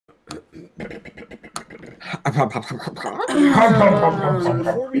So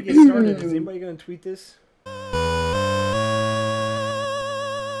before we get started, is anybody going to tweet this?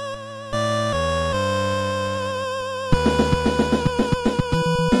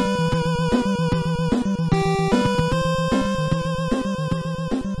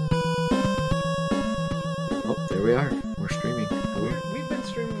 Oh, there we are. We're streaming. We've been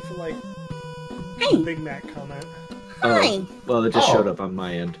streaming for like Hey. the Big Mac comment. Hi. Oh, well, it just Oh. showed up on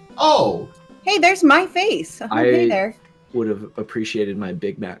my end. Oh, Hey, there's my face. Oh, hey there. Would have appreciated my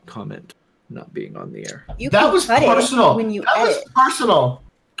Big Mac comment not being on the air. You that can was cut personal. it when you that edit. was personal.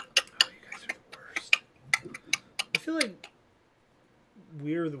 Oh, you guys are the worst. I feel like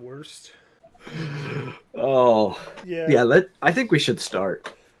we're the worst. Oh, Yeah. yeah. I think we should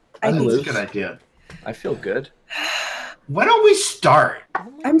start. I I'm think That's a loose. good idea. I feel good. Why don't we start?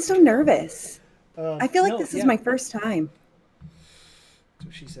 I'm so nervous. I feel like No, this is yeah, my first time. That's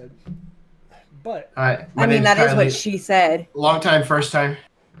what she said. But All right. my I mean, name's that is what Kylie. she said. Long time, first time.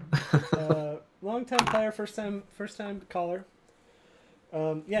 long time player, first time caller.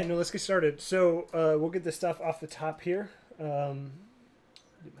 Yeah, no, let's get started. So we'll get this stuff off the top here. Do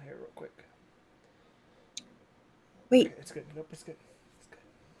my hair real quick. Wait, Okay, it's good. Nope, it's good. It's good.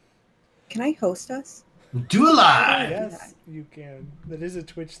 can I host us? Do a live. Yes, you can. That is a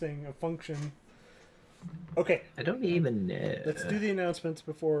Twitch thing, a function. Okay, I don't even know. let's do the announcements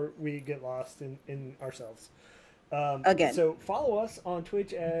before we get lost in ourselves. Again. So follow us on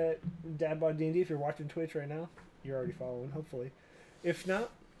Twitch at DadBodDND. If you're watching Twitch right now, you're already following, hopefully. If not,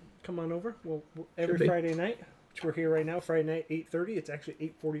 come on over. We'll every be. Friday night, which we're here right now, Friday night, 8:30. It's actually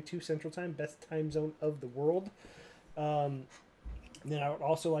 8:42 Central Time, best time zone of the world. Then I would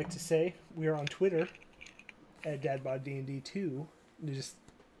also like to say we are on Twitter at DadBodDND2. Just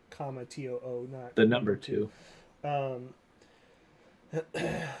comma TOO, not The number 2.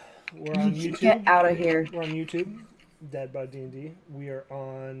 We're on YouTube. Get out of here. We're on YouTube, DadBodDND. We are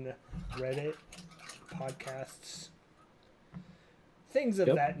on Reddit, podcasts, things of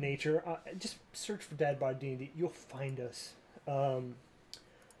Yep. that nature. Just search for DadBodDND. You'll find us.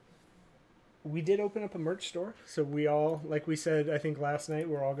 We did open up a merch store, so we all, like we said, I think last night,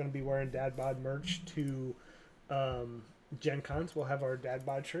 we're all going to be wearing DadBod merch to Gen Cons. We'll have our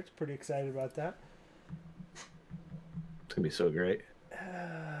DadBod shirts. Pretty excited about that. It's gonna be so great.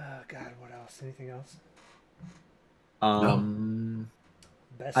 God, what else? Anything else?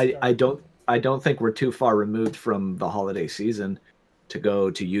 Best I don't think we're too far removed from the holiday season to go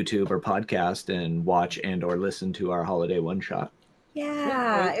to YouTube or podcast and watch and or listen to our holiday one shot.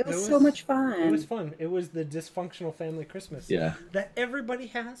 Yeah, it there was so much fun. It was fun. It was the dysfunctional family Christmas Yeah, that everybody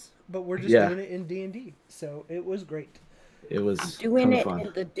has, but we're just Yeah. doing it in D&D. So it was great. it was Doing ton of it fun.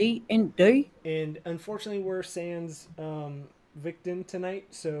 in the D&D. And unfortunately, we're Sans victim tonight,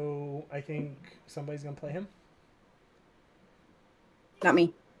 so I think somebody's gonna play him. Not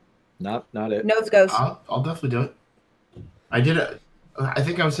me. Not it. Nose goes. I'll definitely do it. I did it. I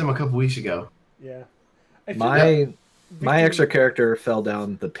think I was him a couple weeks ago. Yeah. I feel My Victim- extra character fell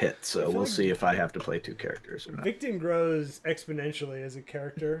down the pit, I so feel we'll like- see if I have to play 2 characters or not. Victim grows exponentially as a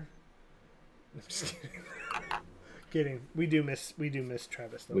character. I'm just kidding. We do miss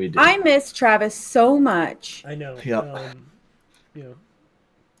Travis though. We do. I miss Travis so much. I know. Yep. You know.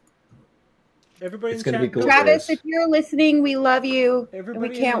 Everybody It's in gonna chat, be go- glorious. Travis, if you're listening, we love you. And Everybody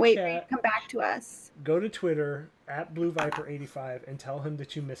we in can't the wait for you chat. to come back to us. Go to Twitter at BlueViper85 and tell him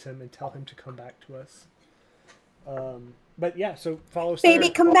that you miss him and tell him to come back to us. But yeah, so follow us Baby,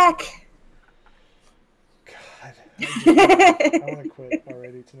 there. come back. God, I want to quit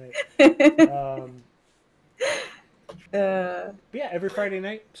already tonight. But yeah, every Friday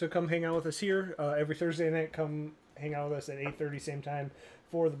night, so come hang out with us here. Every Thursday night, come hang out with us at 8:30, same time,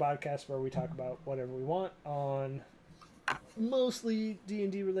 for the podcast where we talk about whatever we want on mostly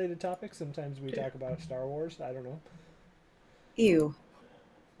D&D related topics. Sometimes we talk about Star Wars. I don't know. Ew.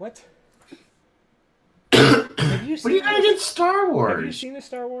 What? Have you What do you got against Star Have you Wars? seen a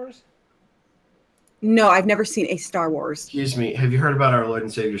Star Wars? No, I've never seen a Star Wars. Excuse me. Have you heard about our Lord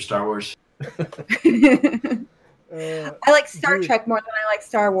and Savior Star Wars? I like Star Dude. Trek more than I like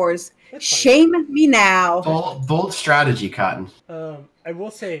Star Wars. That's fine. Shame me now. Bold strategy, Cotton. I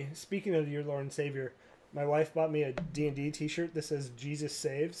will say, speaking of your Lord and Savior, my wife bought me a D&D t-shirt that says Jesus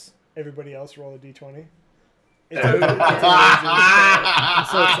saves. Everybody else roll a d20. It's amazing. I'm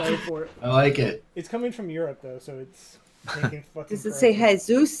so excited for it. I like it. It's coming from Europe though, so it's taking fucking Does it forever. say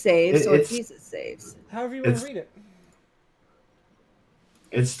Jesus saves or It's- Jesus saves? However you want it's- to read it.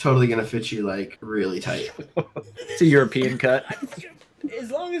 It's totally gonna fit you like really tight. It's a European cut. As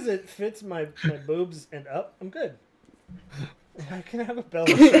long as it fits my boobs and up, I'm good. I can have a bell.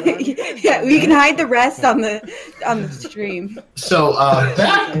 Sean. Yeah, we can hide the rest on the stream. So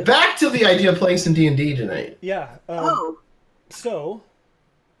back to the idea of playing some D&D tonight. Yeah. Oh, So,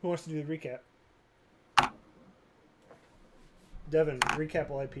 who wants to do the recap? Devin, recap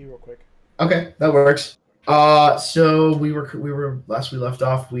LIP real quick. Okay, that works. So we were last we left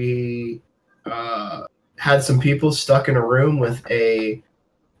off. We had some people stuck in a room with a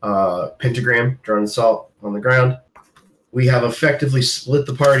pentagram drawn in salt on the ground. We have effectively split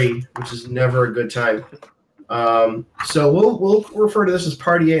the party, which is never a good time. So we'll refer to this as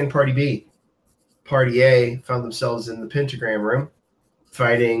Party A and Party B. Party A found themselves in the pentagram room,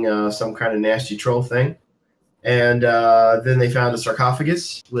 fighting some kind of nasty troll thing. And then they found a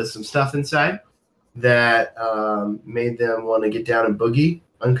sarcophagus with some stuff inside that made them want to get down and boogie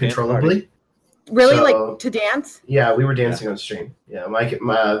uncontrollably. really? So- Like to dance? Yeah, we were dancing on stream. Yeah,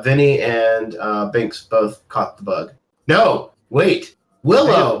 Vinny and Binks both caught the bug. No, wait.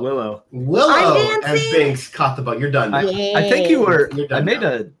 Willow I'm and dancing. Binks caught the bug. You're done. I think you were. You're done I made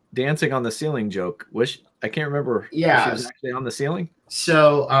now. a dancing on the ceiling joke. I can't remember. if Yeah. she was actually on the ceiling.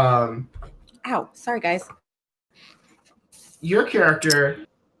 So, Ow, sorry guys. your character,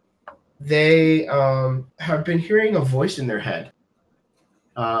 they have been hearing a voice in their head.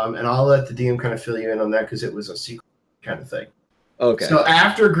 And I'll let the DM kind of fill you in on that because it was a secret kind of thing. Okay. So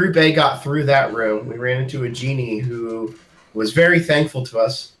after Group A got through that room, we ran into a genie who was very thankful to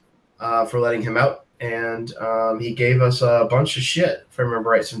us for letting him out. And he gave us a bunch of shit, if I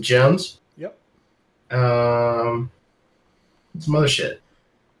remember right. Some gems. Yep. Some other shit.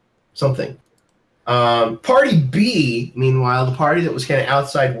 Something. Party B, meanwhile, the party that was kind of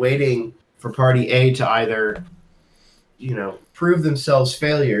outside waiting for Party A to either, prove themselves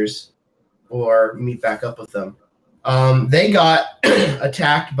failures or meet back up with them. They got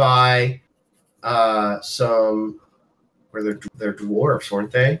attacked by they're dwarves,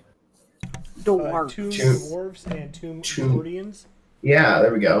 weren't they? Dwarf. Two Two- dwarves and two two- Gordians. Yeah,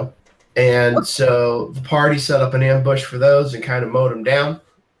 there we go. And so the party set up an ambush for those and kind of mowed them down.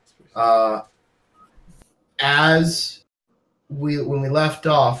 When we left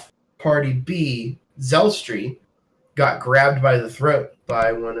off, Party B, Zelstri, got grabbed by the throat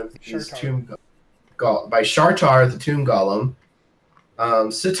by one of these by Shartar, the tomb golem,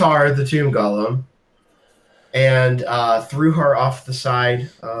 Sitar, the tomb golem, and threw her off the side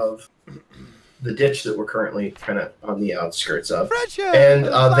of the ditch that we're currently kind of on the outskirts of. And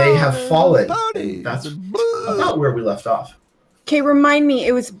they have fallen. And that's about where we left off. Okay, remind me,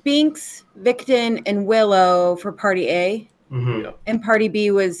 it was Binks, Victon, and Willow for Party A, Mm-hmm. and Party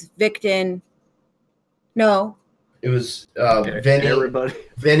B was Victon. No, It was Everybody.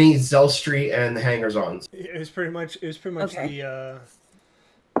 Vinny, Zelstri, and the hangers-ons. It was pretty much Okay.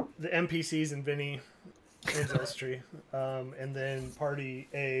 the NPCs and Vinny and Zelstri. And then Party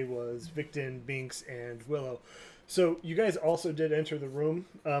A was Victon, Binks, and Willow. So you guys also did enter the room.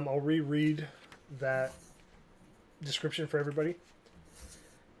 I'll reread that description for everybody,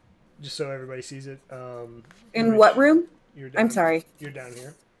 just so everybody sees it. in what room? You're I'm sorry. You're down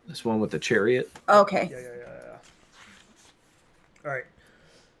here. This one with the chariot. Okay. Yeah. All right.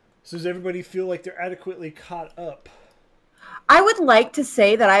 So does everybody feel like they're adequately caught up? I would like to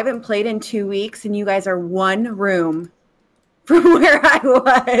say that I haven't played in 2 weeks, and you guys are one room from where I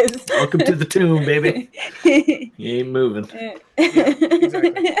was. Welcome to the tomb, baby. You ain't moving.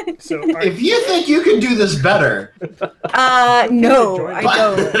 Exactly. So all right. If you think you can do this better, No, I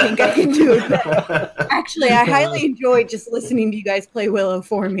don't think I can do it better. Actually, I highly enjoyed just listening to you guys play Willow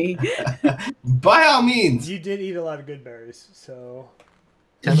for me. by all means. You did eat a lot of good berries, so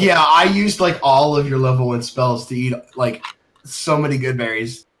Yeah, I used like all of your level 1 spells to eat like so many good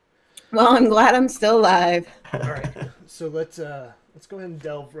berries. Well, I'm glad I'm still alive. all right. So let's go ahead and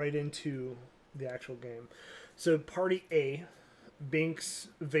delve right into the actual game. So Party A, Binks,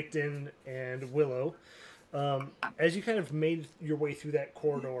 Victon, and Willow. As you kind of made your way through that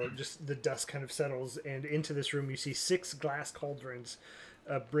corridor, just the dust kind of settles, and into this room you see 6 glass cauldrons,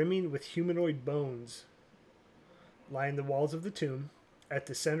 brimming with humanoid bones, line the walls of the tomb, at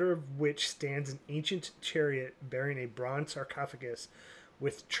the center of which stands an ancient chariot bearing a bronze sarcophagus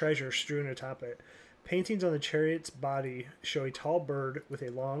with treasure strewn atop it. Paintings on the chariot's body show a tall bird with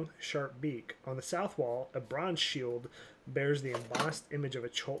a long, sharp beak. On the south wall, a bronze shield bears the embossed image of a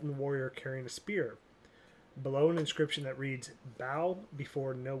Cholton warrior carrying a spear. Below, an inscription that reads, "Bow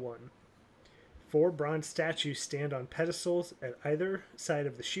before no one." 4 bronze statues stand on pedestals at either side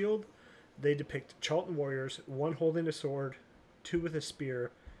of the shield. They depict Cholton warriors, one holding a sword, 2 with a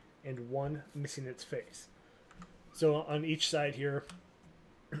spear, and 1 missing its face. So on each side here,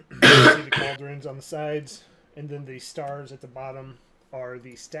 you see the cauldrons on the sides, And then the stars at the bottom are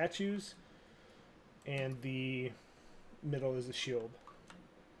the statues, and the middle is the shield.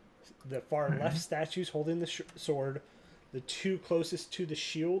 The far left statues holding the sword. The two closest to the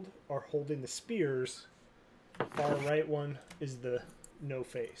shield are holding the spears. Far right one is the no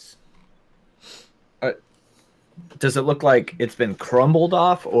face. Does it look like it's been crumbled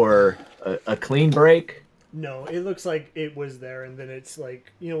off or a clean break? No, it looks like it was there, and then it's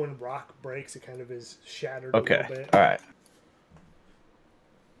like, you know, when rock breaks, it kind of is shattered Okay, a little bit. all right.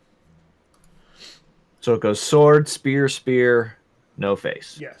 So it goes sword, spear, spear, no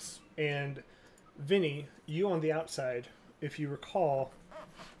face. Yes, and Vinny, you on the outside, if you recall,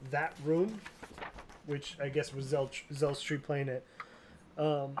 that room, which I guess was Zelstree playing it,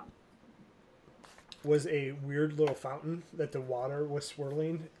 was a weird little fountain that the water was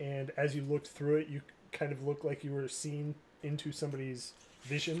swirling, and as you looked through it, you kind of looked like you were seeing into somebody's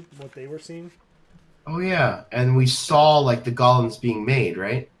vision, what they were seeing. Oh yeah, and we saw like the golems being made,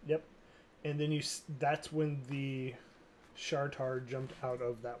 right? Yep. And then that's when the Shartar jumped out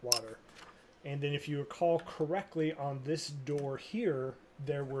of that water. And then if you recall correctly, on this door here,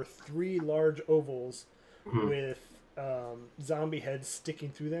 there were 3 large ovals with zombie heads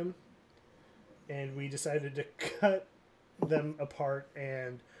sticking through them. And we decided to cut them apart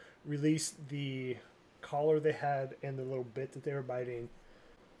and release the collar they had and the little bit that they were biting.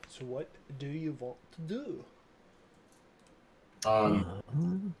 So what do you want to do?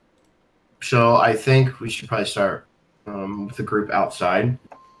 So I think we should probably start with the group outside.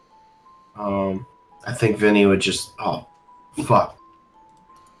 I think Vinny would just fuck.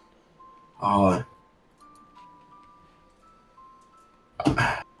 I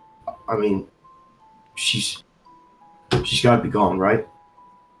mean, she's got to be gone, right?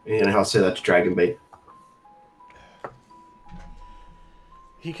 And I'll say that to Dragonbait.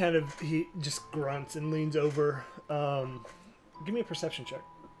 He just grunts and leans over. Give me a perception check.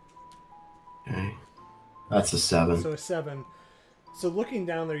 Okay. That's a 7. So a 7. So looking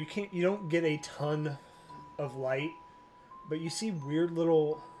down there, you don't get a ton of light, but you see weird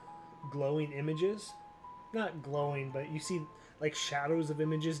little glowing images. Not glowing, but you see like shadows of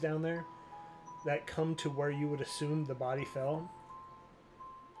images down there that come to where you would assume the body fell.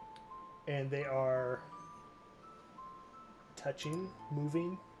 And they are touching,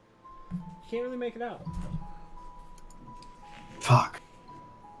 moving. You can't really make it out. Fuck.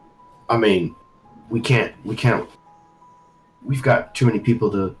 I mean, we can't. We've got too many people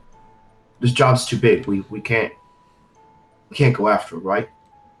to. This job's too big. We can't go after it, right?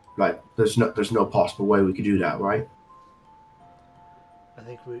 Like, there's no possible way we could do that, right? I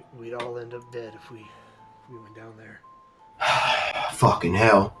think we'd all end up dead if we went down there. Fucking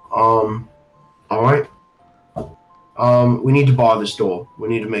hell. All right. We need to bar this door. We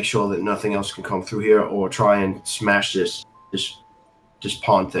need to make sure that nothing else can come through here or try and smash this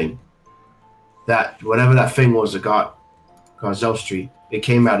pawn thing. That whatever that thing was that got Zelstree, it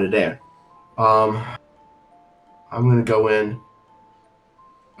came out of there. I'm gonna go in.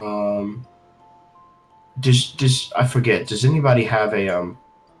 I forget. Does anybody have a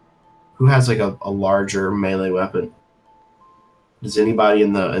who has like a larger melee weapon? Does anybody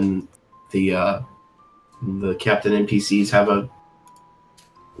in the Captain NPCs have a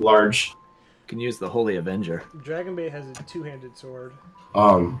large? You can use the Holy Avenger. Dragonbait has a 2-handed sword.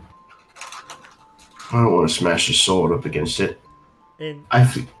 I don't want to smash his sword up against it. And go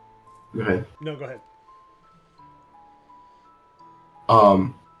ahead. No, go ahead.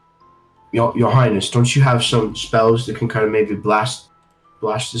 Your Highness, don't you have some spells that can kind of maybe blast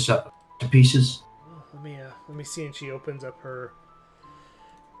this up to pieces? Let me see. And she opens up her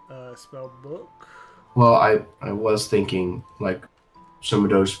spell book. Well, I was thinking like some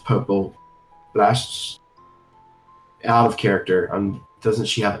of those purple blasts. Out of character. Doesn't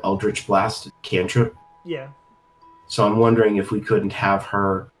she have Eldritch Blast cantrip? Yeah. So I'm wondering if we couldn't have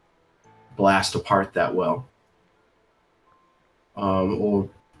her blast apart that well. Or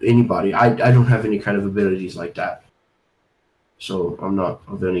anybody. I don't have any kind of abilities like that. So I'm not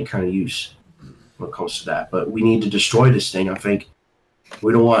of any kind of use when it comes to that. But we need to destroy this thing, I think.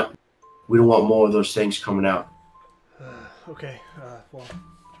 We don't want more of those things coming out. Okay. Well,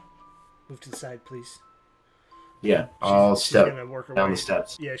 move to the side, please. Yeah, I'll step down the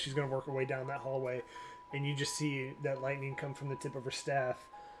steps. Yeah, she's going to work her way down that hallway. And you just see that lightning come from the tip of her staff.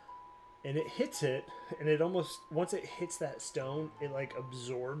 And it hits it, and it almost, once it hits that stone, it like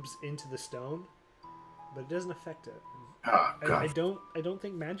absorbs into the stone. But it doesn't affect it. Oh, God. I don't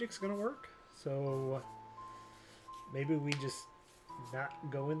think magic's going to work. So maybe we just not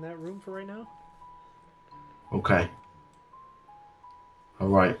go in that room for right now. Okay. All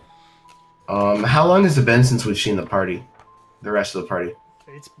right. How long has it been since we've seen the party? The rest of the party?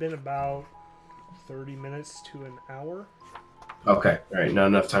 It's been about 30 minutes to an hour. Okay, all right. Not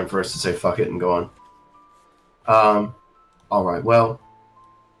enough time for us to say fuck it and go on. All right. Well,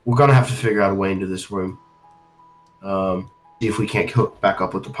 we're gonna have to figure out a way into this room. See if we can't hook back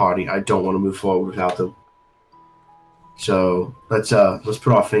up with the party. I don't want to move forward without them. So let's put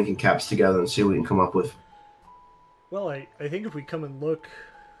our thinking caps together and see what we can come up with. Well, I think if we come and look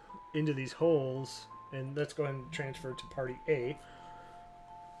into these holes, and let's go ahead and transfer to party A.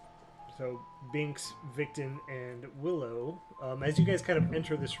 So Binks, Victon, and Willow. As you guys kind of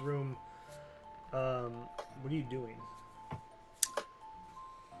enter this room, what are you doing?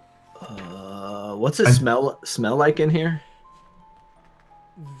 What's it smell like in here?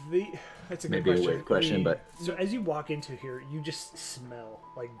 That's a good Maybe question. a weird question, but so as you walk into here, you just smell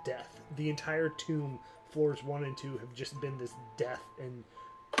like death. The entire tomb, floors 1 and 2, have just been this death and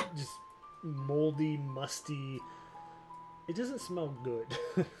just moldy, musty. It doesn't smell good,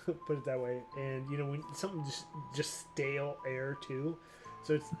 put it that way. And you know, when something just stale air too.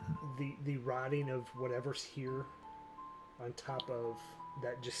 So it's the rotting of whatever's here on top of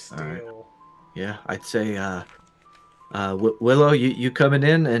that just stale. Right. Yeah, I'd say Willow, you coming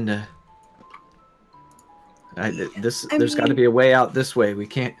in, and there's got to be a way out this way.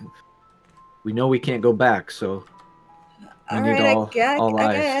 We know we can't go back, so we need all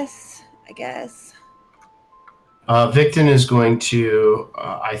eyes. I guess. Victon is going to.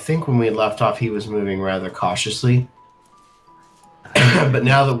 I think when we left off, he was moving rather cautiously. But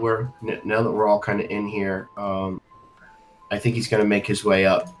now that we're all kind of in here, I think he's going to make his way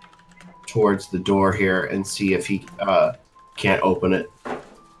up towards the door here and see if he can't open it. All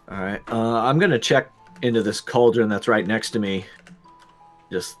right. I'm going to check into this cauldron that's right next to me.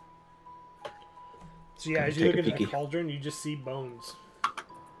 Just. So yeah, as you look into the cauldron, you just see bones.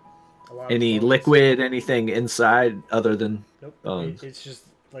 Any liquid, anything inside other than bones? It's just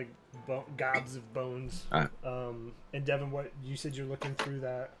like gobs of bones. All right. And Devin, what you said you're looking through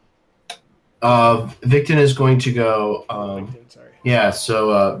that? Victon is going to go. Victon, sorry. Yeah,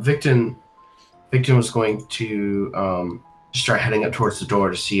 so Victon was going to start heading up towards the door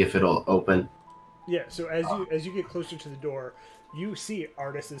to see if it'll open. Yeah, so as you get closer to the door, you see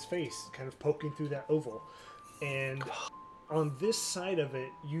Artis's face kind of poking through that oval, and on this side of it,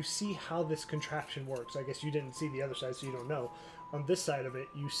 you see how this contraption works. I guess you didn't see the other side, so you don't know. On this side of it,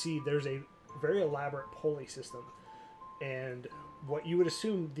 you see there's a very elaborate pulley system, and what you would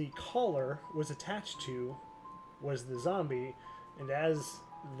assume the collar was attached to was the zombie, and as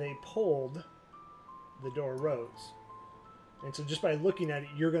they pulled, the door rose. And so just by looking at it,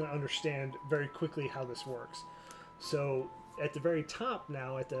 you're going to understand very quickly how this works. So at the very top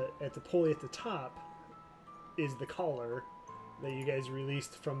now, at the pulley at the top, is the collar that you guys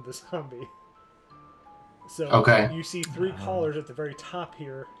released from the zombie. So okay. You see 3 collars at the very top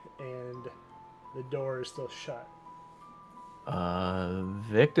here, and the door is still shut.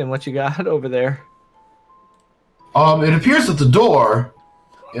 Victon, what you got over there? It appears that the door,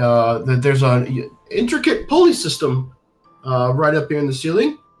 that there's an intricate pulley system right up here in the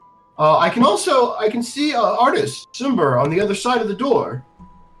ceiling. I can see Artis Simber on the other side of the door.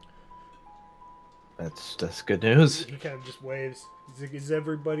 That's good news. He kind of just waves. Is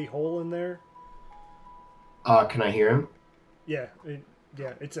everybody whole in there? Can I hear him? Yeah,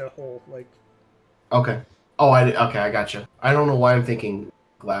 it's a hole. Like. Okay. Oh, I gotcha. I don't know why I'm thinking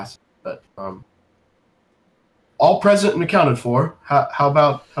glass, but all present and accounted for. How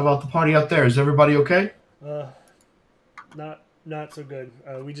about the party out there? Is everybody okay? Not so good.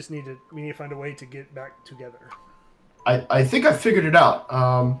 We need to find a way to get back together. I think I figured it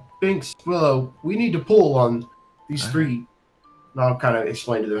out. Binks, Willow, we need to pull on these 3. Now I'll kind of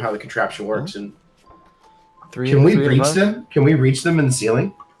explain to them how the contraption works. And can we reach them? Can we reach them in the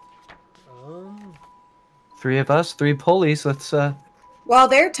ceiling? 3 of us, 3 pulleys. Let's. While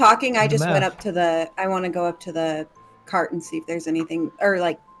they're talking, I just went up to I want to go up to the cart and see if there's anything, or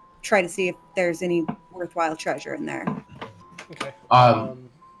like try to see if there's any worthwhile treasure in there. Okay.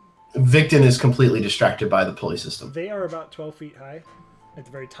 Victon is completely distracted by the pulley system. They are about 12 feet high at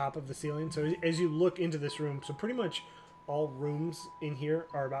the very top of the ceiling. So as you look into this room, so pretty much all rooms in here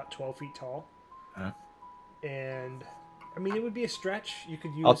are about 12 feet tall. And I mean, it would be a stretch. You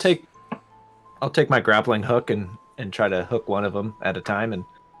could use. I'll take my grappling hook and try to hook one of them at a time and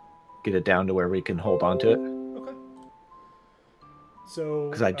get it down to where we can hold on to it. Okay. So.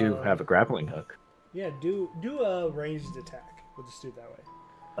 Because I do have a grappling hook. Yeah, do a ranged attack. We'll just do it that way.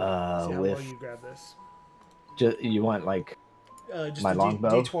 See how well you grab this. You want like just my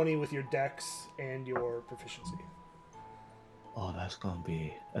longbow? D20 with your dex and your proficiency. Oh, that's gonna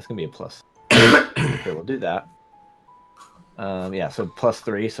be a plus. Okay, we'll do that. Yeah, so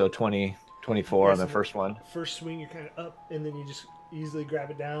 +3, so 20, 24 on the first one. First swing, you're kind of up, and then you just easily grab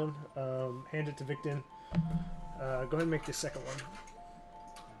it down, hand it to Victon. Go ahead and make the second one.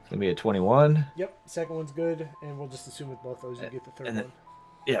 It's gonna be a 21. Yep, second one's good, and we'll just assume with both those you get the third one.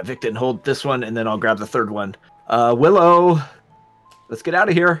 Yeah, Victon, hold this one, and then I'll grab the third one. Willow, let's get out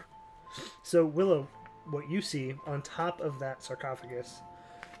of here. So, Willow, what you see on top of that sarcophagus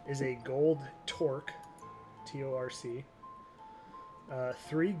is a gold torque, T-O-R-C,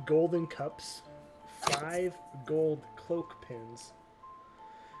 3 golden cups, 5 gold cloak pins,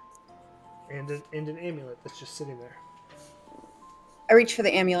 and an amulet that's just sitting there. I reach for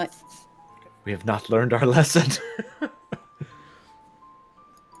the amulet. We have not learned our lesson.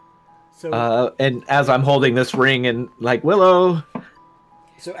 So, and as I'm holding this ring and like, Willow.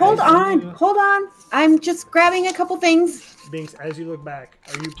 so Hold on. I'm just grabbing a couple things. Binks, as you look back,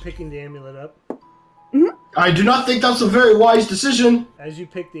 are you picking the amulet up? I do not think that's a very wise decision. As you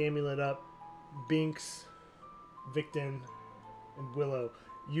pick the amulet up, Binks, Victon, and Willow,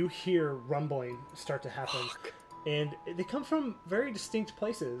 you hear rumbling start to happen. And they come from very distinct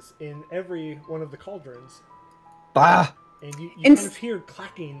places in every one of the cauldrons. Bah! And you kind of hear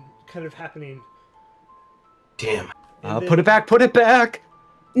clacking kind of happening. Damn. Put it back!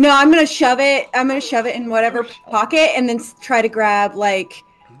 No, I'm gonna shove it. I'm gonna shove it in whatever pocket, and then try to grab like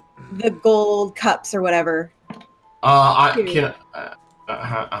the gold cups or whatever. How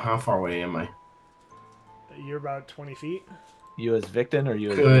far away am I? You're about 20 feet. You as Victon or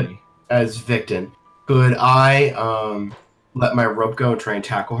you as Good. me? As Victon. Could I let my rope go and try and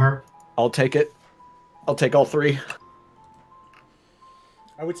tackle her? I'll take it. I'll take all 3.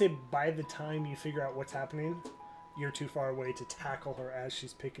 I would say by the time you figure out what's happening, you're too far away to tackle her as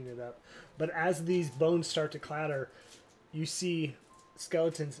she's picking it up. But as these bones start to clatter, you see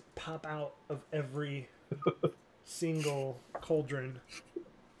skeletons pop out of every single cauldron.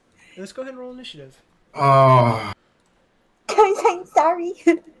 And let's go ahead and roll initiative. Oh. Guys, I'm sorry.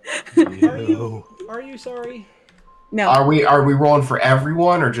 Are you sorry? No. Are we rolling for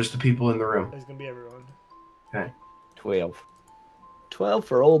everyone or just the people in the room? It's gonna be everyone. Okay. 12. 12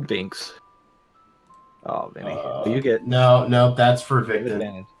 for old Binks. Oh, Vinny. You get No, that's for Victon.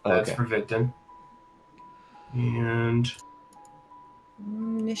 advantage. That's Okay. for Victon. And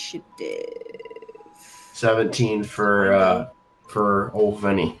Initiative. 17 for old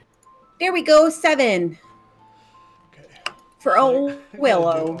Vinny. There we go. 7 Okay. for old I gotta do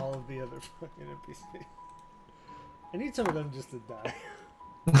Willow. all of the other fucking NPCs. I need some of them just to die.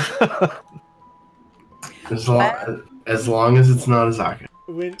 As long as it's not Azaka.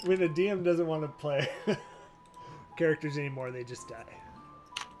 When a DM doesn't want to play characters anymore, they just die.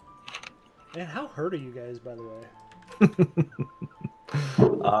 Man, how hurt are you guys, by the way?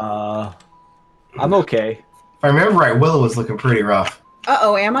 I'm okay. If I remember right, Willow was looking pretty rough.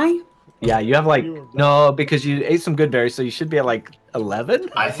 Uh-oh, am I? Yeah, you have like You were no, because you ate some good berries, so you should be at like 11.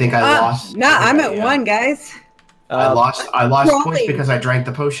 I think I lost. Nah, I'm at Yeah. 1, guys. I lost Rolling. points because I drank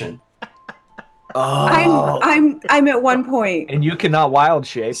the potion. Oh, I'm at 1 point. and you cannot wild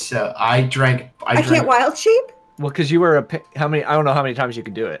shape. So I drank. I can't wild shape? Well, because you were how many? I don't know how many times you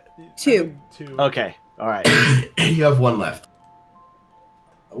can do it. 2. Two. Okay, all right. You have 1 left.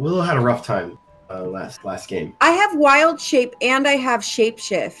 Willow had a rough time last game. I have wild shape and I have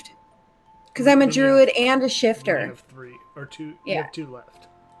shapeshift. Because I'm a druid and a You shifter. have 3 or 2. You Yeah. have 2 left.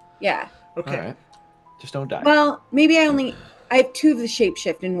 Yeah. Okay. All right. Just don't die. Well, maybe I have 2 of the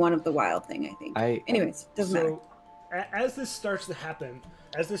shapeshift and 1 of the wild thing, I think. Anyways, doesn't matter. As this starts to happen,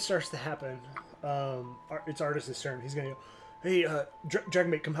 it's Artis' turn. He's gonna go, hey,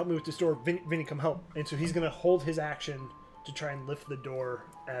 Dragonbait, come help me with this door. Vinny, come help. And so he's gonna hold his action to try and lift the door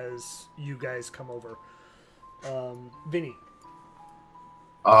as you guys come over. Vinny.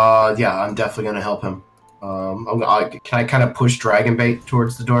 Yeah, I'm definitely gonna help him. Can I kind of push Dragonbait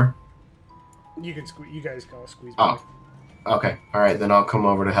towards the door? You can you guys can all squeeze Oh. back. Okay, all right, then I'll come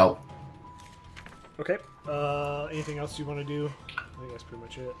over to help. Okay. Anything else you want to do? I think that's pretty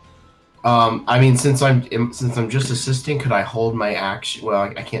much it. I mean, since I'm just assisting, could I hold my action? Well,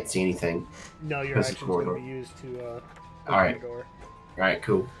 I can't see anything. No, your This is action's going to corridor. be used to open Alright. the door. All right,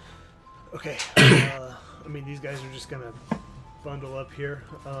 cool. Okay. I mean, these guys are just going to bundle up here.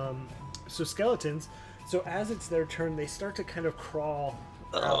 So skeletons. So as it's their turn, they start to kind of crawl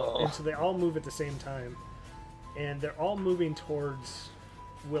out, and so they all move at the same time. And they're all moving towards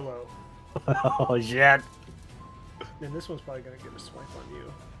Willow. Oh shit! And this one's probably going to get a swipe on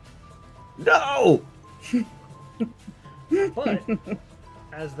you. No. But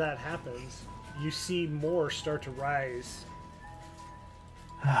as that happens, you see more start to rise.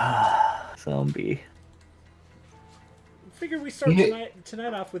 Zombie. Figure we start You-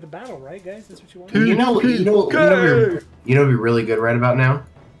 tonight off with a battle, right, guys? That's what you want. It'd be really good right about now.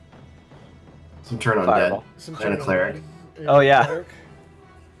 Some turn on Fireball. Some And a turn cleric. on dead. Oh, yeah. Cleric.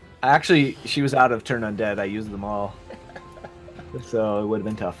 Actually, she was out of turn undead. I used them all. So it would have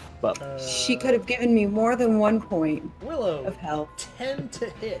been tough. But She could have given me more than 1 point Willow. of health. 10 to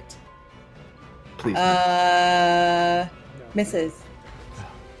hit. please. No. Misses.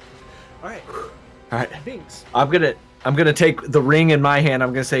 All right. All right. Binks. I'm gonna take the ring in my hand.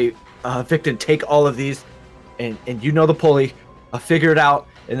 I'm gonna say, Victon, take all of these, and you know the pulley. I'll figure it out,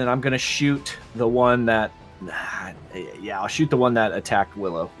 and then I'm gonna shoot the one that, I'll shoot the one that attacked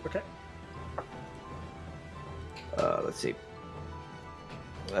Willow. Okay. Let's see.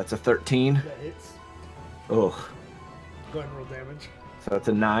 That's a 13. That hits. Oh, Go ahead and roll damage. so that's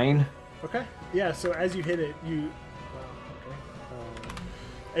a 9. Okay. Yeah. So as you hit it, you. Okay.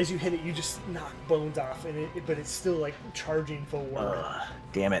 As you hit it, you just knock bones off, and but it's still like charging forward.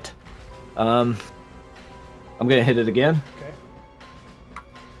 Damn it. I'm gonna hit it again. Okay.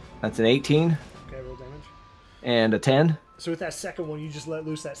 That's an 18 Okay. Roll damage. and a 10. So with that second one, you just let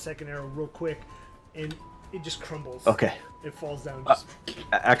loose that second arrow real quick, and it just crumbles. Okay. It falls down. Just,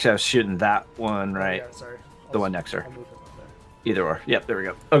 Actually, I was shooting that one right. Yeah, sorry. The one next to her. I'll move him up there. Either or. Yep, there we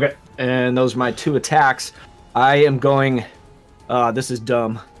go. Okay. And those are my 2 attacks. I am going... this is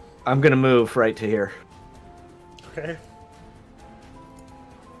dumb. I'm going to move right to here. Okay.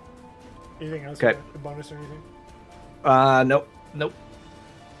 Anything else? Okay. A bonus or anything? Nope. Nope.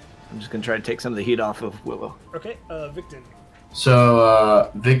 I'm just going to try to take some of the heat off of Willow. Okay. Victon.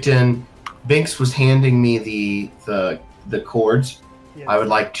 So, Victon, Binks was handing me the cords. Yeah. I would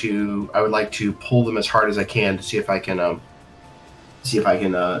like to pull them as hard as I can to see if I can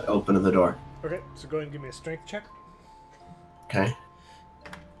open the door. Okay. So go ahead and give me a strength check. Okay.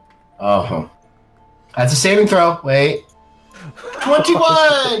 Oh, that's a saving throw. Wait,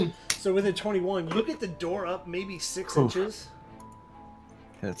 21. So with a 21, you get the door up maybe 6 Oof. inches,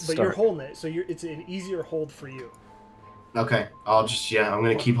 Let's but you're start. holding it, so it's an easier hold for you. Okay, I'm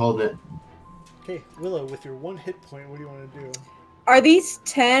gonna keep holding it. Okay, Willow, with your 1 hit point, what do you want to do? Are these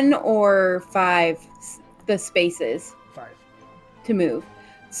 10 or 5 the spaces 5. to move?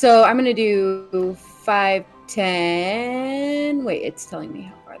 So I'm going to do 5, 10. Wait, it's telling me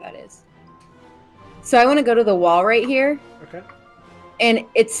how far that is. So I want to go to the wall right here. Okay. And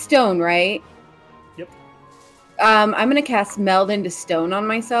it's stone, right? Yep. I'm going to cast Meld into Stone on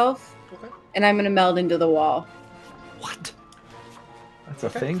myself. Okay. And I'm going to meld into the wall. What? That's a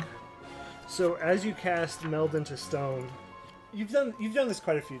Okay. thing? So as you cast Meld into Stone, you've done this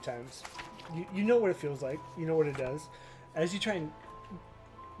quite a few times. You know what it feels like. You know what it does. As you try and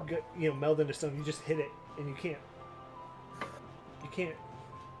meld into stone, you just hit it, and you can't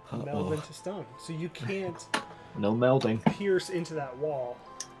meld into stone. So you can't No melding. pierce into that wall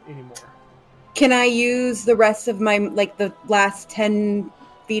anymore. Can I use the rest of my, the last 10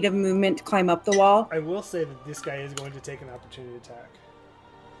 feet of movement to climb up the wall? I will say that this guy is going to take an opportunity attack.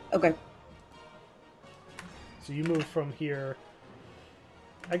 Okay. So you move from here.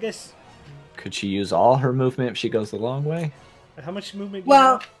 I guess. Could she use all her movement if she goes the long way? How much movement? Do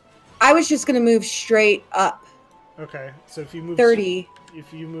Well, you have? I was just going to move straight up Okay, so if you move 30.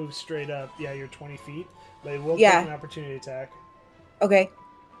 if you move straight up, yeah, you're 20 feet. But it will Yeah. take an opportunity attack. Okay.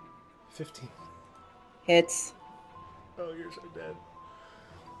 15. Hits. Oh, you're so dead.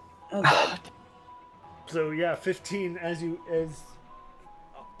 Oh, good. So yeah, 15 as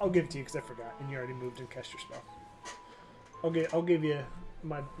I'll give it to you because I forgot, and you already moved and cast your spell. I'll give you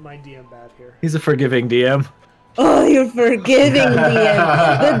my DM bad here. He's a forgiving DM. Oh, you're forgiving me.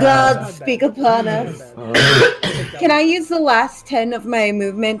 The gods Not speak bad. upon Not us. bad. Oh. Can I use the last 10 of my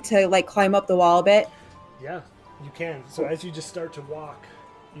movement to climb up the wall a bit? Yeah, you can. So as you just start to walk,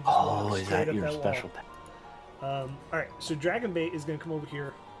 you just Oh, walk is straight that up your that special? wall. All right, so Dragonbait is going to come over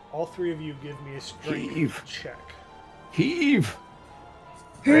here. All 3 of you give me a strength Heave. check. Heave!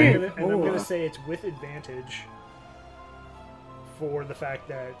 And I'm going to say it's with advantage for the fact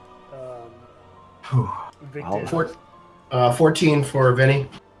that Victor 14 for Vinny.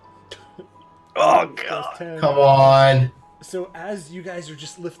 Oh, plus God. 10. Come on. So as you guys are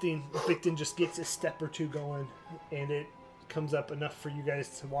just lifting, Victon just gets a step or two going, and it comes up enough for you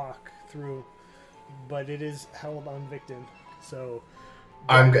guys to walk through. But it is held on Victon, so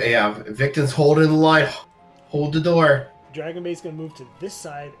Victon's holding the line. Hold the door. Dragonbait's gonna move to this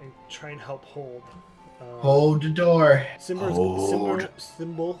side and try and help hold. Hold the door. Hold.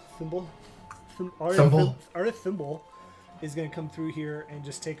 Art Thimble is gonna come through here and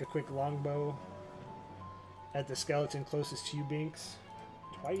just take a quick longbow at the skeleton closest to you, Binks.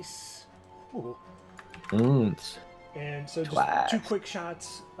 Twice. Ooh. And so just 2 quick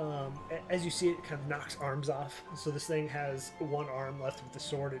shots. As you see, it kind of knocks arms off. So this thing has 1 arm left with the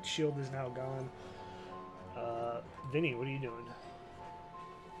sword. Its shield is now gone. Vinny, what are you doing?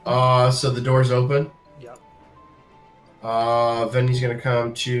 So the door's open. Yep. Vinny's gonna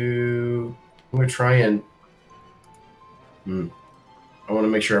come to. I'm gonna try and. I want to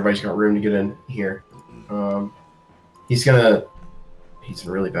make sure everybody's got room to get in here. He's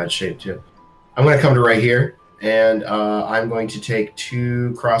in really bad shape too. I'm gonna come to right here, and I'm going to take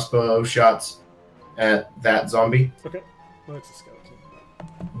 2 crossbow shots at that zombie. Okay. Well, it's a skeleton.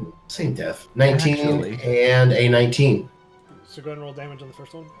 Same death. 19 Actually. And a 19. So go ahead and roll damage on the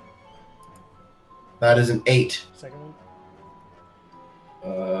first one. That is an 8. Second one.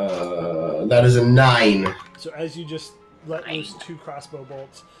 That is a 9. So as you just let loose 2 crossbow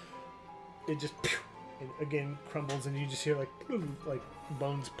bolts, it just and again crumbles, and you just hear like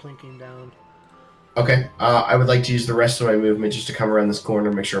bones plinking down. Okay. I would like to use the rest of my movement just to come around this corner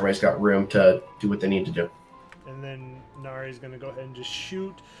and make sure everybody's got room to do what they need to do. And then Nari's going to go ahead and just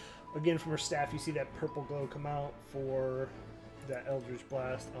shoot. Again, from her staff, you see that purple glow come out for that Eldritch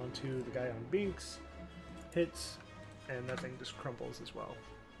Blast onto the guy on Binks. Hits, and that thing just crumples as well.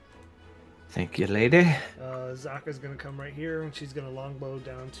 Thank you, lady. Zaka's going to come right here, and she's going to longbow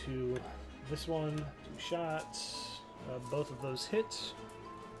down to this one. 2 shots. Both of those hits.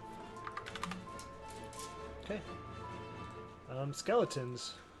 Okay.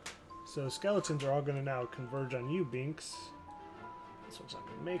 Skeletons. So skeletons are all going to now converge on you, Binks. This one's not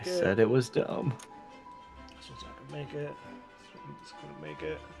going to make I it. said it was dumb. This one's not going to make it. This one's going to make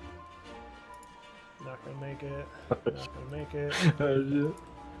it. Not going to make it. Not going to make it.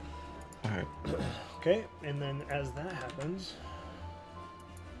 Alright. Okay, and then as that happens,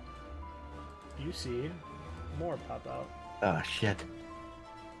 you see more pop out Oh, shit.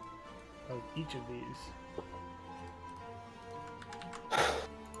 of each of these.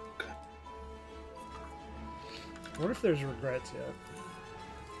 I wonder if there's regrets yet.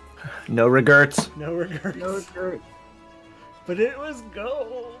 No regrets. No regrets. No dirt. But it was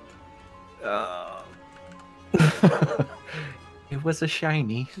gold. It was a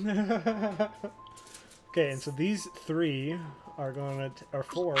shiny. Okay, and so these 3 are going to, or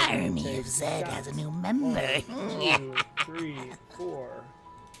 4. Irony of Zed has a new member. 1, 2, 3, 4.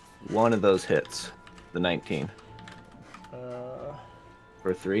 One of those hits. The 19.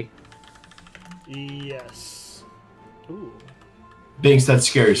 For 3. Yes. Ooh. Binks, that's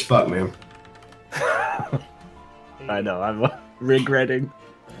scary as fuck, man. I know, I'm regretting.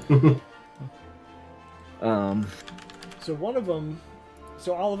 So one of them,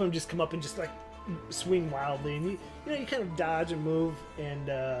 so all of them just come up and just like swing wildly, and you kind of dodge and move, and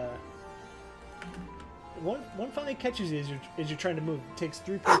one finally catches you as you're trying to move. It takes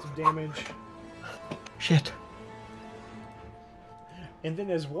 3 points of damage, Shit. and then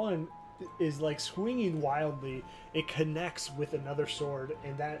as one is like swinging wildly, it connects with another sword,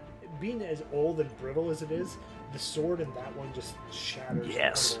 and that being as old and brittle as it is, the sword in that one just shatters. and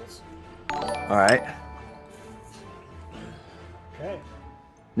Yes. crumbles. Alright. Okay.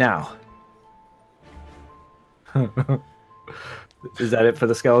 Now. Is that it for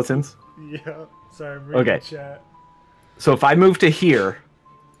the skeletons? Yeah. Sorry, I'm reading Okay. the chat. So if I move to here,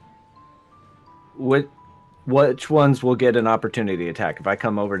 which ones will get an opportunity attack if I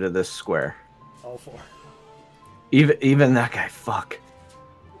come over to this square? All 4. Even that guy, fuck.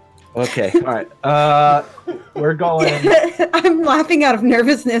 Okay, alright. We're going I'm laughing out of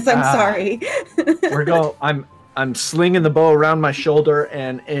nervousness. I'm sorry. I'm slinging the bow around my shoulder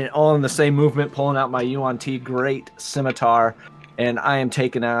and all in the same movement, pulling out my Yuan Ti Great Scimitar, and I am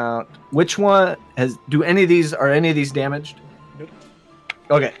taking out. Which one are any of these damaged? Nope.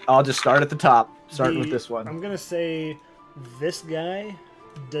 Okay, I'll just start at the top, starting with this one. I'm gonna say this guy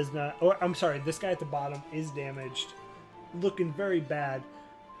does not. Oh, I'm sorry. This guy at the bottom is damaged, looking very bad,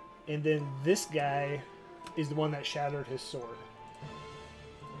 and then this guy is the one that shattered his sword.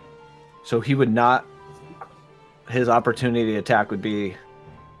 So he would not. His opportunity attack would be.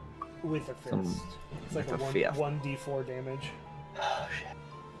 With a fist. It's like with a a fist. 1d4 damage. Oh shit.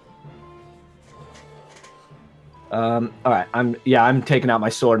 Alright, I'm taking out my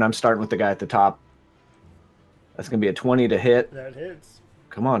sword and I'm starting with the guy at the top. That's gonna be a 20 to hit. That hits.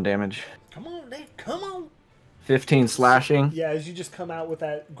 Come on, damage. Come on, Nick. Come on. 15 slashing. Yeah, as you just come out with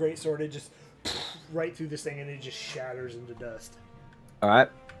that great sword, it just right through this thing and it just shatters into dust. Alright.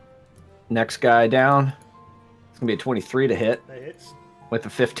 Next guy down. It's gonna be a 23 to hit That hits. with a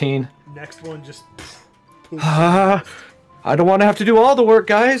 15. Next one just poof. I don't want to have to do all the work,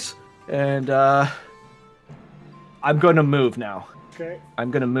 guys. And I'm gonna move now. Okay.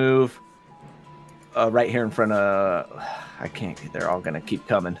 I'm gonna move right here in front of. I can't. They're all gonna keep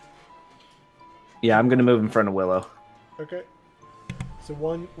coming. Yeah, I'm gonna move in front of Willow. Okay. So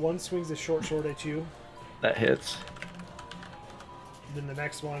one swings a short sword at you. That hits. Then the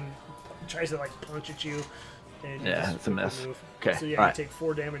next one tries to like punch at you. And Yeah, it's a miss. move. Okay, So yeah, alright. you take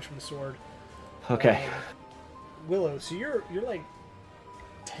 4 damage from the sword. Okay. Willow, so you're like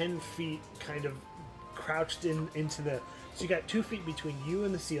 10 feet kind of crouched into the. So you got 2 feet between you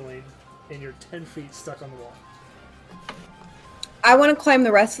and the ceiling, and you're 10 feet stuck on the wall. I want to climb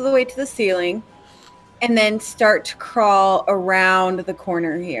the rest of the way to the ceiling, and then start to crawl around the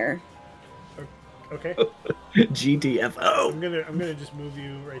corner here. Okay. GTFO. I'm gonna just move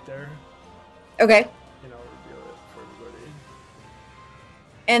you right there, Okay. and I'll reveal it for everybody.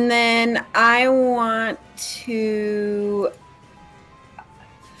 And then I want to.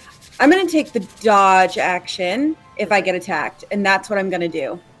 I'm going to take the dodge action if I get attacked, and that's what I'm going to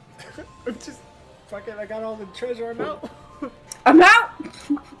do. I'm just fucking. I got all the treasure. I'm out. I'm out!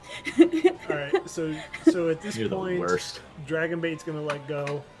 All right. So at this You're the point, worst. Dragonbait's gonna let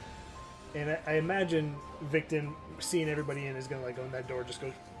go, and I imagine Victon, seeing everybody in, is gonna let go, and that door just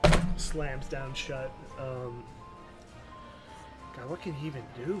goes slams down shut. God, what can he even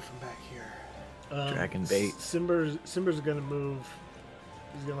do from back here? Dragonbait. Simber's gonna move.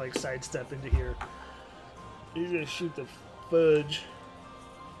 He's gonna like sidestep into here. He's gonna shoot the fudge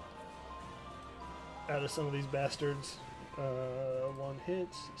out of some of these bastards. 1 hit,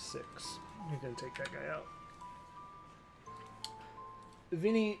 6. He's gonna take that guy out.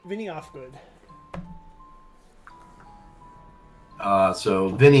 Vinny Offgood. So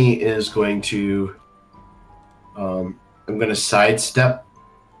Vinny is going to. I'm going to sidestep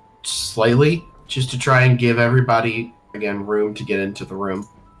slightly just to try and give everybody again room to get into the room,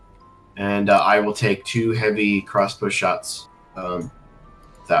 and I will take 2 heavy crossbow shots.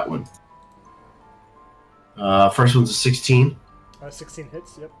 That one. First one's a 16. 16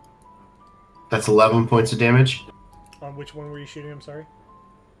 hits. Yep. That's 11 points of damage. On which one were you shooting? I'm sorry.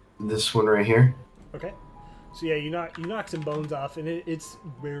 This one right here. Okay. So yeah, you knock some bones off, and it's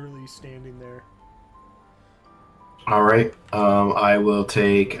barely standing there. All right. I will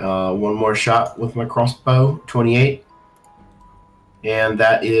take 1 more shot with my crossbow. 28, and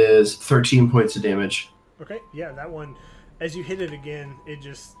that is 13 points of damage. Okay. Yeah, that one. As you hit it again, it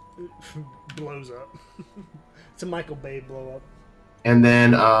just blows up. It's a Michael Bay blow up. And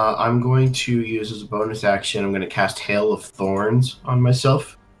then I'm going to use as a bonus action, I'm going to cast Hail of Thorns on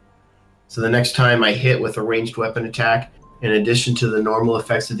myself. So the next time I hit with a ranged weapon attack, in addition to the normal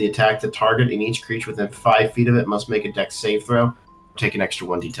effects of the attack, the target and each creature within 5 feet of it must make a dex save throw. Take an extra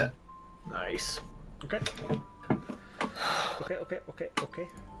 1d10. Nice. Okay. Okay.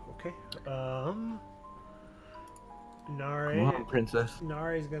 Nare. Come on, princess.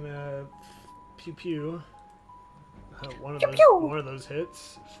 Nare's gonna pew pew. One of those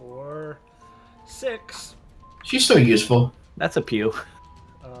hits for 6. She's so useful. That's a pew.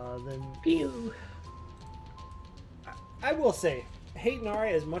 Then Pew. I will say, hate Nare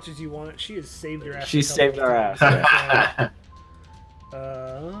as much as you want. She has saved your ass. She saved our ass. Yeah.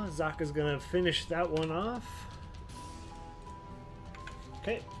 Zaka's gonna finish that one off.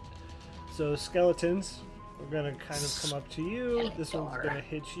 Okay. So skeletons, we're gonna kind of come up to you. This one's gonna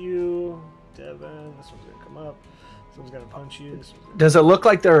hit you, Devin. This one's gonna come up. This one's gonna punch you. This one's gonna... Does it look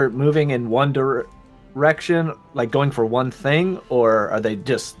like they're moving in one direction, like going for one thing, or are they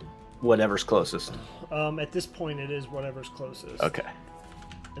just whatever's closest? At this point, it is whatever's closest. Okay.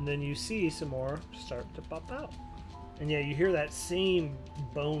 And then you see some more start to pop out. And yeah, you hear that same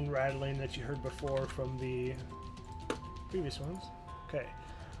bone rattling that you heard before from the previous ones. Okay.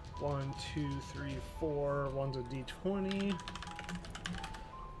 1, 2, 3, 4. One's a d20.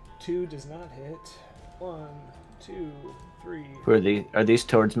 2 does not hit. 1, 2, 3. Who are these? Are these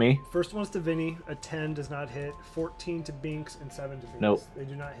towards me? First one's to Vinny. A 10 does not hit. 14 to Binks and 7 to Binks. Nope. They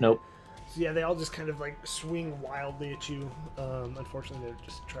do not hit. Nope. So yeah, they all just kind of like swing wildly at you. Unfortunately, they're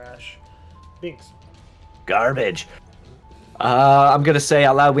just trash. Binks. Garbage. I'm gonna say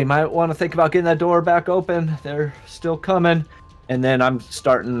out loud, we might want to think about getting that door back open. They're still coming. And then I'm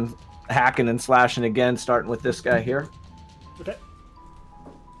starting hacking and slashing again, starting with this guy here. Okay.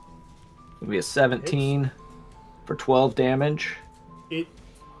 It'll be a 17 for 12 damage. It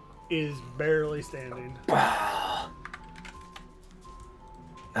is barely standing.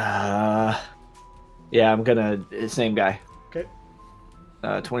 Yeah, I'm gonna same guy. Okay.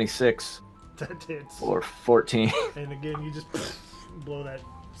 26 That hits. or 14, And again, you just blow that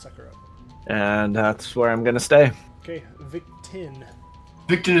sucker up. and that's where I'm gonna stay. Okay, Victin.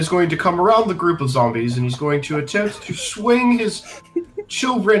 Victon is going to come around the group of zombies, and he's going to attempt to swing his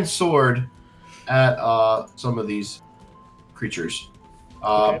children's sword at some of these creatures.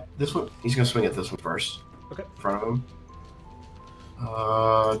 Okay. This one, he's gonna swing at this one first. Okay. In front of him.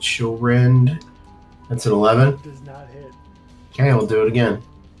 Chill rend. That's an 11. Does not hit. Okay, we'll do it again.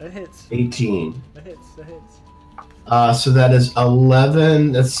 That hits. 18. That hits. That hits. So that is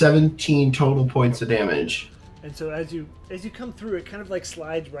 11. That's 17 total points of damage. And so as you come through, it kind of like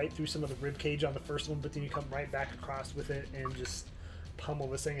slides right through some of the rib cage on the first one, but then you come right back across with it and just pummel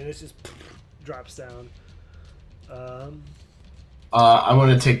this thing, and it just drops down. I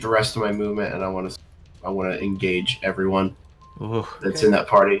want to take the rest of my movement, and I want to engage everyone that's in that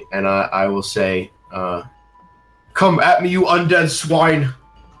party, and I will say, "Come at me, you undead swine!"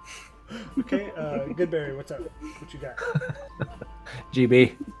 Okay, Goodberry, what's up? What you got?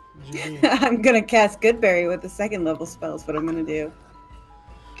 GB. I'm gonna cast Goodberry with the second level spell. Is what I'm gonna do.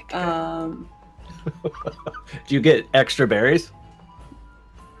 Do you get extra berries?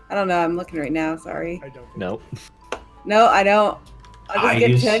 I don't know. I'm looking right now. Sorry. I don't. No. No, I don't. I'll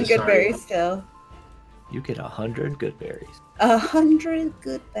just get 10 sorry. good berries still. You get 100 good berries. 100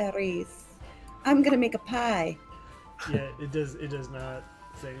 good berries. I'm gonna make a pie. Yeah, it does. It does not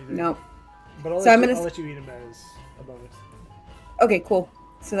say anything. Nope. But I'll So let I'm I'll let you eat them as a bonus. Okay, cool.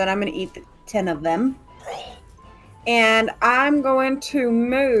 So then I'm gonna eat 10 of them. And I'm going to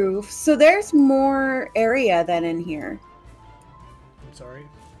move. So there's more area than in here. I'm sorry.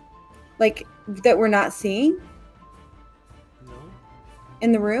 Like, that we're not seeing No.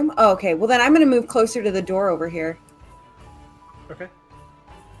 in the room? Oh, okay. Well, then I'm going to move closer to the door over here. Okay.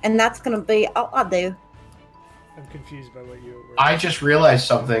 And that's going to be... I'll do. I'm confused by what you were. I just realized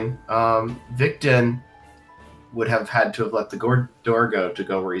something. Victon would have had to have let the door go to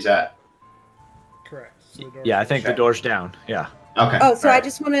go where he's at. Correct. So the door's Yeah, I think the Okay. door's down. Yeah. Okay. Oh, so all I right.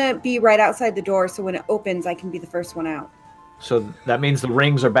 just want to be right outside the door so when it opens, I can be the first one out. So that means the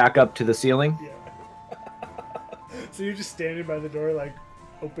rings are back up to the ceiling? Yeah. So you're just standing by the door, like,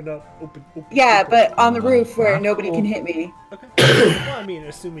 open up, open. Yeah, open. but on the roof where Not nobody cool. can hit me. Okay. Well, I mean,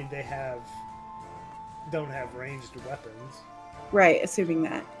 assuming they don't have ranged weapons. Right, assuming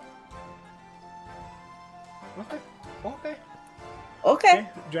that. Okay. Okay. Okay.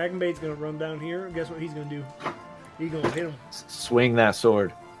 Dragonbait's gonna run down here. Guess what he's gonna do? He's gonna hit him. Swing that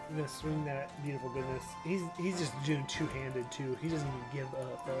sword. He's gonna swing that beautiful goodness. He's just doing two-handed too. He doesn't even give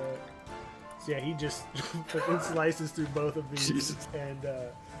up. So yeah, he just fucking slices through both of these, Jesus. and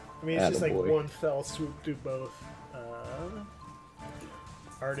I mean it's just like Attaboy. one fell swoop through both.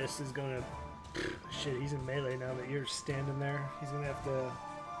 Artist is gonna shit. He's in melee now that you're standing there. He's gonna have to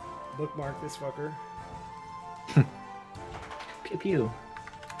bookmark this fucker. Pew pew.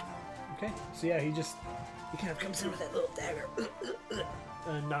 Okay, so yeah, he kind of comes in with that little dagger,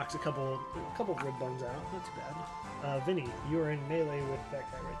 and knocks a couple rib bones out. Not too bad. Vinny, you are in melee with that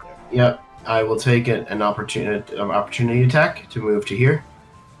guy right there. Yep. I will take an opportunity attack to move to here.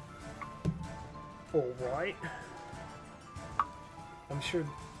 All right. I'm sure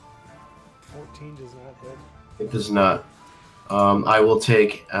 14 does not hit. It does not. I will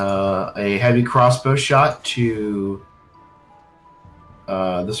take a heavy crossbow shot to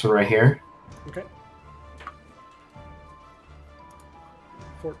this one right here. Okay.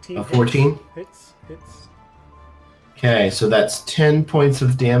 14. 14. Hits. Okay, so that's 10 points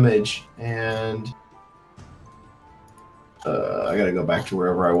of damage, and I gotta go back to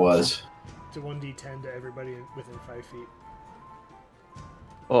wherever I was. It's a 1d10 to everybody within 5 feet.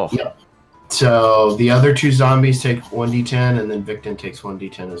 Oh. Yep. So the other two zombies take 1d10, and then Victon takes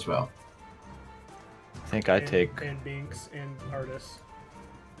 1d10 as well. I think I And- take. And Binks and Artis.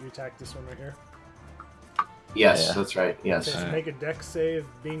 You attack this one right here. Yes, Yeah. that's right. Yes. Says Alright. make a dex save,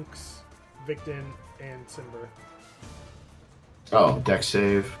 Binks, Victon, and Simber. Oh, dex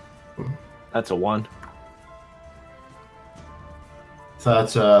save. That's a 1. So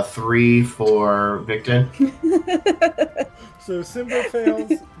that's a 3 for Victon. So Simber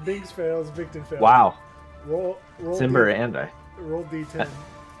fails, Binks fails, Victon fails. Wow. Roll Simber D- and I. roll D10.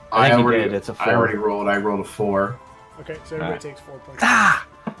 I think you already did, it's a I already 4. rolled. I rolled a 4. Okay, so everybody Alright. takes 4 points. Ah!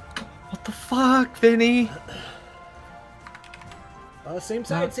 What the fuck, Vinny? Same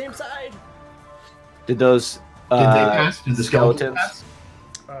side, same side. Did those Did they pass? Did the skeletons skeletons?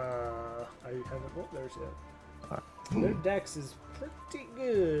 pass? I haven't rolled theirs yet. Hmm. Their dex is pretty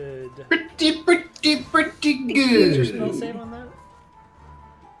good. Pretty What's your spell good. save on that?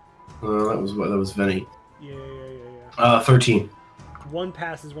 That was Vinny. Yeah. 13. One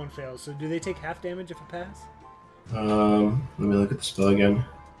passes, one fails. So do they take half damage if it pass? Let me look at the spell again.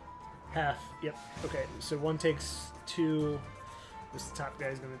 Half. Yep. Okay. So one takes 2. This top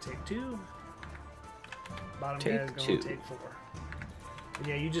guy's gonna take 2. Bottom Take guy's gonna 2. take 4. And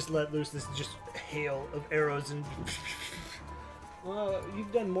yeah, you just let loose this just hail of arrows, and well,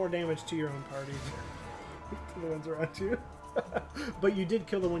 you've done more damage to your own party than the ones around you. But you did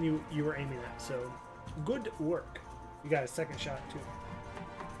kill the one you were aiming at, so good work. You got a second shot too.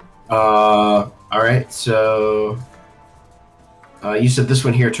 All right. So you said this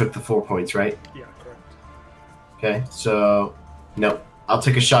one here took the 4 points, right? Yeah, correct. Okay. So no, I'll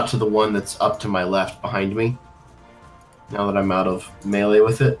take a shot to the one that's up to my left behind me. Now that I'm out of melee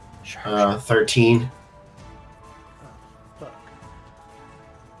with it. 13. Oh, fuck.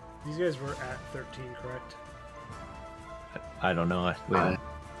 These guys were at 13, correct? I don't know. We haven't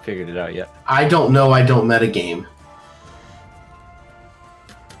figured it out yet. I don't know. I don't metagame.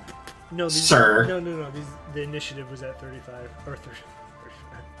 No, Sir. No. The initiative was at 35 or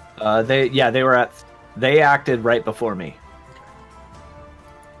 35. They acted right before me. Okay.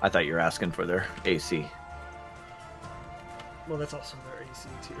 I thought you were asking for their AC. Well, that's also their AC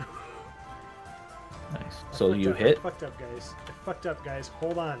too. Nice. So you hit? I fucked up, guys.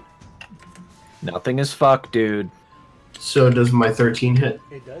 Hold on. Nothing is fucked, dude. So does my 13 hit?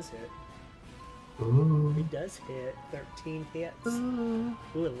 It does hit. Ooh. It does hit. 13 hits. Ooh,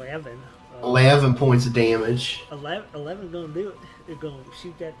 11. 11 points of damage. 11 gonna do it. It's gonna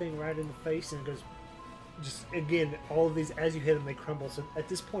shoot that thing right in the face, and it goes. Just again, all of these as you hit them, they crumble. So at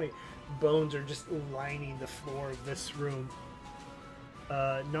this point, bones are just lining the floor of this room.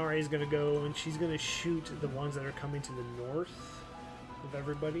 Nari is gonna go, and she's gonna shoot the ones that are coming to the north of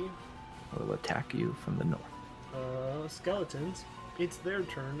everybody. I will attack you from the north. Skeletons. It's their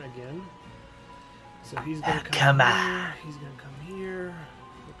turn again. So he's gonna Come here. on. He's gonna come here.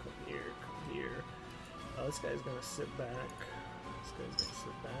 He'll come here. This guy's gonna sit back. This guy's gonna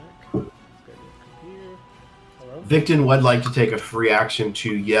sit back. This guy's gonna come here. Hello? Victon would like to take a free action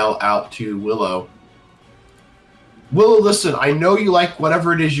to yell out to Willow. Willow, listen, I know you like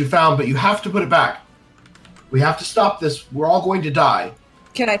whatever it is you found, but you have to put it back. We have to stop this. We're all going to die.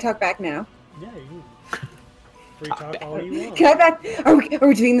 Can I talk back now? Yeah, you can free talk all you want. Can I back? Are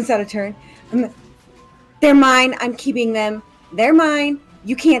we doing this out of turn? They're mine. I'm keeping them. They're mine.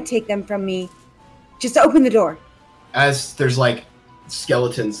 You can't take them from me. Just open the door. As there's like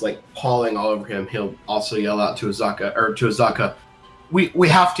skeletons like pawing all over him, he'll also yell out to Azaka, We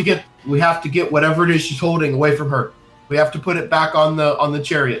have to get whatever it is she's holding away from her. We have to put it back on the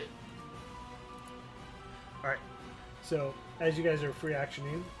chariot. Alright. So as you guys are free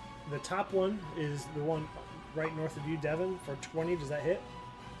actioning, the top one is the one right north of you, Devin, for 20. Does that hit?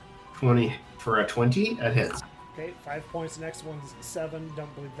 20 for a 20, that hits. Okay, 5 points. The next one's 7.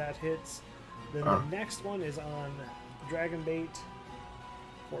 Don't believe that hits. Then the next one is on Dragon Bait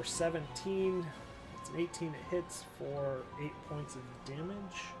for 17. It's an 18. It hits for 8 points of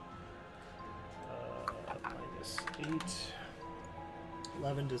damage. Minus 8.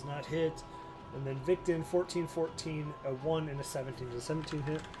 11 does not hit. And then Victon, 14, 14, a 1, and a 17. Does a 17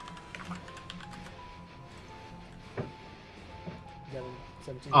 hit? Devin,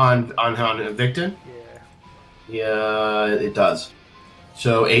 17. On Victon? Yeah. Yeah, it does.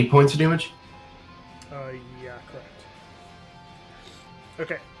 So 8 points of damage? Yeah, correct.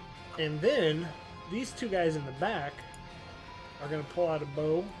 Okay. And then these two guys in the back are going to pull out a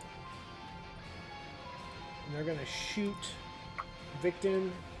bow. And they're going to shoot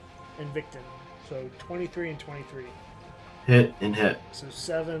Victon and Victon. So 23 and 23. Hit and hit. So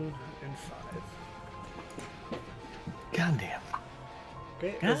 7 and 5. Goddamn.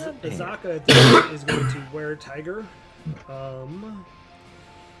 Okay. God damn. Azaka is going to wear Tiger. So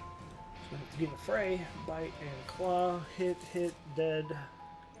to get in the fray. Bite and claw. Hit, dead.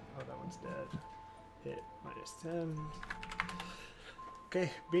 Oh, that one's dead. Hit, minus 10. Okay,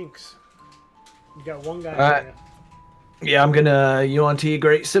 Binks. You got one guy. Alright. Yeah, I'm gonna UNT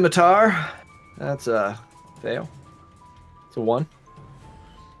Great Scimitar. That's a fail. It's a 1.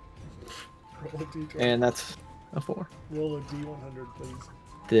 Roll a D20. And that's a 4. Roll a D100, please.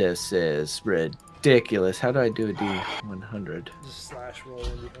 This is ridiculous. How do I do a D100? Just slash roll a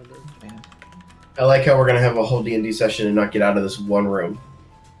D100. Man. I like how we're going to have a whole D&D session and not get out of this one room.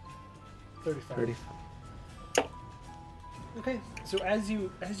 35. 35. Okay, so as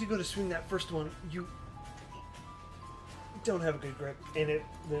you go to swing that first one, you don't have a good grip, and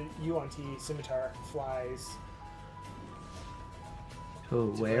the UNT scimitar flies.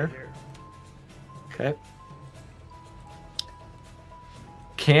 Oh, to where? right here. Okay.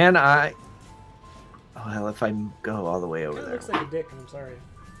 Can I? Well, if I go all the way over Kinda there. looks like a dick, and I'm sorry.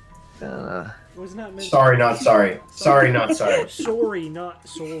 It was not meant. Sorry, not sorry. Sorry, not sorry. Sorry, not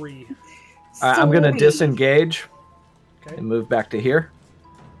sorry. Alright, I'm gonna Sorry. disengage Okay. and move back to here.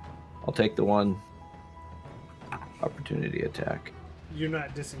 I'll take the one opportunity attack. You're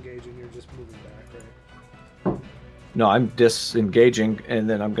not disengaging. You're just moving back, right? No, I'm disengaging, and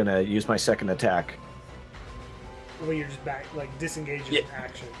then I'm gonna use my second attack. Well, you're just back, like disengaging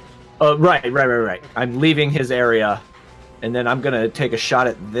action. Right. I'm leaving his area, and then I'm gonna take a shot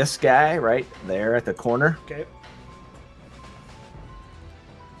at this guy right there at the corner. Okay.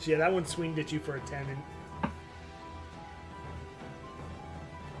 So yeah, that one swinged at you for a 10. And...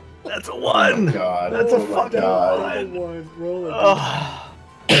 That's a 1. Oh, God. That's a fucking God. 1. Roll it.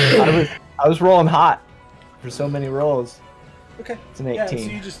 I was rolling hot for so many rolls. Okay. It's an 18. Yeah,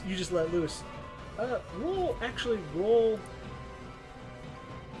 so you just let loose. Roll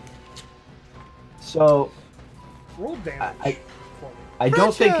So damage for me. I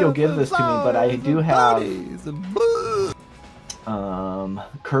don't think you'll give this to me, but I do have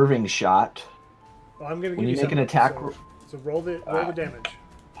curving shot. Well, I'm gonna give When you make something, an attack, so roll the damage.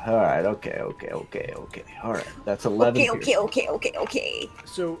 all right, okay. All right, that's 11. Okay.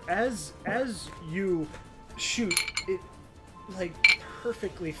 So as you shoot, it like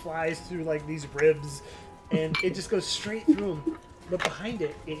perfectly flies through like these ribs, and it just goes straight through them. But behind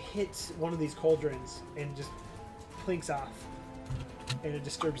it, it hits one of these cauldrons and just plinks off, and it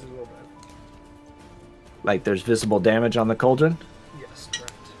disturbs it a little bit. Like there's visible damage on the cauldron. Yes,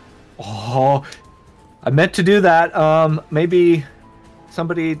 correct. Oh, I meant to do that. Maybe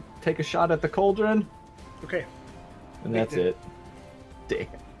somebody take a shot at the cauldron, Okay. and that's it. Damn.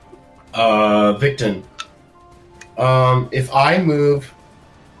 Victon. If I move...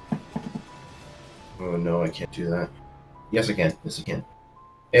 Oh, no, I can't do that. Yes, I can. Yes, I can.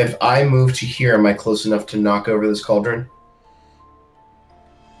 If I move to here, am I close enough to knock over this cauldron?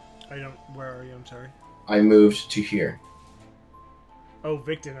 I don't. Where are you? I'm sorry. I moved to here. Oh,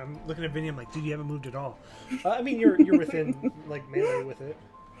 Victon. I'm looking at Vinny. I'm like, dude, you haven't moved at all. I mean, you're within like melee with it.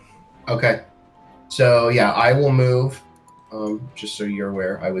 Okay. So, yeah, I will move. Just so you're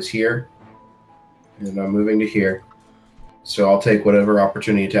aware, I was here. And I'm moving to here. So I'll take whatever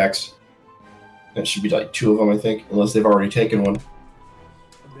opportunity attacks. That should be like 2 of them, I think. Unless they've already taken one.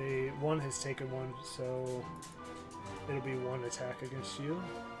 One has taken one, so it'll be 1 attack against you.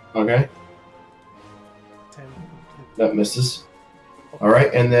 Okay. 10. That misses.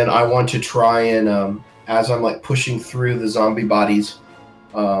 Alright, and then I want to try and, as I'm like pushing through the zombie bodies,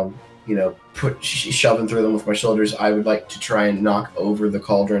 shoving through them with my shoulders, I would like to try and knock over the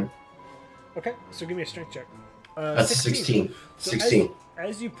cauldron. Okay, so give me a strength check. That's 16. So 16.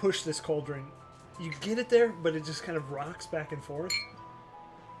 As you push this cauldron, you get it there, but it just kind of rocks back and forth.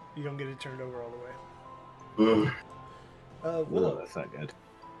 You don't get it turned over all the way. Willow. No, that's not good.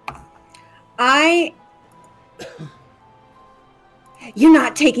 You're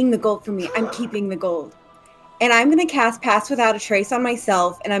not taking the gold from me. I'm keeping the gold. And I'm going to cast Pass Without a Trace on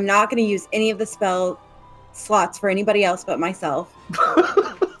myself, and I'm not going to use any of the spell slots for anybody else but myself.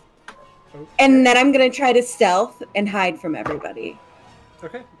 Okay. And then I'm going to try to stealth and hide from everybody.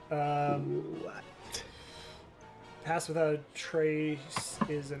 Okay. Pass Without a Trace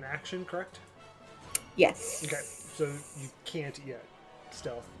is an action, correct? Yes. Okay, so you can't yet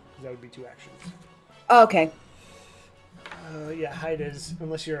stealth, because that would be 2 actions. Okay. Yeah, hide is,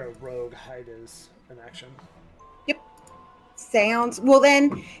 unless you're a rogue, hide is an action. Yep. Sounds... Well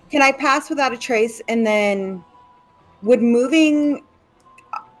then, can I Pass Without a Trace, and then would moving...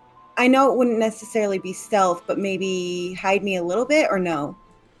 I know it wouldn't necessarily be stealth, but maybe hide me a little bit, or no?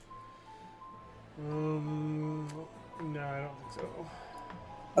 No, I don't think so.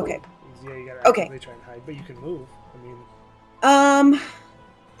 Okay. Yeah, you gotta actively try and hide, but you can move. I mean...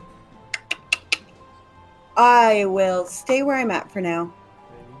 I will stay where I'm at for now.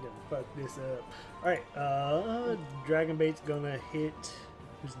 I need to fuck this up. Alright, Dragonbait's gonna hit...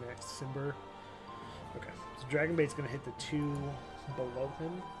 Who's next? Simber? Okay, so Dragonbait's gonna hit the 2 below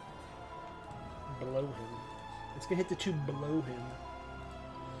him. It's gonna hit the 2 below him.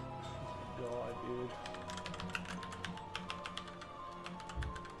 Oh, God, dude.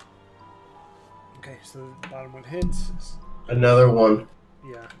 Okay, so the bottom one hits. Another one.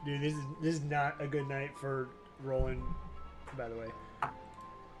 Yeah, dude, this is not a good night for rolling, by the way.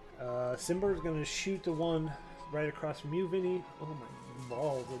 Simber's gonna shoot the one right across from you, Vinny. Oh my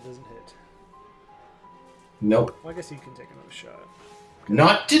balls, it doesn't hit. Nope. Well, I guess you can take another shot.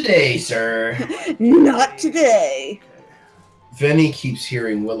 Not today, sir. Not today. Okay. Vinny keeps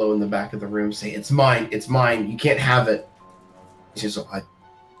hearing Willow in the back of the room say, "It's mine, it's mine, you can't have it." He says, "I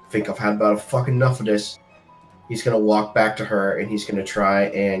think I've had about fucking enough of this." He's going to walk back to her, and he's going to try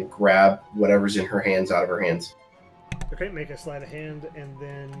and grab whatever's in her hands out of her hands. Okay, make a sleight of hand, and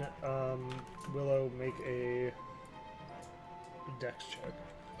then Willow make a dex check.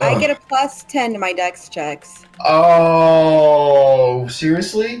 I get a +10 to my dex checks. Oh,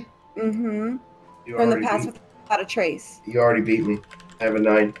 seriously? Mm-hmm. You From the already pass beat- without a trace. You already beat me. I have a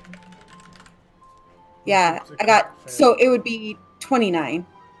 9. Yeah, I got. So it would be 29.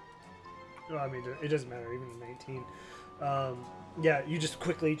 Well, I mean, it doesn't matter, even 19. Yeah, you just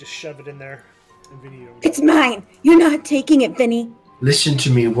quickly just shove it in there. And Vinny, you don't It's mine. You're not taking it, Vinny. Listen to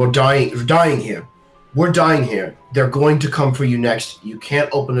me. We're dying here. We're dying here. They're going to come for you next. You can't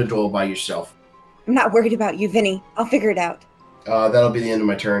open the door by yourself. I'm not worried about you, Vinny. I'll figure it out. That'll be the end of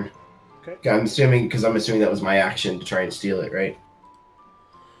my turn. Okay. I'm assuming that was my action to try and steal it, right?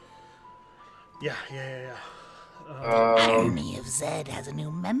 Yeah. Army of Zed has a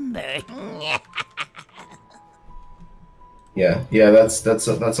new member. Yeah.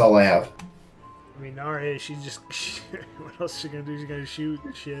 That's all I have. I mean, Nara, she's just... what else is she gonna do? She's gonna shoot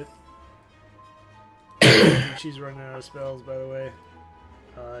and shit. She's running out of spells, by the way.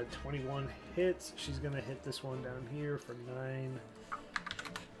 21 hits. She's gonna hit this one down here for 9.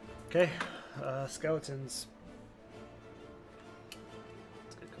 Okay. Skeletons.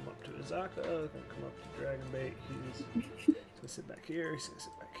 It's gonna come up to Azaka. It's gonna come up to Dragonbait. He's gonna sit back here. He's gonna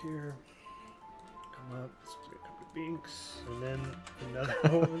sit back here. Come up. It's gonna come to Binks. And then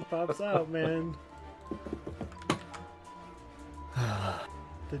another one pops out, man.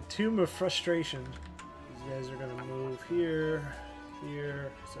 The Tomb of Frustration. These guys are gonna move here,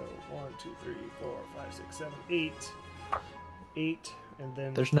 here. So 1, 2, 3, 4, 5, 6, 7, 8. 8, and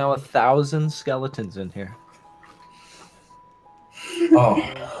then There's now 1,000 skeletons in here.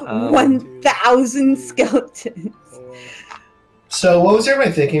 Oh. 1,000 skeletons. 4, So what was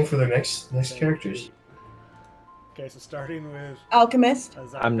everybody thinking for their next 7, characters? 8. Okay, so starting with Alchemist.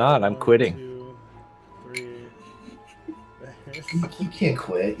 Azaka, I'm not, I'm 1, quitting. 2, 3. You can't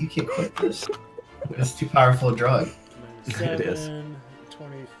quit. You can't quit this. It's too powerful a drug. Minus It is. 7,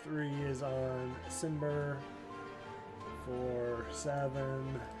 23 is on Simber. 4,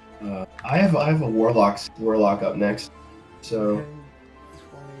 7. I have a warlock up next. So 10,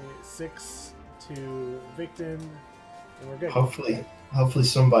 26 to Victon, and we're good. hopefully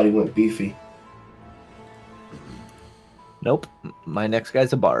somebody went beefy. Nope. My next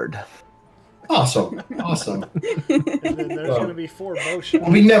guy's a bard. Awesome. And then there's going to be 4 bow shots.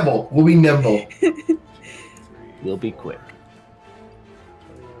 We'll be nimble. 3, We'll be 4, quick.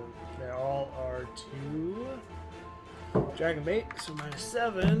 21. They all are 2. Dragon bait, so minus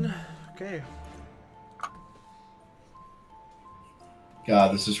 7. Okay.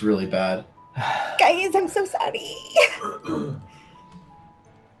 God, this is really bad. Guys, I'm so sorry.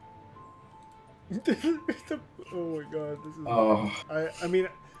 Oh my god, this is. Oh, I mean,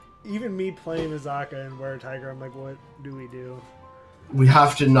 even me playing Azaka and Were Tiger, I'm like, what do we do? we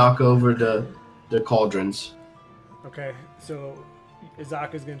have to knock over the cauldrons. Okay, so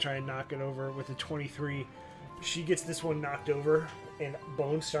Azaka's gonna try and knock it over with a 23. She gets this one knocked over, and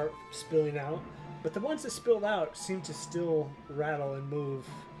bones start spilling out. But the ones that spilled out seem to still rattle and move.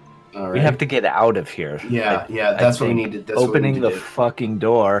 All right. We have to get out of here. Yeah, I that's what we think. need to. That's what we Opening need the to do. fucking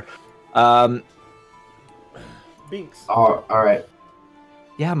door. Binks. All right.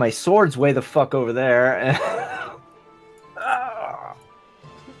 Yeah, my sword's way the fuck over there.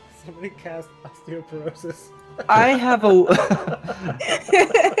 Somebody cast osteoporosis. I have a.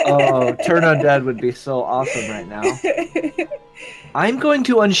 Oh, Turn Undead would be so awesome right now. I'm going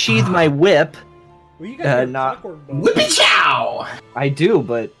to unsheath my whip. Well, you got not- clockwork bones. Whippy chow! I do,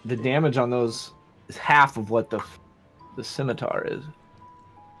 but the damage on those is half of what the scimitar is.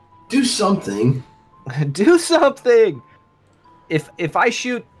 Do something. Do something. If I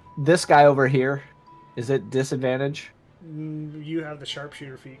shoot this guy over here, is it disadvantage? You have the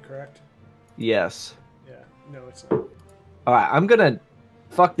sharpshooter feat, correct? Yes. Yeah. No, it's not. All right, I'm gonna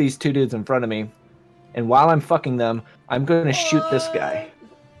fuck these 2 dudes in front of me, and while I'm fucking them, I'm gonna shoot this guy.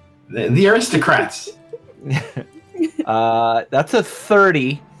 The aristocrats. That's a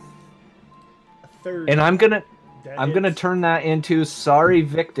 30, A third. and I'm gonna That hits. turn that into sorry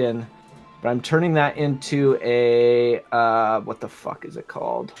Victon, but I'm turning that into a what the fuck is it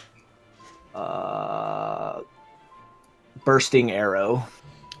called? Bursting arrow.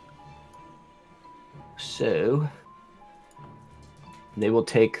 So they will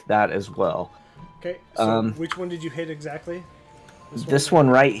take that as well. Okay. So um, which one did you hit exactly? This one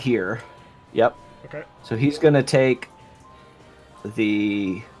right here. Yep. Okay. So he's gonna take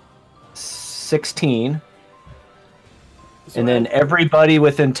the 16, So and then everybody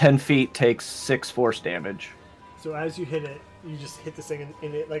within 10 feet takes 6 force damage. So as you hit it, you just hit this thing,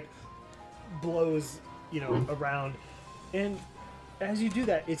 and it like blows, around. And as you do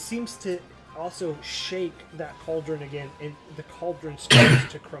that, it seems to also shake that cauldron again, and the cauldron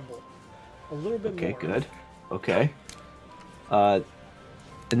starts to crumble a little bit more. Okay, good. Okay. And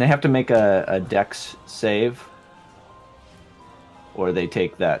they have to make a dex save, or they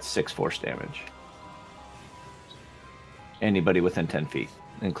take that 6 force damage. Anybody within 10 feet,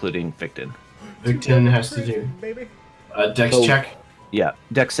 including Victon. Victon has to do Baby. a dex So- check. Yeah,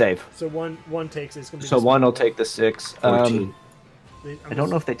 dex save. So one takes it. It's gonna be So this one will take the 6. 14. I don't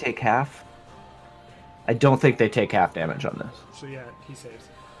know if they take half. I don't think they take half damage on this. So yeah, he saves.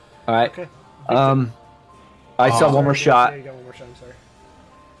 All right. Okay. I saw one more shot. Yeah, you got one more shot. I'm sorry.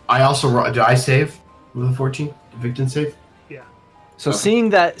 I also do I save with a 14? Did Victon save? Yeah. So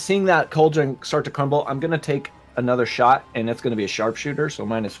Okay. seeing that cauldron start to crumble, I'm gonna take another shot, and it's gonna be a sharpshooter, so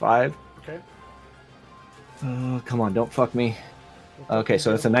 -5. Okay. Come on, don't fuck me. Okay,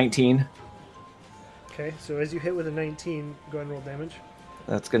 so it's a 19. Okay, so as you hit with a 19, go ahead and roll damage.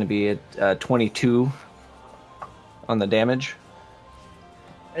 That's gonna be a 22 on the damage.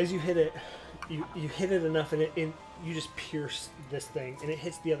 As you hit it, you hit it enough, and you just pierce this thing, and it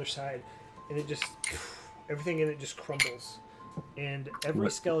hits the other side, and it just everything in it just crumbles, and every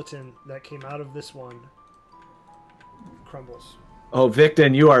skeleton that came out of this one crumbles. Oh,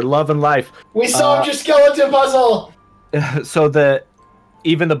 Victon, you are loving life. We solved your skeleton puzzle! So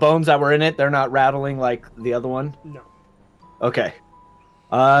even the bones that were in it, they're not rattling like the other one? No. Okay.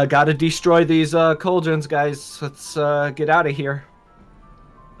 Gotta destroy these cauldrons, guys. Let's get out of here.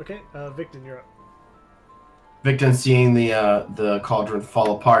 Okay, Victon, you're up. Victon, seeing the cauldron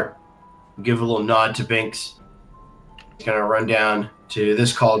fall apart, give a little nod to Binks. He's gonna run down to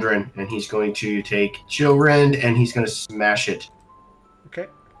this cauldron, and he's going to take Chillrend, and he's gonna smash it. Okay.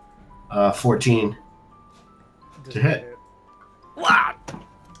 14 Does to not hit. Wow.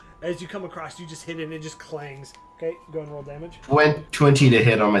 As you come across, you just hit it, and it just clangs. Okay, go ahead and roll damage. 20 to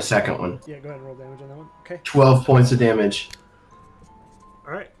hit on my second one. Yeah, go ahead and roll damage on that one. Okay. 12 points of damage.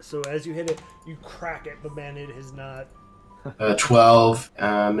 All right. So as you hit it, you crack it, but man, it has not. 12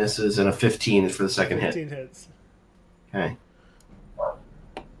 misses, and a 15 is for the second hit. 15 hits. Okay,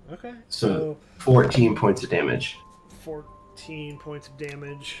 Okay. so 14 points of damage. 14 points of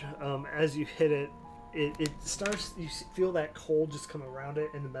damage. As you hit it, it starts. You feel that cold just come around it,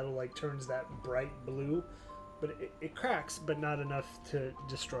 and the metal like turns that bright blue, but it cracks, but not enough to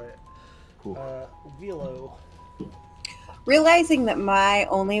destroy it. Cool. Velo. Realizing that my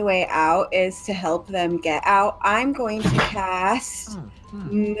only way out is to help them get out, I'm going to cast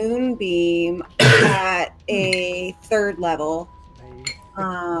Moonbeam at a 3rd level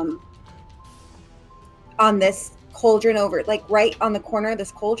on this cauldron over, like right on the corner of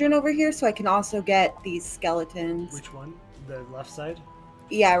this cauldron over here, so I can also get these skeletons. Which one? The left side?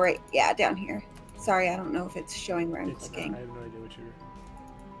 Yeah, right. Yeah, down here. Sorry, I don't know if it's showing where I'm It's clicking. not. I have no idea what you're.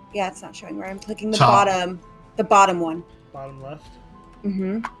 Yeah, it's not showing where I'm clicking. The Top. bottom one. Bottom left.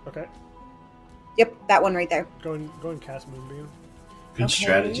 Mm-hmm. Okay. Yep, that one right there. Go and cast Moonbeam. Good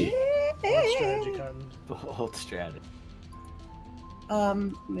strategy. Bold strategy, Cotton. Bold strategy.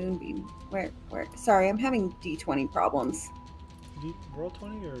 Moonbeam. Where? Sorry, I'm having D20 problems. Roll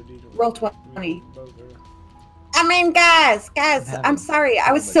 20 or D20? Roll 20. Both are. I mean, guys, having I'm sorry.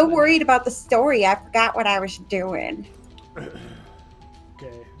 I was so so much worried about the story, I forgot what I was doing.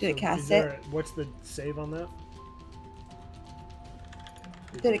 Okay. Did it cast is there what's the save on that?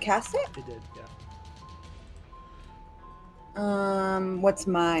 Did it cast it? It did, yeah. What's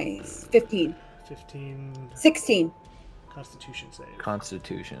my 15? 15 16. Constitution save.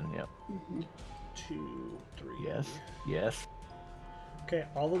 Constitution, yep. Mhm. 2, 3. Yes. Yes. Okay,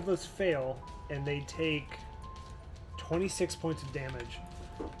 all of those fail, and they take 26 points of damage.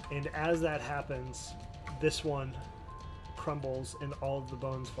 And as that happens, this one crumbles, and all of the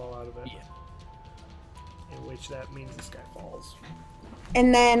bones fall out of it. Yeah. In which that means this guy falls.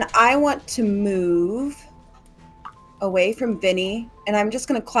 And then I want to move away from Vinny, and I'm just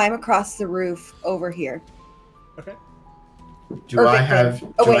going to climb across the roof over here. Okay. Do I Victor. have?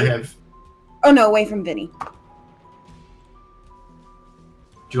 Oh, Do I wait. have? Oh, no, away from Vinny.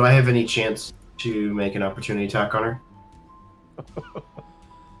 Do I have any chance to make an opportunity attack on her?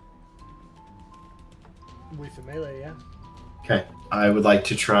 With the melee, yeah. Okay, I would like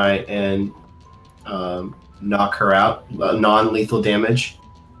to try and knock her out, non-lethal damage.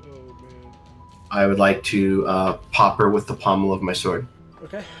 Oh, man. I would like to pop her with the pommel of my sword.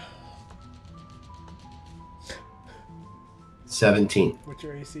 Okay. 17. What's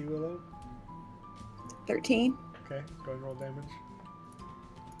your AC, Willow? 13. Okay, go and roll damage.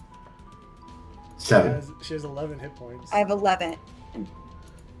 7. She has 11 hit points. I have 11.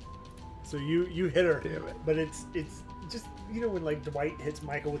 So you hit her, Damn it. but it's just you know when like Dwight hits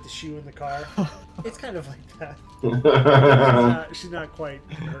Michael with the shoe in the car? It's kind of like that. She's not quite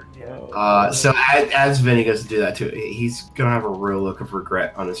hurting yet. So as Vinny goes to do that too, he's gonna have a real look of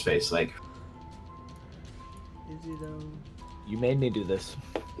regret on his face. Like, Is he though? You made me do this.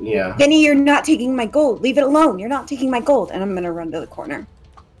 yeah. Vinny, you're not taking my gold. Leave it alone. You're not taking my gold. And I'm gonna run to the corner.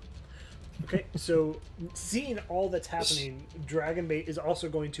 Okay, so seeing all that's happening, Dragonbait is also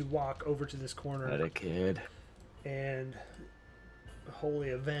going to walk over to this corner What a kid. and Holy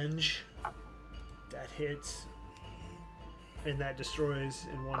Avenge. That hits, and that destroys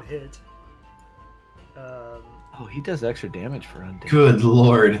in one hit. Oh, he does extra damage for undead. Good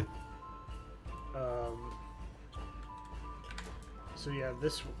lord. So yeah,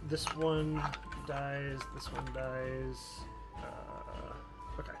 this one dies. This one dies.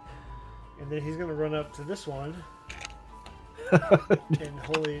 Okay, and then he's gonna run up to this one, and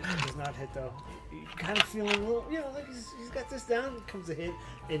Holy does not hit though. You kind of feeling a little, like he's got this down. Comes a hit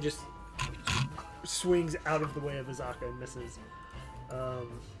and just swings out of the way of Azaka and misses.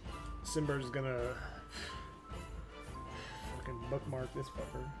 Simber's gonna fucking bookmark this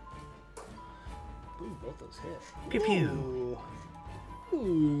fucker. Ooh, both those hit. Pew pew.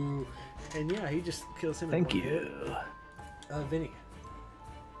 Ooh. And yeah, he just kills him. Thank in one you. hit. Vinny.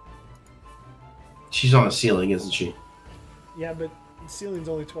 She's on the ceiling, isn't she? Yeah, but the ceiling's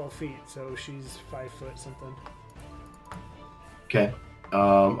only 12 feet, so she's 5 foot something. Okay.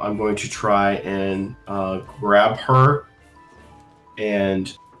 I'm going to try and grab her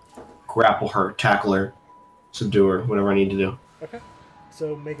and grapple her, tackle her, subdue her, whatever I need to do. Okay.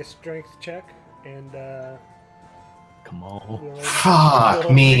 So make a strength check, and Come on. Fuck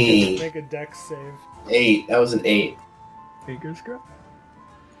we'll me. Make a dex save. 8. That was an 8. Fingers crossed.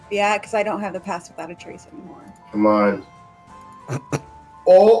 Yeah, because I don't have the pass without a trace anymore. Come on.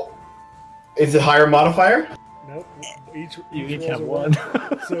 Oh! Is it higher modifier? Nope. You each rolls have a one.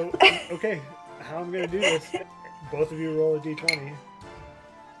 So, okay, how I'm going to do this, both of you roll a d20.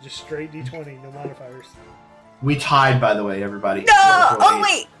 Just straight d20, no modifiers. We tied, by the way, everybody. No! Both rolled Oh, eights.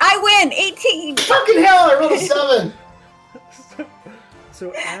 wait! I win! 18! Fucking hell, I rolled a 7!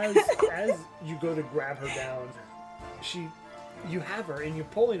 So as you go to grab her down, you have her and you're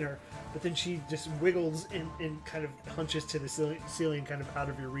pulling her, but then she just wiggles and kind of hunches to the ceiling, kind of out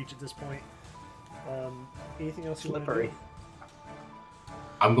of your reach at this point. Anything else you want to do? Slippery.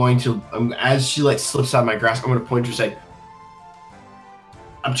 I'm going to, as she like slips out of my grasp, I'm going to point to her and say,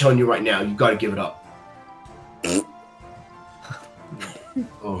 I'm telling you right now, you got to give it up.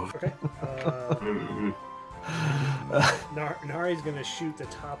 Oh. Okay. Mhm. Nari's gonna shoot the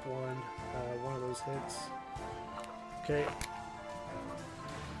top one of those hits. Okay,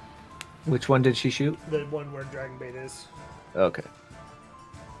 Which one did she shoot? the one where Dragonbait is. Okay.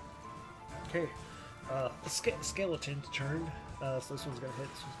 Okay, skeleton's turn. So this one's gonna hit.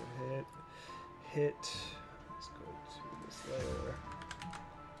 This one's gonna hit. Let's go to this layer.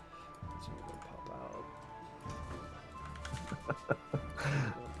 This one's gonna pop out.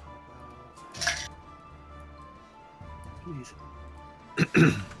 Please.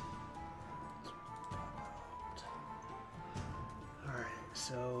 Alright,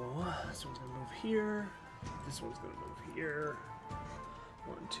 so this one's gonna move here. This one's gonna move here.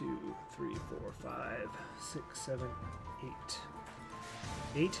 1, 2, 3, 4, 5, 6, 7, 8.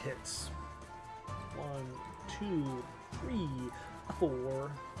 8 hits. 1, 2, 3,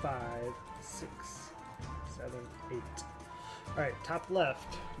 4, 5, 6, 7, 8. Alright, top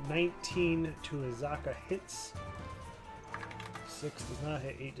left. 19 to Azaka hits. 6 does not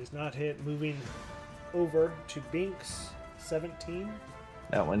hit. 8 does not hit. Moving over to Binks. 17.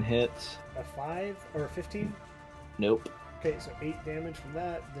 That one hits. A 5 or a 15. Nope. Okay, so 8 damage from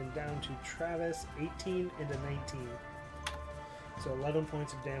that. Then down to Travis. 18 and a 19. So 11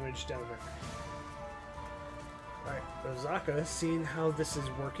 points of damage down there. Alright, Azaka, seeing how this is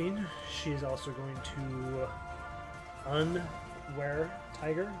working, she is also going to unwear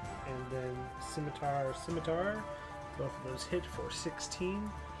Tiger and then Scimitar. Both of those hit for 16.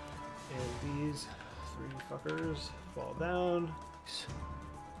 And these 3 fuckers fall down.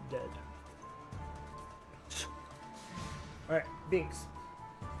 Dead. Alright, Binks.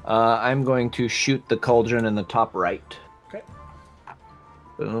 I'm going to shoot the cauldron in the top right. Okay.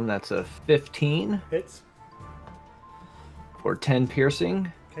 Boom, that's a 15 Hits. for 10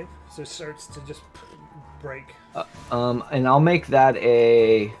 piercing. Okay, so it starts to just break. And I'll make that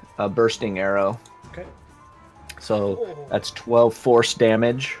a bursting arrow. Okay. So Oh. that's 12 force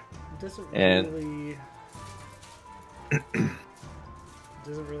damage. It doesn't And- really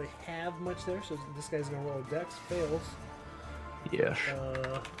doesn't really have much there, so this guy's gonna roll a dex, fails. Yes.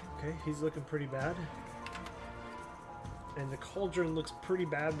 Okay, he's looking pretty bad. and the cauldron looks pretty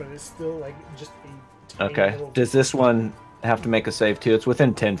bad, but it's still like just a tiny Okay. little... Does this one have to make a save too? It's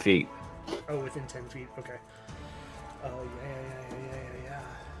within 10 feet. Oh, within 10 feet. Okay. Yeah.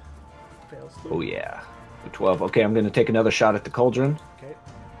 Fails. Oh yeah. 12. Okay, I'm gonna take another shot at the cauldron. Okay.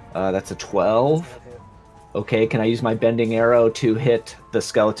 That's a 12. Does not hit. Okay, can I use my bending arrow to hit the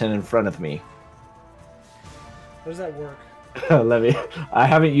skeleton in front of me? How does that work? Let me. I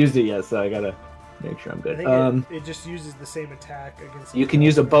haven't used it yet, so I gotta make sure I'm I good. think it just uses the same attack against... You can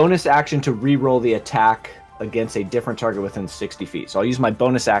use a bonus action to re-roll the attack against a different target within 60 feet. So I'll use my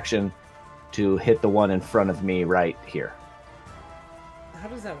bonus action to hit the one in front of me right here. How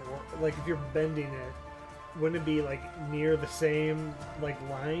does that work? Like, if you're bending it, wouldn't it be, like, near the same, like,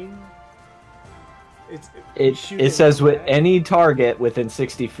 line? It says with any target within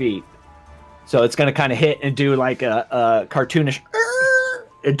 60 feet. So it's going to kind of hit and do like a cartoonish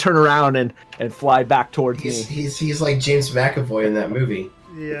and turn around and fly back towards me. He's like James McAvoy in that movie.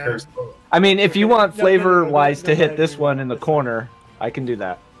 Yeah. I mean, if you want No, flavor-wise no, to hit no, this no, one in the that's corner, I can do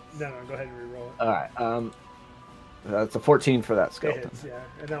that. No, go ahead and reroll it. All right. That's a 14 for that It skeleton. hits, yeah.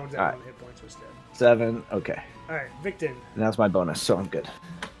 And that one's at Alright. 1 hit points instead. 7. Okay. Alright, Victon. And that's my bonus, so I'm good.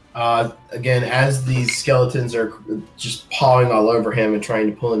 Again, as these skeletons are just pawing all over him and trying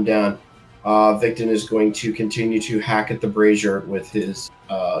to pull him down, Victon is going to continue to hack at the brazier with his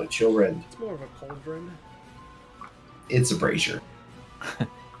children. It's more of a cauldron. It's a brazier.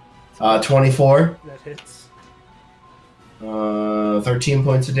 24, That hits. 13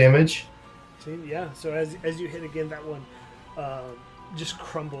 points of damage. See, yeah, so as you hit again, that one just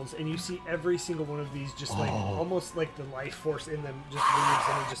crumbles, and you see every single one of these just like almost like the life force in them just leaves,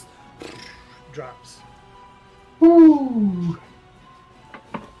 and it just drops. Woo.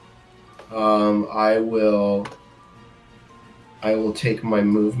 I will take my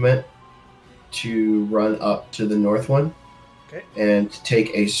movement to run up to the north one. Okay. And take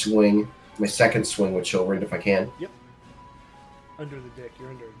a swing, my second swing with children if I can. Yep. Under the dick. You're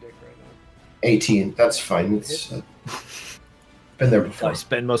under a dick right now. 18. That's fine. It's been there I before.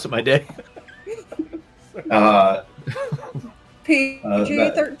 spend most of my day.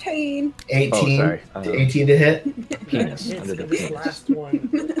 PG-13. 18. Oh, sorry. 18 to hit. Penis. Hits, Under the and this penis. last one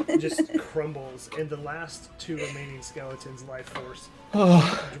just crumbles, and the last two remaining skeletons' life force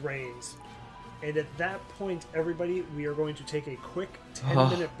drains. And at that point, everybody, we are going to take a quick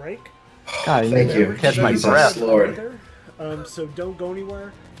 10-minute break. God, Thank you. Catch my Jesus breath. Lord. So don't go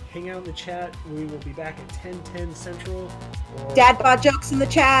anywhere. Hang out in the chat. We will be back at 10:10 Central. Or, Dad bod jokes in the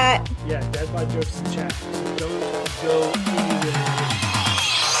chat. Yeah, Dad bod jokes in the chat. So don't go anywhere.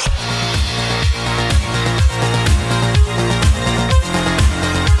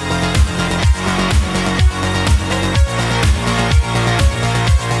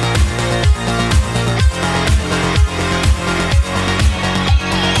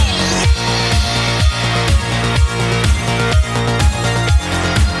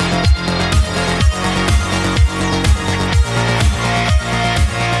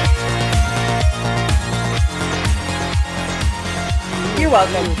 You're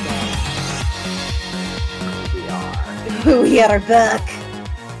welcome. We are back.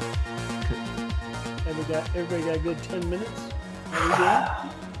 Everybody got a good 10 minutes?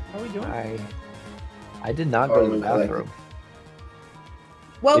 How we doing? I did not go to the I like bathroom.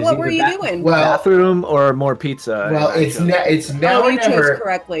 Well, Is what either were you that- doing? Well, Bathroom or more pizza? well, it's now Oh, or you chose never.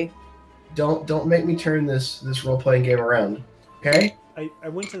 correctly. Don't make me turn this role playing game around. Okay? I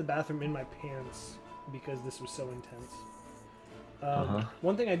went to the bathroom in my pants because this was so intense.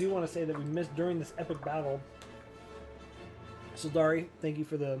 One thing I do want to say that we missed during this epic battle. Sildari, thank you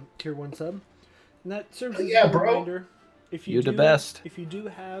for the tier 1 sub. And that serves as Yeah, a bro. reminder. If You the best. If you do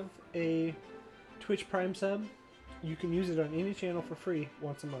have a Twitch Prime sub, you can use it on any channel for free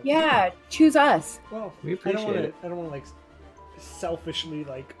once a month. Yeah, choose us. Well, We appreciate it. I don't want to like selfishly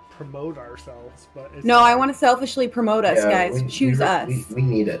like promote ourselves, but it's No, I want to selfishly promote us, Yeah, guys. we- choose we- us. We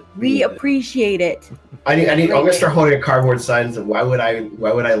need it. We need it. appreciate it. I need. I'm gonna start holding a cardboard sign and say, why would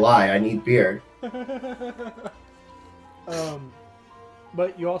I lie? I need beer.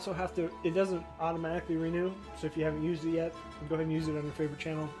 But you also have to. It doesn't automatically renew, so if you haven't used it yet, go ahead and use it on your favorite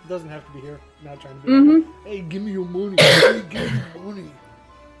channel. It doesn't have to be here. I'm not trying to be. Mhm. Like, hey, give me your money. Hey, give me your money.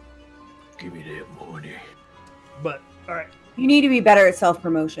 Give me that money. But all right. You need to be better at self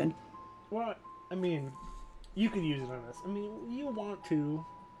promotion. Well, I mean, you could use it on this. I mean, you want to.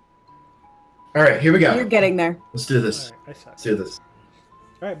 All right, here we go. You're getting there. Let's do this. All right, I suck. Let's do this.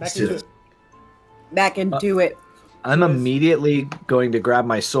 All right, back Let's do into this. it. Back and do it. I'm immediately going to grab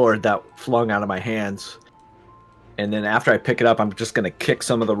my sword that flung out of my hands, and then after I pick it up, I'm just going to kick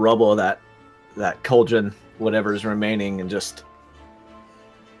some of the rubble that cauldron whatever's remaining and just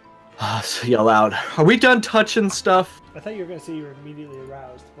yell out, "Are we done touching stuff?" I thought you were gonna say you were immediately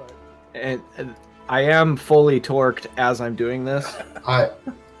aroused, but And I am fully torqued as I'm doing this. I'm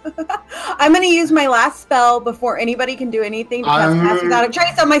gonna use my last spell before anybody can do anything to cast Pass Without a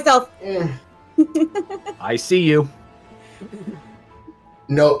Trace on myself. I see you.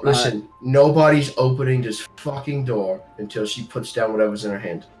 No, listen. Nobody's opening this fucking door until she puts down whatever's in her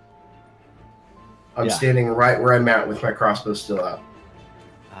hand. I'm standing right where I'm at with my crossbow still out.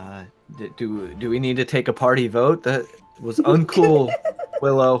 Do we need to take a party vote? That was uncool,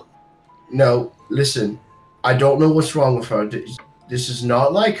 Willow. No, listen. I don't know what's wrong with her. This is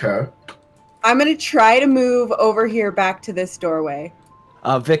not like her. I'm gonna try to move over here back to this doorway.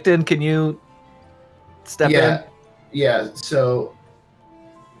 Victon, can you step in? Yeah. So,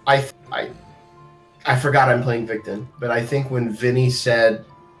 I forgot I'm playing Victon, but I think when Vinny said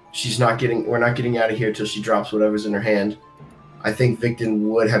we're not getting out of here till she drops whatever's in her hand, I think Victon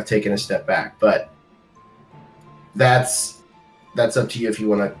would have taken a step back, but that's up to you if you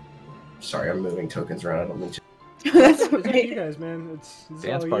want to. Sorry, I'm moving tokens around. I don't mean to. That's it's up to okay. you guys, man. It's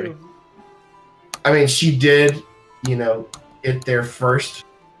Dance all party. you. I mean, she did, it there first.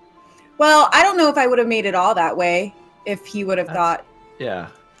 Well, I don't know if I would have made it all that way if he would have thought. Yeah.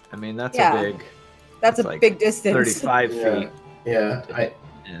 I mean, that's Yeah. a big... That's a like big distance. 35 Yeah. feet. Yeah.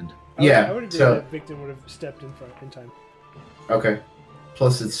 And I would agree so- that Victon would have stepped in front in time. Okay.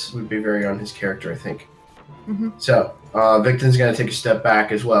 Plus, it would be very on his character, I think. Mhm. So, Victon's going to take a step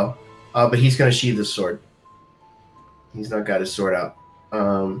back as well. But he's going to sheath his sword. He's not got his sword out.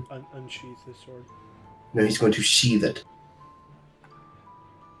 Unsheath his sword. No, he's going to sheath it.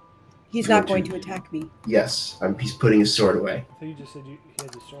 He's not going to attack me. Yes, he's putting his sword away. I thought you just said he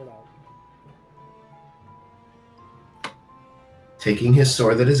had his sword out. Taking his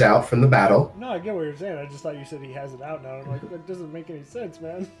sword that is out from the battle. No, I get what you're saying. I just thought you said he has it out now. I'm like, that doesn't make any sense,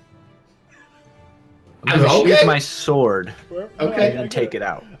 man. I'm going to Okay. sheath my sword No, Okay. and take it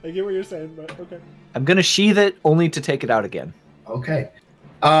out. I get what you're saying, but okay. I'm going to sheath it only to take it out again. Okay.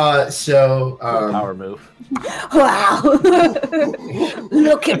 Power move. Wow!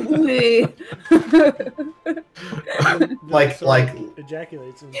 Look at me. The Like- sword like-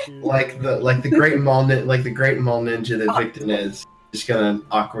 ejaculates into the great mall ninja that Victon is, just gonna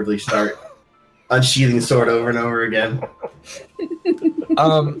awkwardly start unsheathing the sword over and over again.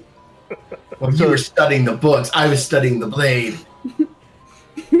 Well, you were studying the books. I was studying the blade.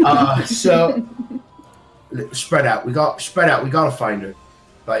 So spread out. We gotta find her.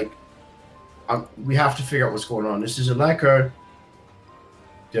 Like, we have to figure out what's going on. This isn't like her.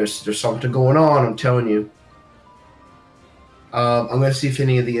 There's something going on. I'm telling you. I'm gonna see if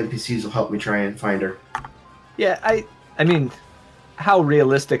any of the NPCs will help me try and find her. Yeah, I mean, how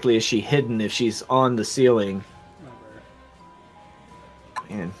realistically is she hidden if she's on the ceiling?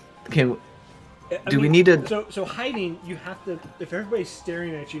 Man, do we need to... So hiding, you have to. If everybody's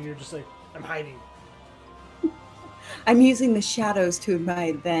staring at you and you're just like, I'm hiding. I'm using the shadows to my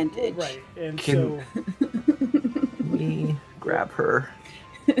advantage. Right. And Can- so me grab her?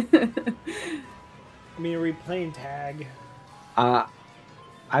 I mean, are we playing tag? I'm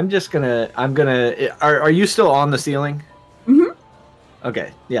gonna. Are you still on the ceiling? Mhm.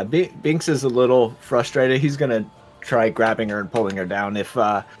 Okay. Yeah. Binks is a little frustrated. He's gonna try grabbing her and pulling her down. If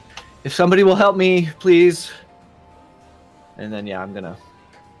somebody will help me, please. And then I'm gonna.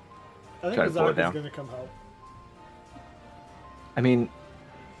 I think Try to pull it Azaka's down. gonna come help. I mean,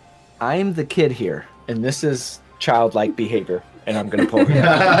 I'm the kid here, and this is childlike behavior, and I'm gonna pull her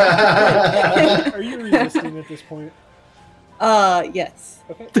down. Are you resisting at this point? Yes.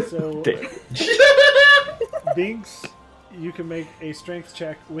 Okay, so Damn. Binks, you can make a strength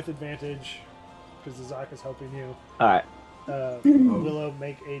check with advantage because Azaka's helping you. All right. Willow,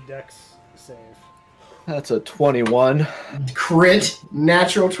 make a dex save. That's a 21. Crit,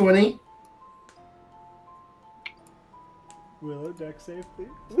 natural 20. Willow, dex save,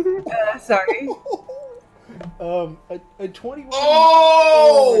 please. Sorry. A 21.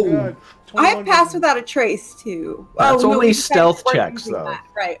 Oh! my God. I have 21 passed doesn't- without a trace too. That's only you said stealth we're checks, using though. that.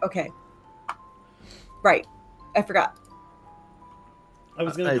 Right. Okay. Right. I forgot. I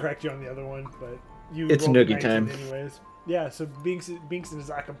was gonna I- correct you on the other one, but you. It's rolled a noogie 19 time. anyways. Yeah. So Binks and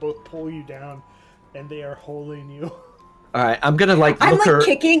Azaka both pull you down, and they are holding you. All right. I'm gonna I'm look like her.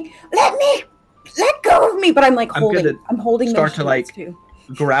 kicking. Let go of me! But I'm like I'm holding. gonna I'm holding start those to, like, shields,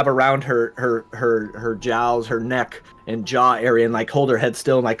 too. Grab around her jowls, her neck and jaw area, and like hold her head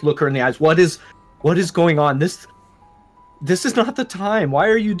still and like look her in the eyes. What is going on? This is not the time. Why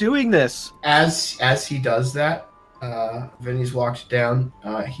are you doing this? As he does that, Vinny's walked down.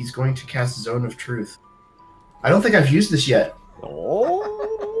 He's going to cast Zone of Truth. I don't think I've used this yet.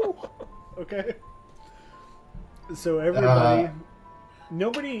 Oh. Okay. So everybody,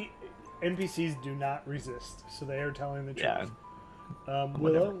 nobody, NPCs do not resist, so they are telling the truth. Yeah.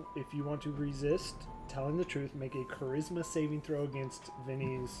 Willow, if you want to resist telling the truth, make a charisma saving throw against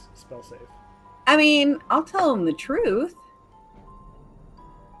Vinny's spell save. I mean, I'll tell him the truth.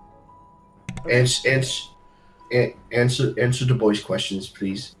 Answer the boy's questions,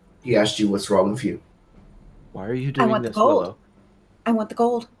 please. He asked you what's wrong with you. Why are you doing want the this, gold. Willow? I want the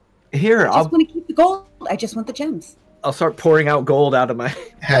gold. Here, I just want to keep the gold. I just want the gems. I'll start pouring out gold out of my.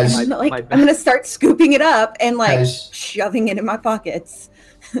 Has I'm, my I'm gonna start scooping it up and Has- shoving it in my pockets.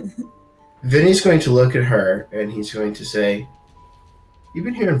 Vinny's going to look at her and he's going to say, "You've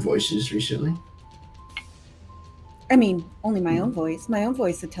been hearing voices recently." I mean, only my own voice. My own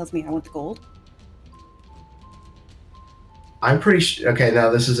voice that tells me I want the gold. I'm pretty sure. Okay, now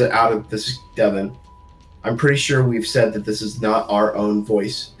this is Devin. I'm pretty sure we've said that this is not our own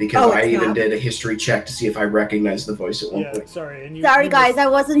voice because Oh, I it's even not? did a history check to see if I recognized the voice at one Yeah, point. sorry. And you, Sorry, you guys, I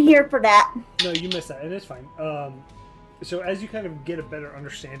wasn't here for that. No, you missed that, and it's fine. So as you kind of get a better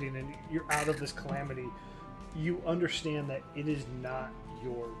understanding and you're out of this calamity, you understand that it is not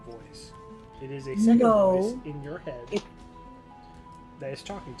your voice. It is a second No. voice in your head that is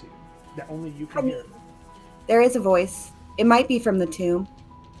talking to you, that only you I can mean, hear. there is a voice. It might be from the tomb.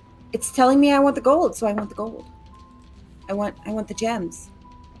 It's telling me I want the gold, so I want the gold. I want the gems.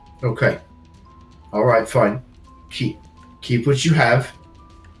 Okay. All right, fine. Keep what you have.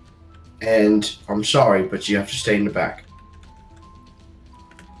 And I'm sorry, but you have to stay in the back.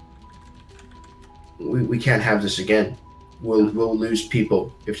 We can't have this again. We'll lose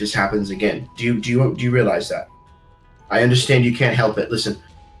people if this happens again. Do you realize that? I understand you can't help it. Listen,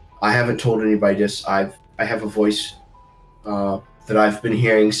 I haven't told anybody this. I have a voice that I've been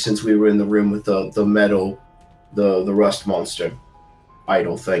hearing since we were in the room with the metal, the rust monster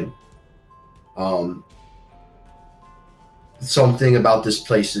idol thing. Something about this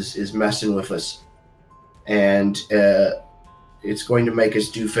place is messing with us, and it's going to make us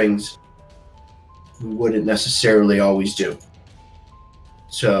do things we wouldn't necessarily always do.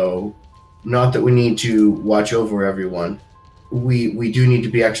 So, not that we need to watch over everyone. We do need to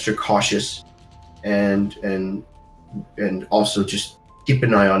be extra cautious, and also just keep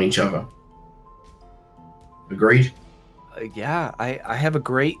an eye on each other. Agreed? Yeah, I have a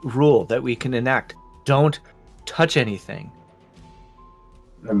great rule that we can enact. Don't touch anything.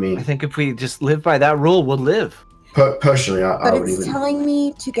 I mean, I think if we just live by that rule, we'll live. personally, I But would it's even. telling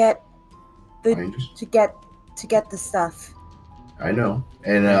me to get to get the stuff. I know.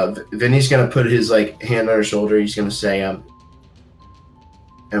 And Vinny's gonna put his hand on her shoulder. He's gonna say,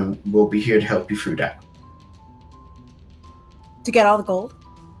 and we'll be here to help you through that. To get all the gold?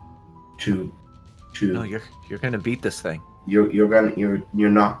 No, you're gonna beat this thing. You're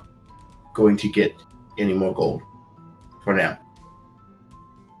not going to get any more gold for now.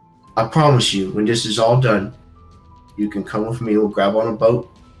 I promise you, when this is all done, you can come with me. We'll grab on a boat,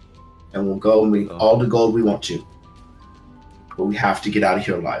 and we'll go and make all the gold we want to. But we have to get out of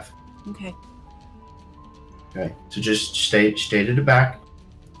here alive. Okay. Okay, so just stay to the back.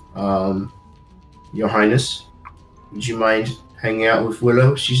 Your Highness, would you mind hanging out with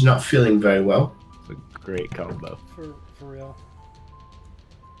Willow? She's not feeling very well. It's a great combo. For real.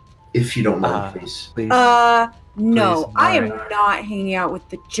 If you don't mind, please. Please. No, Please, I am Mari. not hanging out with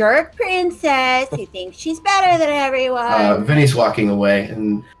the jerk princess who thinks she's better than everyone. Vinny's walking away,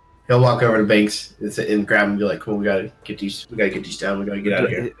 and he'll walk over to Banks and grab him and be like, "Come on, we gotta get these down. We gotta get out of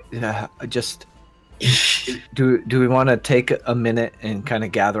here." Yeah, just do we want to take a minute and kind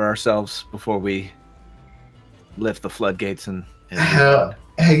of gather ourselves before we lift the floodgates and How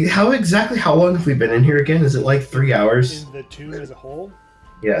long have we been in here again? Is it like 3 hours? In the tomb as a whole,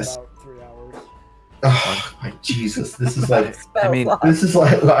 Yes. about 3 hours. Oh my Jesus! This is like I mean, I was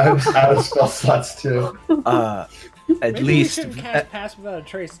out of spell slots too. at Maybe least we shouldn't cast Pass Without a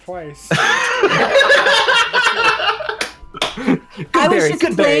Trace twice. I was Barry, just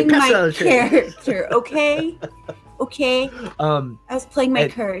good Barry, playing pass my out a train. character, okay? Okay? I was playing my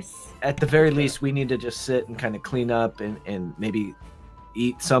Ed- curse. at the very least, we need to just sit and kind of clean up and maybe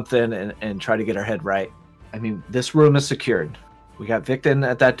eat something and try to get our head right. I mean, this room is secured. We got Victon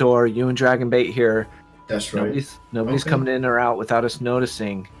at that door, you and Dragonbait here. That's right. Nobody's Okay. coming in or out without us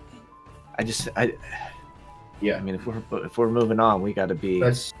noticing. Yeah. I mean, if we're moving on, we got to be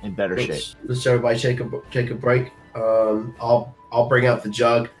Let's in better shape. let's everybody take a break. I'll bring out the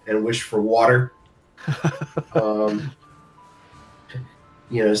jug and wish for water.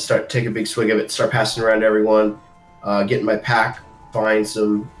 Take a big swig of it. Start passing around to everyone. Get in my pack. Find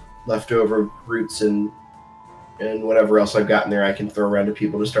some leftover roots and and whatever else I've got in there I can throw around to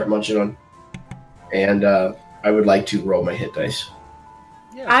people to start munching on. And I would like to roll my hit dice.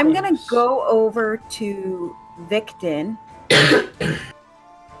 Yeah, I'm gonna thanks. go over to Victon,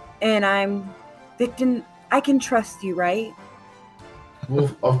 and Victon. I can trust you, right?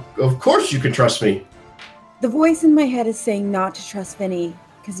 Well, of course you can trust me. The voice in my head is saying not to trust Vinny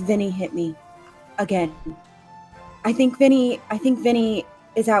because Vinny hit me again. I think Vinny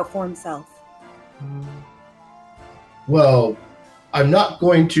is out for himself. Well, I'm not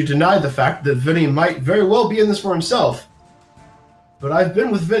going to deny the fact that Vinny might very well be in this for himself. But I've been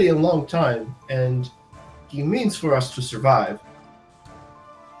with Vinny a long time, and he means for us to survive.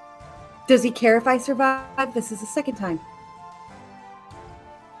 Does he care if I survive? This is the second time.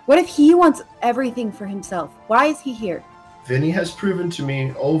 What if he wants everything for himself? Why is he here? Vinny has proven to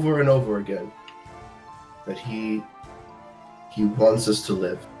me over and over again that he wants us to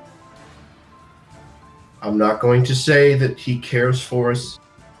live. I'm not going to say that he cares for us.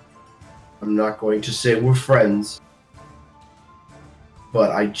 I'm not going to say we're friends.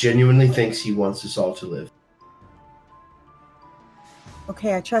 But I genuinely think he wants us all to live.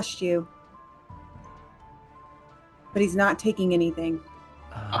 Okay, I trust you. But he's not taking anything.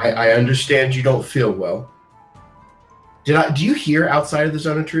 I understand you don't feel well. Do you hear outside of the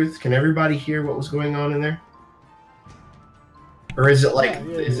zone of truth? Can everybody hear what was going on in there? Or is it like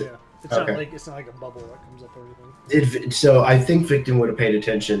Yeah. It's Okay. not like a bubble that comes up or anything. So I think Victim would have paid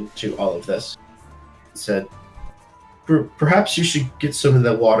attention to all of this. Said, perhaps you should get some of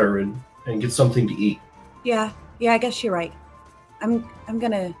that water and get something to eat. Yeah, I guess you're right. I'm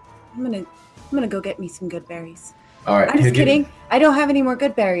gonna go get me some good berries. All right. I'm just kidding. I don't have any more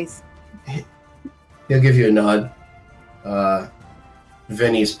good berries. He'll give you a nod.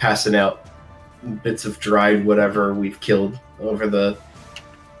 Vinny's passing out bits of dried whatever we've killed over the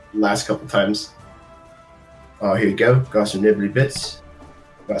last couple times. Oh, here you go. Got some nibbly bits.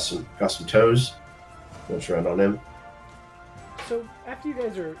 Got some toes. What's around on him? So after you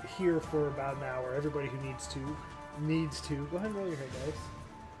guys are here for about an hour, everybody who needs to go ahead and roll your hit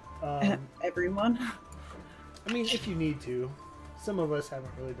dice. Everyone. I mean, if you need to. Some of us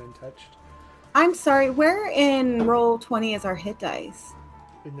haven't really been touched. I'm sorry. Where in roll 20 is our hit dice?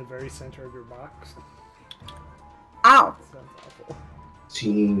 In the very center of your box. Ow! Sounds awful.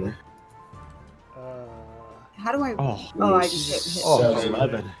 18. How do I? Oh. I just hit. Oh, Seven.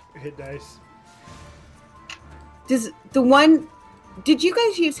 11. Hit dice. Does the one? Did you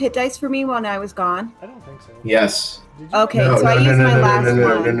guys use hit dice for me when I was gone? I don't think so. Yes. Did you? Okay, No, so no, I no, used no, my no, last no,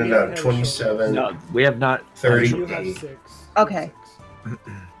 no, one. no, no, no. 27. No, we have not. 30. You have 6. Okay.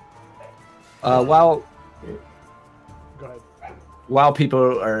 While Go ahead. while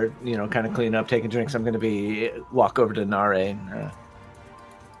people are kind of cleaning up, taking drinks, I'm going to walk over to Nare and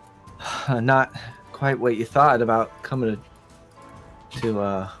not quite what you thought about coming to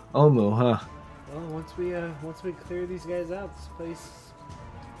Omu, huh? Well, once we clear these guys out, this place is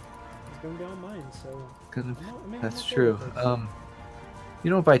gonna be all mine. So That's I'm okay true. with this. You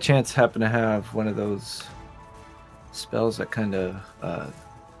don't by chance happen to have one of those spells that kind of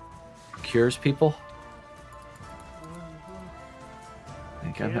cures people?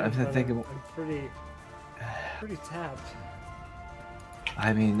 I'm thinking. I'm pretty tapped.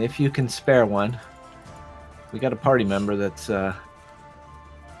 I mean, if you can spare one, we got a party member that's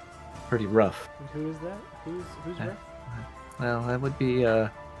pretty rough. And who is that? Who's rough? Well, that would be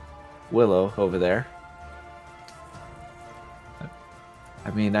Willow over there. I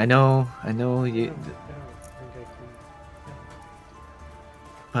mean, I know I you, don't think I can.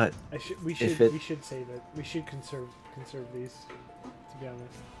 but We If should say that we should conserve these. To be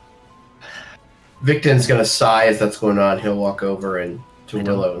honest. Victon's gonna sigh as that's going on. He'll walk over and to I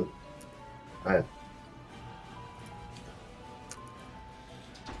don't- Willow.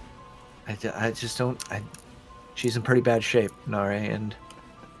 I just don't. She's in pretty bad shape, Nare, and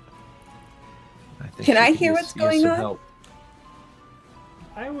I think Can she I could hear use- what's use going some on? help.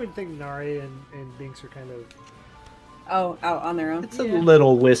 I would think Nari and Binks are kind of. Oh, out on their own. It's a Yeah.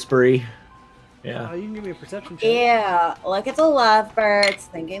 little whispery. Yeah. You can give me a perception check. Yeah, look at the lovebirds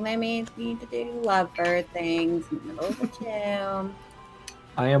thinking they may need to do lovebird things in the middle of the tomb.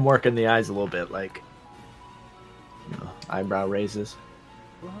 I am working the eyes a little bit, like eyebrow raises.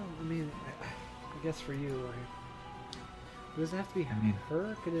 Well, I mean, I guess for you, like, does it have to be I mean-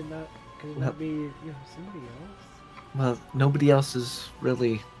 her? Could it not Well- not be somebody else? Well, nobody else is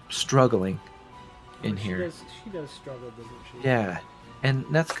really struggling in She here. She does struggle, doesn't she? Yeah, and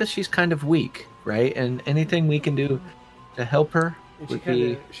that's because she's kind of weak, right? And anything we can do to help her And she would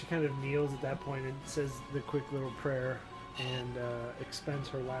be. kind of kneels at that point and says the quick little prayer and expends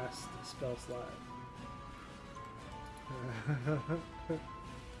her last spell slot. All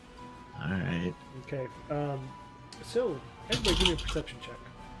right. Okay. So everybody, give me a perception check.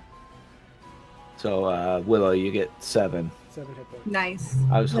 So Willow, you get 7. 7 hit points. Nice.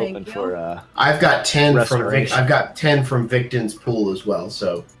 I was Thank hoping you. for I've got 10 from Restoration. I've got 10 from Victon's pool as well.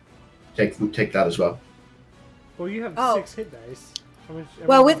 So take that as well. Well, you have Oh. 6 hit dice. How much?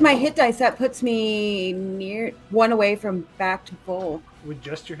 Well, with my hit dice, that puts me near one away from back to full. With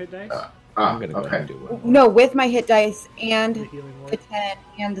just your hit dice, I'm gonna go ahead Okay. and do one. No, with my hit dice the and healing the word. 10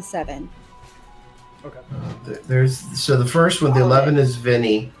 and the 7. Okay. So the first one, the 11 is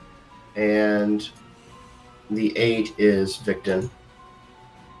Vinny, and the 8 is Victon.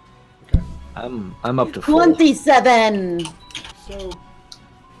 I'm up to full. 27. So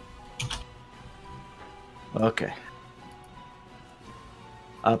Okay.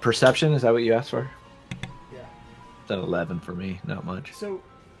 Perception, is that what you asked for? yeah. It's an 11 for me, not much. So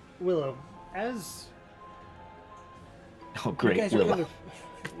Willow, as Oh, you great, guys are Willow.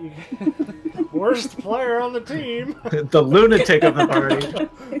 kind of worst player on the team. The lunatic of the party.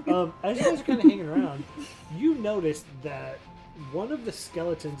 As you guys are kind of hanging around, you noticed that one of the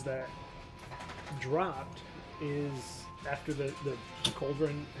skeletons that dropped is after the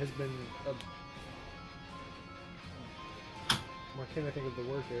cauldron has been. Why can't I think of the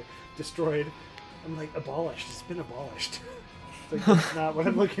word here? Destroyed. I'm like abolished. It's been abolished. It's like, that's not what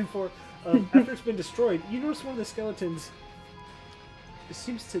I'm looking for. After it's been destroyed, you notice one of the skeletons. It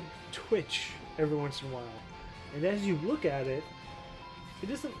seems to twitch every once in a while, and as you look at it, it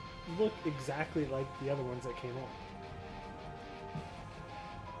doesn't look exactly like the other ones that came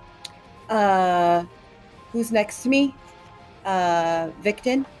on. Who's next to me?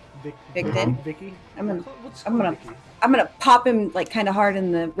 Victon. Victon? Vicky. I'm gonna- What's I'm gonna- Vicky? I'm gonna pop him like kind of hard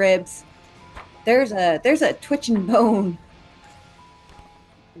in the ribs. There's a twitching bone.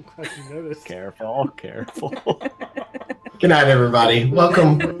 I'm glad you noticed. Careful, careful. Good night, everybody.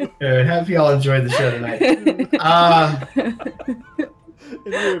 Welcome. Have you all enjoyed the show tonight? And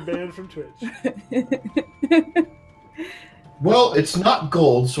you're banned from Twitch. Well, it's not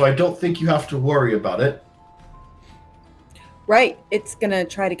gold, so I don't think you have to worry about it. Right, it's gonna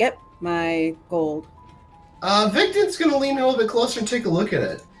try to get my gold. Victon's gonna lean a little bit closer and take a look at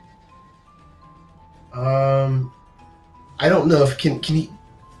it. I don't know if can he,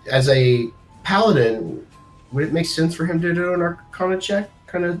 as a paladin, would it make sense for him to do an Arcana check?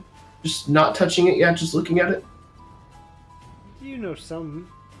 Kind of just not touching it yet, just looking at it. You know some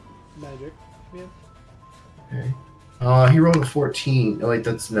magic, yeah. Okay. He rolled a 14. Oh wait,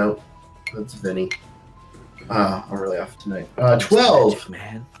 that's Vinny. I'm really off tonight. 12. Magic,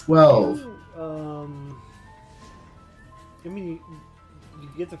 man. 12. You, I mean, you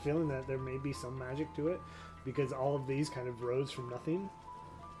get the feeling that there may be some magic to it because all of these kind of rose from nothing,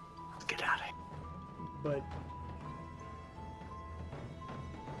 Let's get out of here. but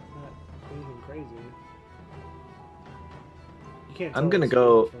not anything crazy. You can't. I'm tell gonna it's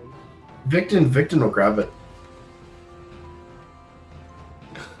go- from- Victon will grab it.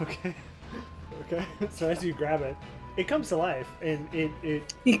 Okay. Okay. So as you grab it, it comes to life, and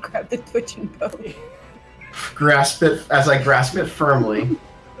it He grabbed the twitching bone. Grasp it as I grasp it firmly.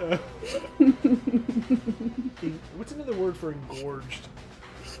 what's another word for engorged?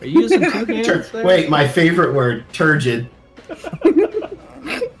 Are you using two hands there? Wait, my favorite word, turgid.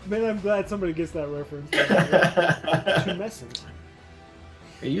 Man, I'm glad somebody gets that reference. Tumescent.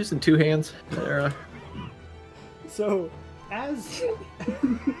 Are you using two hands there? So, as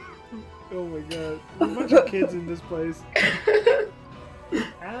oh my god, there's a bunch of kids in this place.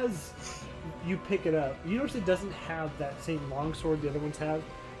 As you pick it up, you notice it doesn't have that same long sword the other ones have,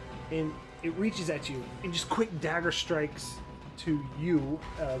 and it reaches at you and just quick dagger strikes to you,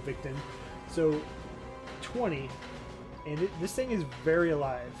 Victon. So, 20, and this thing is very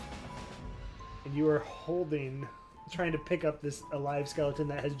alive, and you are trying to pick up this alive skeleton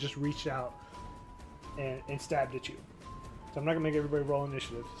that has just reached out and stabbed at you. So I'm not gonna make everybody roll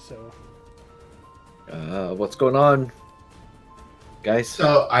initiative. So What's going on, guys?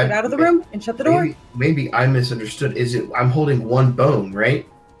 So I Get out of the room and shut the door. Maybe I misunderstood. Is it? I'm holding one bone, right?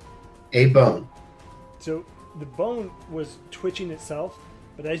 A bone. So the bone was twitching itself,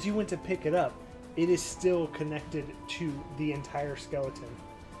 but as you went to pick it up, it is still connected to the entire skeleton.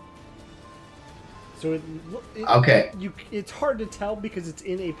 So Okay. it's hard to tell because it's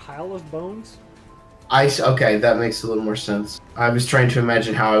in a pile of bones. Okay, that makes a little more sense. I was trying to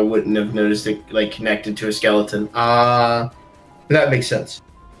imagine how I wouldn't have noticed it like connected to a skeleton. But that makes sense.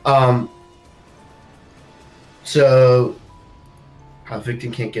 So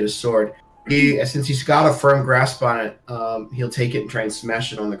Victon can't get a sword. Since he's got a firm grasp on it, he'll take it and try and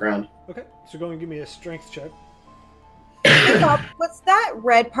smash it on the ground. Okay, so go and give me a strength check. stop. What's that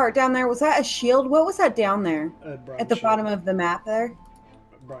red part down there? Was that a shield? What was that down there at the bottom of the map there?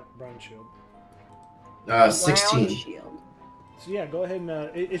 Bronze shield. 16. Brown shield. So yeah, go ahead and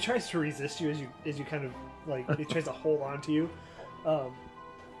it tries to resist you as you kind of like it tries to hold on to you.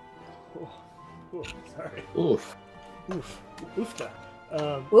 Sorry. Oof. Oof. Oofta.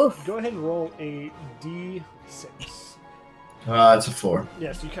 Oof. Go ahead and roll a d6. It's a 4.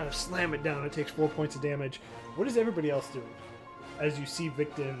 Yeah, so you kind of slam it down. It takes 4 points of damage. What is everybody else doing as you see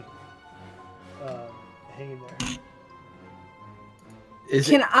Victon hanging there?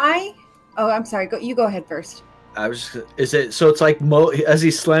 Can I? Oh, I'm sorry. You go ahead first. I was. Is it so? It's like as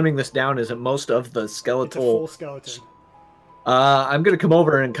he's slamming this down. Is it most of the skeletal? It's a full skeleton. I'm gonna come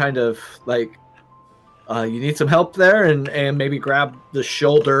over and kind of like. You need some help there, and maybe grab the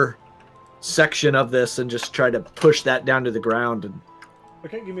shoulder section of this and just try to push that down to the ground. And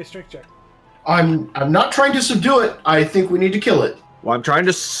Okay, give me a strength check. I'm not trying to subdue it. I think we need to kill it. well, I'm trying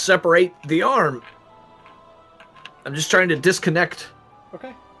to separate the arm. I'm just trying to disconnect.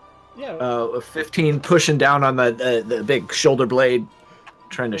 Okay. Yeah. 15 pushing down on the big shoulder blade,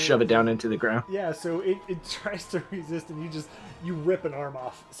 trying to shove it down into the ground. Yeah, so it tries to resist, and you rip an arm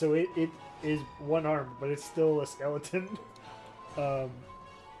off. So it is one arm, but it's still a skeleton.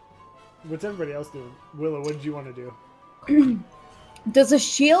 What's everybody else doing? Willow, what did you want to do? Does a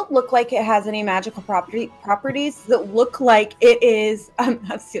shield look like it has any magical properties? Does it look like it is... I'm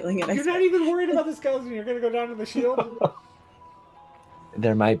not stealing it. You're not even worried about the skeleton. You're going to go down to the shield?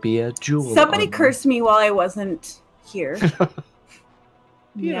 There might be a jewel. Somebody cursed me while I wasn't here. You're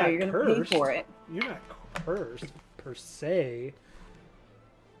Yeah, not you're going to pay cursed. for it. You're not cursed, per se.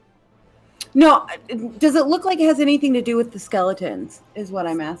 No, does it look like it has anything to do with the skeletons, is what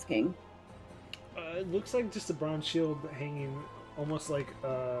I'm asking. It looks like just a bronze shield hanging almost like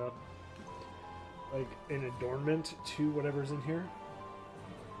an adornment to whatever's in here.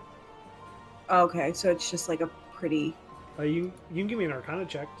 Okay, so it's just like a pretty... You can give me an Arcana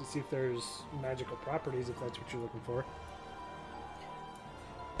check to see if there's magical properties, if that's what you're looking for.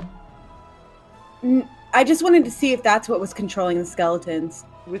 I just wanted to see if that's what was controlling the skeletons.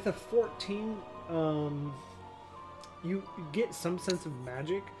 With a 14, you get some sense of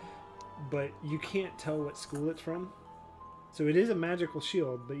magic, but you can't tell what school it's from. So it is a magical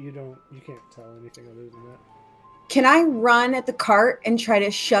shield, but you can't tell anything other than that. Can I run at the cart and try to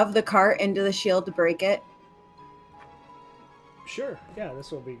shove the cart into the shield to break it? Sure, yeah,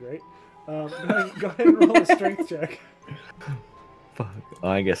 this will be great. Go ahead and roll a strength check. Fuck. Oh,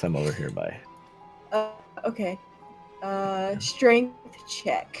 I guess I'm over here by. Okay. Strength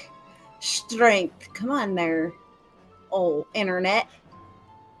check. Strength. Come on there, old internet.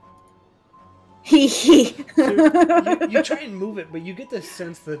 Hee hee. So you try and move it, but you get the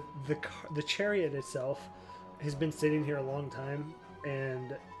sense that the chariot itself has been sitting here a long time,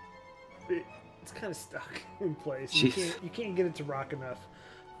 and it's kind of stuck in place. You can't get it to rock enough.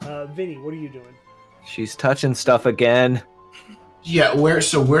 Vinny, what are you doing? She's touching stuff again. Yeah, where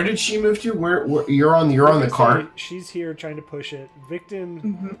did she move to? Where you're on the cart? She's here trying to push it.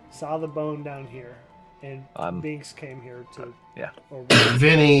 Victon saw the bone down here, and Binks came here to. Yeah.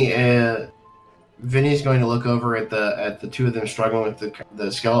 Vinny's going to look over at the two of them struggling with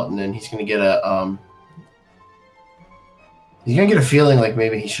the skeleton, and he's going to get a feeling like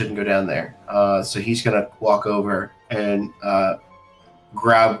maybe he shouldn't go down there. So he's going to walk over and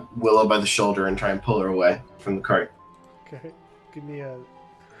grab Willow by the shoulder and try and pull her away from the cart. Okay. Give me a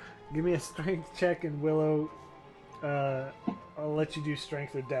strength check, and Willow, I'll let you do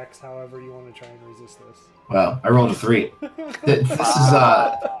strength or dex, however you want to try and resist this. Wow, I rolled a 3.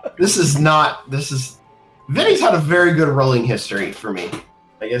 This is Vinny's had a very good rolling history for me.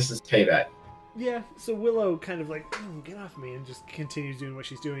 I guess it's payback. Yeah, so Willow kind of like, get off me, and just continues doing what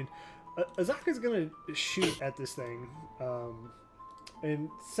she's doing. Azaka's gonna shoot at this thing, and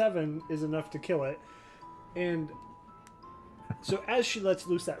 7 is enough to kill it, and so as she lets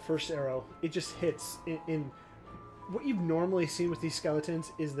loose that first arrow, it just hits in what you've normally seen with these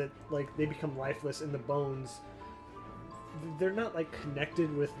skeletons is that like they become lifeless, and the bones, they're not like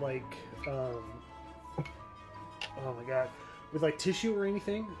connected with like oh my god, with like tissue or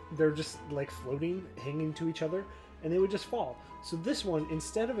anything. They're just like floating, hanging to each other, and they would just fall. So this one,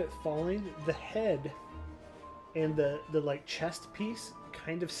 instead of it falling, the head and the like chest piece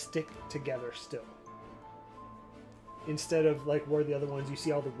kind of stick together still. Instead of like where the other ones, you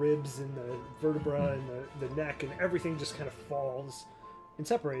see all the ribs and the vertebra and the neck and everything just kind of falls and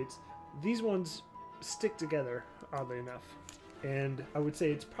separates. These ones stick together, oddly enough. And I would say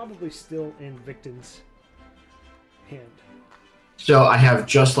it's probably still in Victon's hand. So I have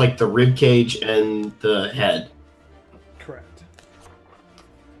just like the rib cage and the head. Correct.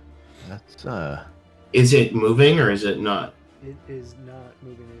 That's Is it moving or is it not? It is not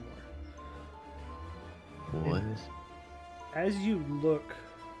moving anymore. what is? As you look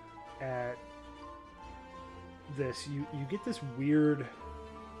at this, you get this weird.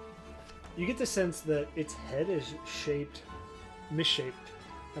 You get the sense that its head is misshaped.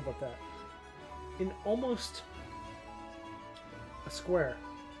 How about that? In almost a square.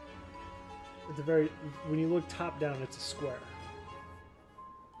 At the very, when you look top down, it's a square.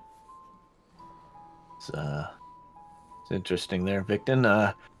 It's interesting there, Victon.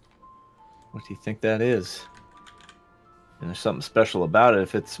 What do you think that is? And there's something special about it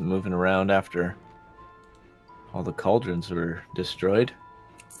if it's moving around after all the cauldrons were destroyed.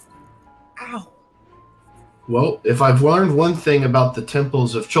 Ow. Well, if I've learned one thing about the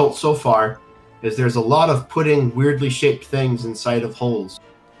temples of Chult so far, is there's a lot of putting weirdly shaped things inside of holes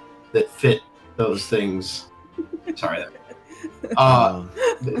that fit those things. Sorry.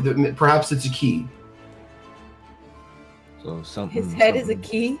 Perhaps it's a key. So something. His head is a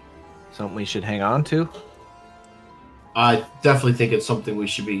key. Something we should hang on to. I definitely think it's something we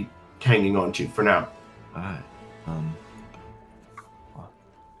should be hanging on to for now. Alright.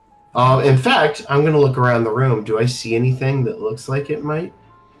 In fact, I'm going to look around the room. Do I see anything that looks like it might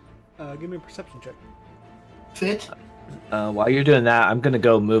Give me a perception check. fit? While you're doing that, I'm gonna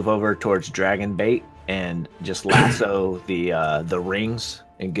go move over towards Dragon Bait and just lasso the rings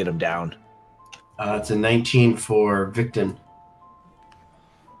and get them down. It's a 19 for Victon.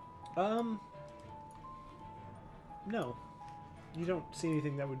 No. You don't see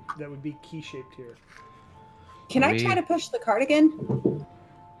anything that would be key shaped here. Can I try to push the cart again?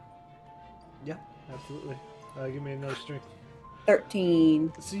 Yeah, absolutely. Give me another strength.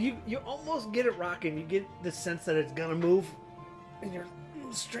 13. So you almost get it rocking. You get the sense that it's gonna move, and you're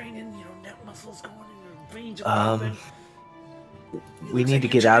straining. Neck muscles going in your veins are popping. We need to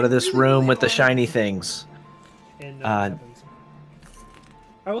get out of this room with the shiny things. And nothing happens.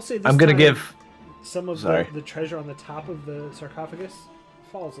 I will say this I'm gonna time, give. some of Sorry. the treasure on the top of the sarcophagus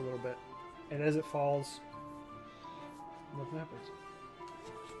falls a little bit, and as it falls, nothing happens.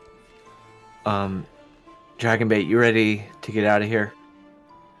 Dragonbait, you ready to get out of here?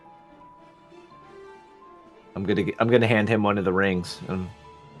 I'm gonna hand him one of the rings.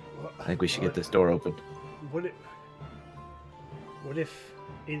 I think we should get this door open. What if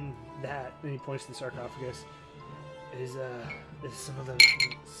in that, and he points to the sarcophagus, is some of the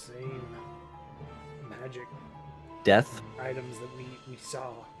same magic Death? items that we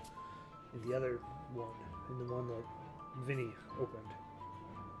saw in the other one, in the one that Vinny opened?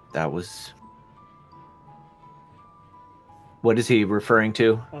 That was. What is he referring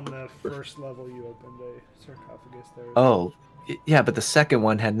to? On the first level, you opened a sarcophagus there. Oh, yeah, but the second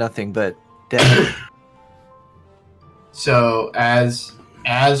one had nothing but death. So as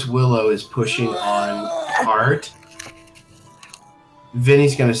Willow is pushing on Art,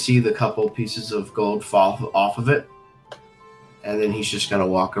 Vinny's gonna see the couple pieces of gold fall off of it, and then he's just gonna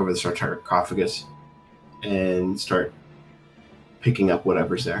walk over the sarcophagus and start picking up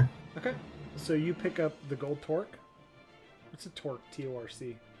whatever's there. Okay, so you pick up the gold torque. What's a torque?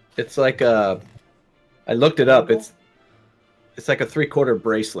 T-O-R-C. It's like a. I looked it up. It's like a 3/4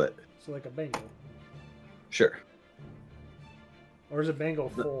 bracelet. So like a bangle. Sure. Or is a bangle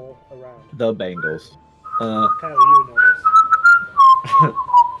full around? The bangles. Kyle, you know this.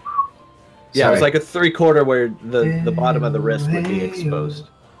 Yeah, it was Sorry. like a 3/4 where the bottom of the wrist would be exposed.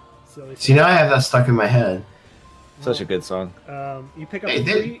 Silly. See, now I have that stuck in my head. Such a good song. You pick up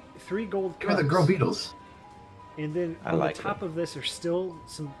Hey, three gold They were cups. the Girl Beatles. And then I on like the top of this are still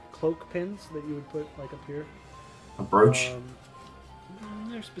some cloak pins that you would put like up here. A brooch.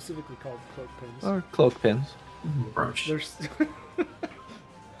 They're specifically called cloak pins. Or cloak pins. Brooch. There's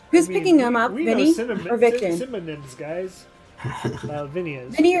Who's picking them up, we know Vinny cinnamon- or Victon? Synonyms, guys. Vinny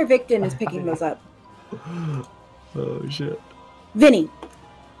is. Vinny or Victon is picking those up. Oh shit. Vinny.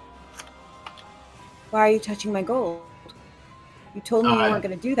 Why are you touching my gold? You told me you weren't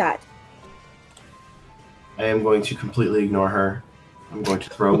going to do that. I am going to completely ignore her. I'm going to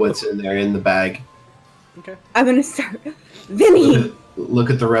throw what's in there in the bag. Okay. I'm going to start. Vinny! Look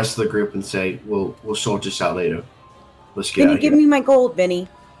at the rest of the group and say, "We'll sort this out later. Let's get out Vinny, of give here." me my gold, Vinny.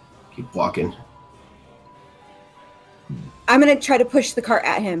 Keep walking. I'm going to try to push the cart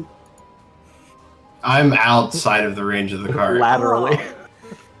at him. I'm outside of the range of the cart. Laterally.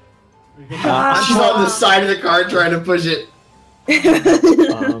 She's on the side of the cart trying to push it.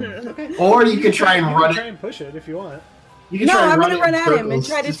 Okay. Or you could try and You run can it. try and push it if you want. You can No, try and I'm going to it run in at him and circles.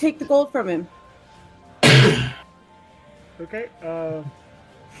 try to take the gold from him. Okay.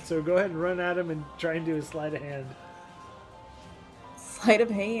 So go ahead and run at him and try and do a sleight of hand. sleight of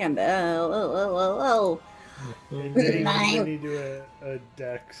hand. And they Nine. need to do a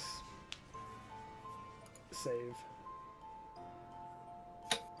dex save.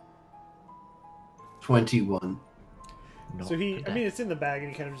 21. No, So he, good I mean, it's in the bag,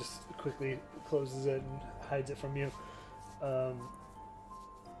 and he kind of just quickly closes it and hides it from you.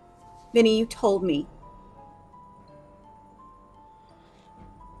 Vinny, you told me.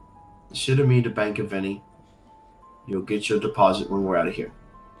 Should have me to Bank of Vinny. You'll get your deposit when we're out of here.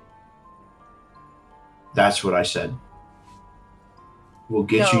 That's what I said. We'll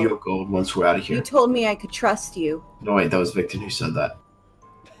get you No. your gold once we're out of You here. told me I could trust you. No, wait, that was Victor who said that.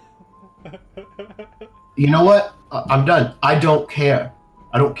 You know what? I'm done. I don't care.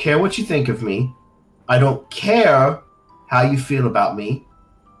 I don't care what you think of me. I don't care how you feel about me.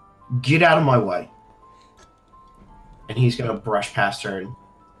 Get out of my way. And he's going to brush past her and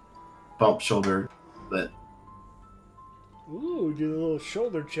bump shoulder. But Ooh, do the little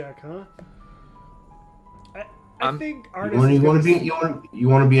shoulder check, huh? I I'm- think you artist want is to gonna be you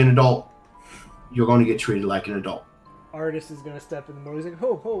want to be an adult. You're going to get treated like an adult. Artist is gonna step in the middle. He's like,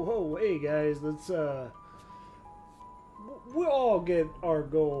 ho, ho, ho, hey guys, let's we'll all get our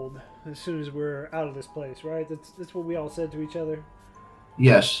gold as soon as we're out of this place, right? That's what we all said to each other.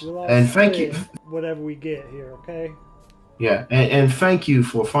 Yes, We'll all and thank you. split whatever we get here, okay? Yeah, and thank you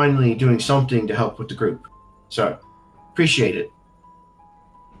for finally doing something to help with the group. So, appreciate it.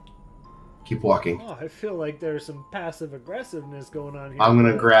 Keep walking. Oh, I feel like there's some passive aggressiveness going on here. I'm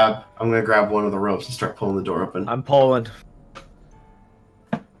gonna but- grab one of the ropes and start pulling the door open. I'm pulling.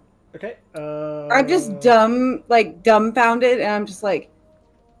 Okay. I'm just dumbfounded, and I'm just like,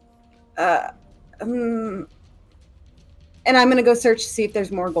 and I'm gonna go search to see if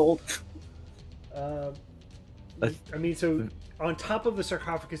there's more gold. I mean, so on top of the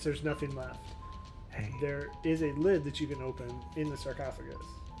sarcophagus, there's nothing left. Hey, There is a lid that you can open in the sarcophagus.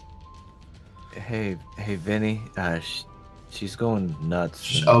 hey, Vinny. She's going nuts.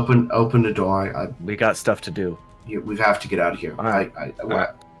 Just open the door. We got stuff to do. We have to get out of here. All right.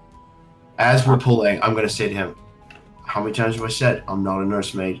 As we're pulling, I'm gonna say to him, "How many times have I said I'm not a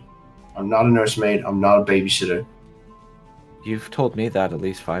nursemaid? I'm not a nursemaid. I'm not a babysitter." You've told me that at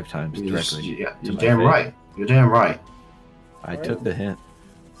least 5 times directly. Yeah, to you're my damn face. right. You're damn right. I took the hint.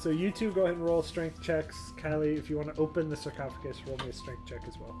 So you two go ahead and roll strength checks. Kylie, if you want to open the sarcophagus, roll me a strength check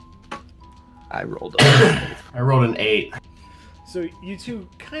as well. I rolled. I rolled an 8. So you two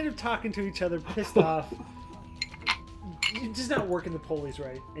kind of talking to each other, pissed off. You're just not working the pulleys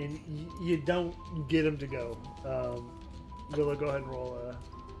right, and you don't get them to go. Willow, go ahead and roll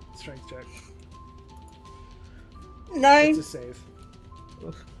a strength check. 9. It's a save.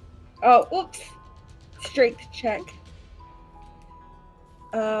 Oh, whoops. Strength check.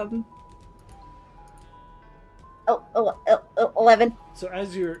 11. So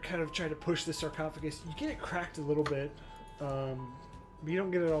as you're kind of trying to push the sarcophagus, you get it cracked a little bit, but you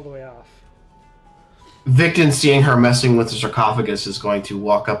don't get it all the way off. Victon, seeing her messing with the sarcophagus, is going to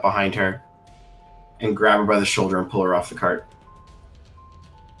walk up behind her and grab her by the shoulder and pull her off the cart.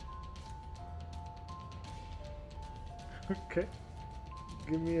 Okay.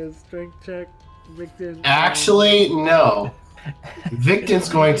 Give me a strength check, Victor. Actually, no. Victon's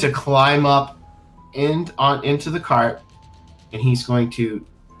going to climb up into the cart, and he's going to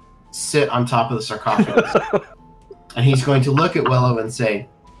sit on top of the sarcophagus. And he's going to look at Willow and say,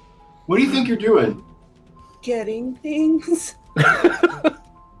 "What do you think you're doing?" Getting things.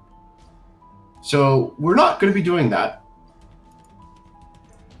 So we're not going to be doing that.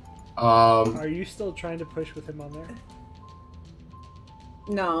 Are you still trying to push with him on there?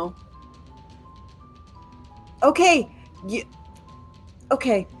 No. Okay.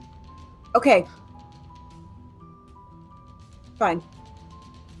 Okay. Okay. Fine.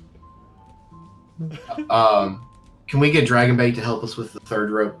 Can we get Dragonbait to help us with the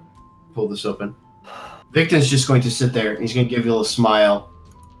third rope? Pull this open. Victon's just going to sit there. He's going to give you a little smile.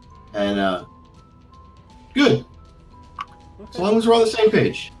 And, good. As long as we're on the same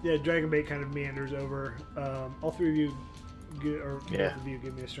page. Yeah, Dragonbait kind of meanders over. All three of you, both of you,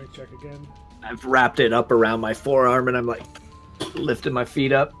 give me a strength check again. I've wrapped it up around my forearm, and I'm like lifting my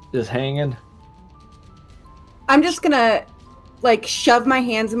feet up, just hanging. I'm just gonna like shove my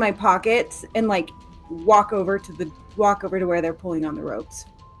hands in my pockets and like walk over to where they're pulling on the ropes.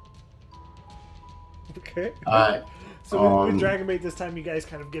 Okay. Alright. So with Dragonbait this time, you guys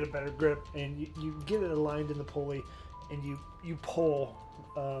kind of get a better grip, and you get it aligned in the pulley, and you pull,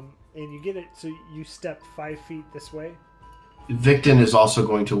 and you get it so you step 5 feet this way. Victon is also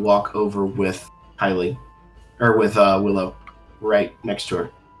going to walk over with Kylie, or with Willow, right next to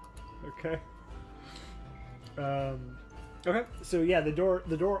her. Okay. Okay, so yeah, the door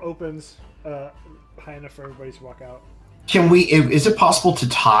opens high enough for everybody to walk out. Can we? Is it possible to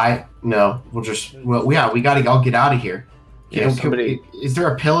tie? No, we'll just. Well, yeah, we gotta all get out of here. Yeah, somebody is there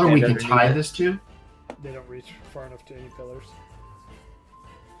a pillar we can tie underneath it. this to? They don't reach far enough to any pillars.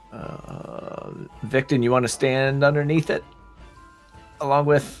 Victon, you want to stand underneath it? Along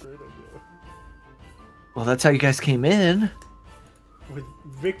with... Well, that's how you guys came in. With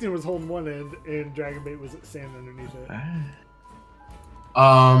Victon was holding one end and Dragonbait was standing underneath it.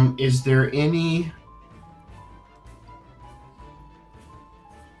 Is there any...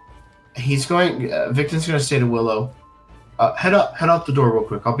 He's going... Victon's going to say to Willow, head out the door real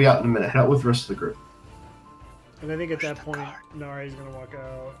quick. I'll be out in a minute. Head out with the rest of the group. And I think at that point, Nari's going to walk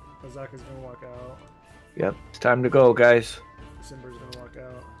out. Azaka's going to walk out. Yep, it's time to go, guys. Simber's going to walk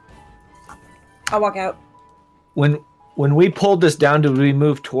out. I'll walk out. When we pulled this down, did we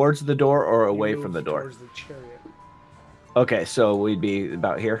move towards the door or away from the door? Towards the chariot. Okay, so we'd be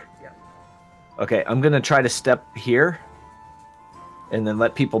about here? Yeah. Okay, I'm going to try to step here and then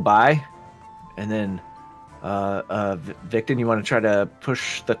let people by. And then, Victon, you want to try to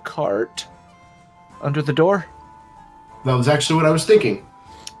push the cart under the door? That was actually what I was thinking.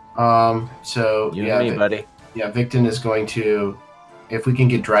 So You yeah, and me, buddy. Yeah, Victon is going to, if we can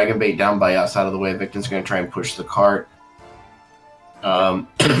get Dragonbait down by outside of the way, Victon's going to try and push the cart.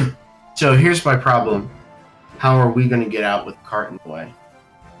 So here's my problem. How are we going to get out with the cart in the way?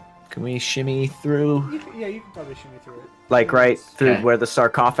 Can we shimmy through? You can probably shimmy through it. Like right through Okay. where the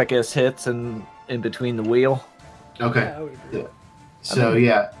sarcophagus hits and in between the wheel? Okay. Yeah, I would agree. So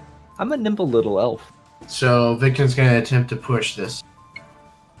yeah. I'm a nimble little elf. So Victon's going to attempt to push this.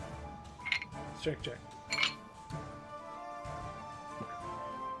 Strength check.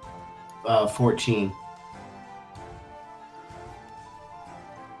 14.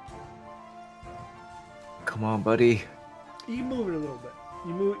 Come on, buddy. You move it a little bit.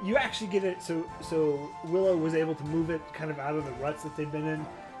 You actually get it. So Willow was able to move it kind of out of the ruts that they've been in.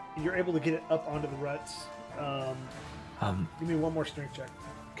 You're able to get it up onto the ruts. Give me one more strength check.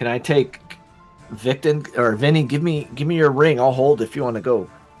 Can I take Victon or Vinny? Give me your ring. I'll hold if you want to go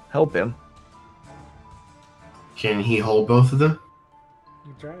help him. Can he hold both of them?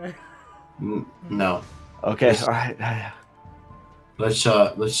 You try. No. Okay. Yes. All right. Let's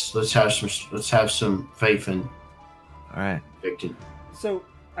have some faith in All right. Victon. So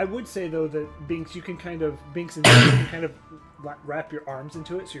I would say though that Binks and Binks you can kind of wrap your arms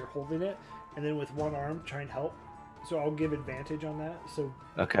into it, so you're holding it, and then with one arm try and help. So I'll give advantage on that. So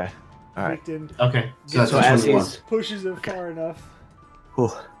Okay. All right. Victon Okay. So that's So a as 21. he's pushes it far enough.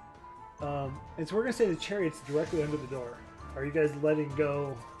 Whew. And so we're gonna say the chariot's directly under the door. Are you guys letting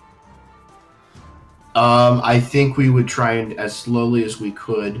go? I think we would try and, as slowly as we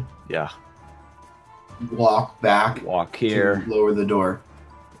could, Yeah. walk back Walk here to lower the door.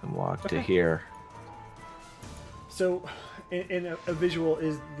 and walk to Okay. here. So, in a visual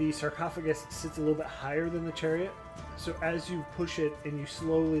is the sarcophagus sits a little bit higher than the chariot. So as you push it and you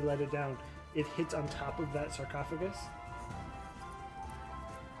slowly let it down, it hits on top of that sarcophagus,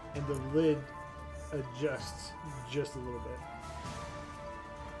 and the lid adjusts just a little bit.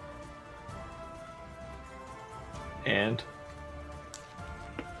 And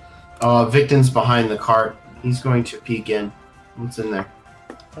Victon's behind the cart. He's going to peek in. What's in there?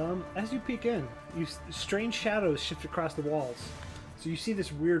 As you peek in, strange shadows shift across the walls. So you see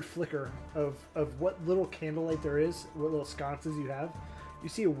this weird flicker of what little candlelight there is, what little sconces you have. You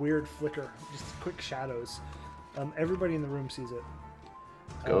see a weird flicker, just quick shadows. Everybody in the room sees it.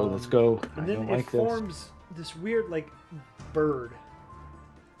 go. Let's go. And I then don't it like this. forms this weird, like, bird.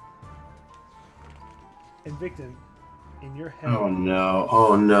 And Victon, in your head, Oh no!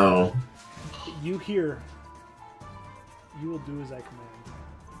 Oh no! you hear, "You will do as I command."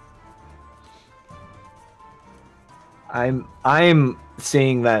 I'm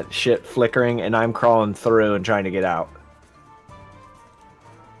seeing that shit flickering, and I'm crawling through and trying to get out.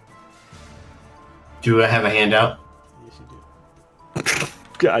 Do I have a handout? Yes, you do.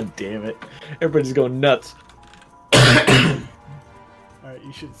 God damn it! Everybody's going nuts. Alright,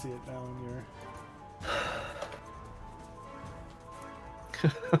 you should see it now in your...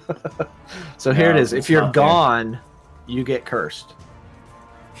 So here it No, is. If it's you're not there. gone, you get cursed.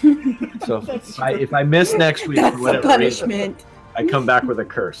 So if I miss next week That's for the whatever reason, punishment. I come back with a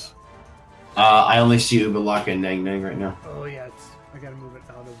curse. I only see Ubalaka and Nang Nang right now. Oh yeah, I gotta move it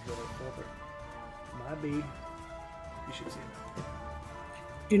out of the folder. My B. You should see it.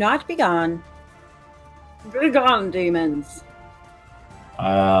 Do not be gone. Be gone, demons.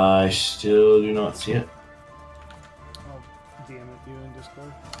 I still do not see it. I'll DM it you in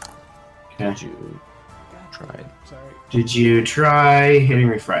Discord. Okay. Did you? God Tried. Sorry. Did you try hitting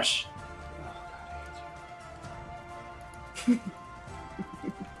refresh? You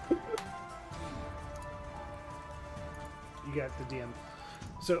got the DM.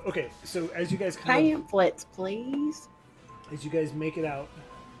 So okay, so as you guys Pamphlets, please. as you guys make it out,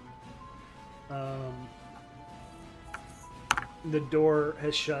 the door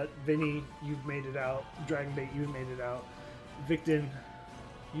has shut. Vinny, you've made it out. Dragonbait, you've made it out. Victon,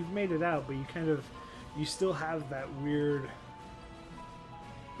 you've made it out, but you still have that weird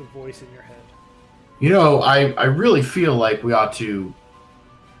voice in your head. You know, I really feel like we ought to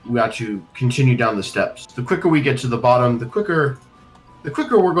continue down the steps. The quicker we get to the bottom, the quicker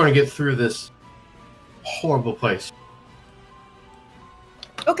we're going to get through this horrible place.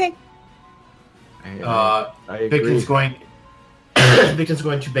 Okay. I agree. Victon's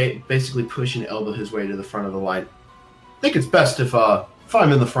going to basically push and elbow his way to the front of the line. I think it's best if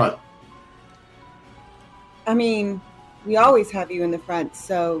I'm in the front. I mean, we always have you in the front,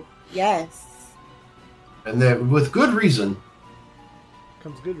 so yes. And then, with good reason.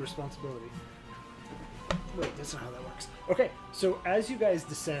 Comes good responsibility. Wait, that's not how that works. Okay, so as you guys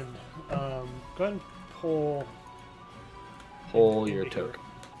descend, go ahead and pull your into here. token.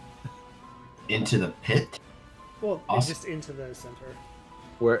 Into the pit? Well, Awesome. just into the center.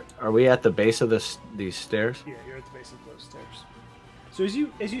 Where are we at the base of these stairs? Yeah, you're at the base of those stairs. So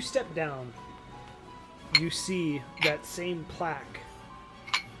as you step down, you see that same plaque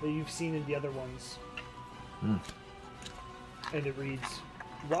that you've seen in the other ones. Hmm. And it reads,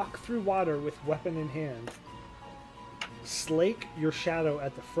 "Walk through water with weapon in hand. Slake your shadow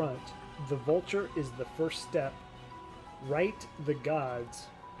at the front. The vulture is the first step. Write the gods.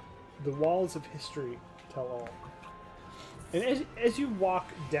 The walls of history tell all." And as you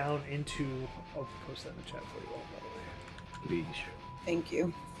walk down into... I'll post that in the chat for you all, by the way. Please. Thank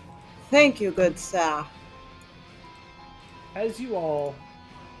you. Thank you, good sir. As you all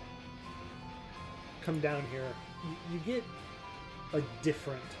come down here, you get a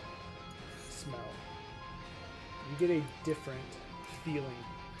different smell. You get a different feeling.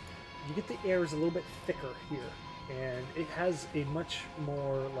 You get the air is a little bit thicker here, and it has a much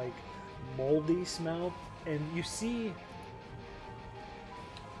more like moldy smell. And you see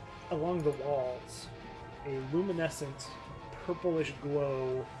along the walls a luminescent purplish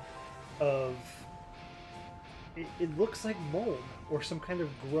glow of it looks like mold or some kind of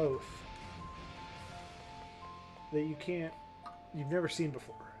growth that you've never seen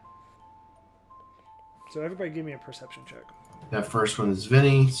before. So everybody give me a perception check. That first one is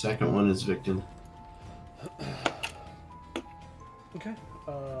Vinny, second one is Victon. Okay.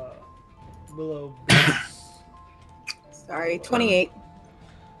 Willow. Sorry, 28.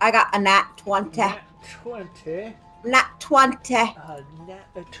 I got a nat 20. Nat 20. Nat 20. Nat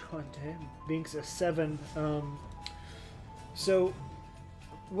a 20. Binks a 7. So,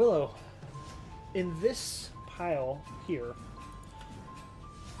 Willow, in this pile here,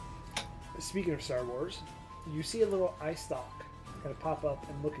 speaking of Star Wars, you see a little eye stalk kind of pop up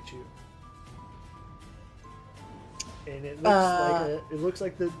and look at you. And it looks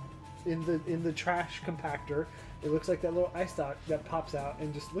like in the trash compactor, it looks like that little eye stalk that pops out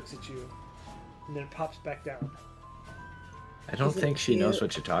and just looks at you, and then it pops back down. I don't Is it think she knows cute?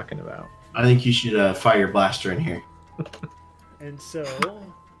 what you're talking about. I think you should fire your blaster in here. And so,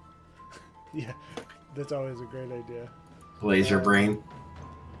 yeah, that's always a great idea. Laser brain.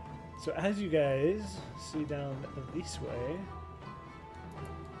 So as you guys see down this way,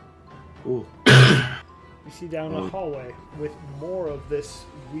 Ooh. you see down a hallway with more of this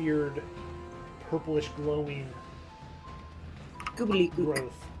weird purplish glowing Goobly gook.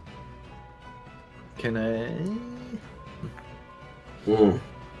 growth. Can I? Mm.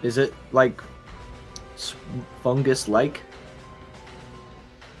 Is it like fungus-like?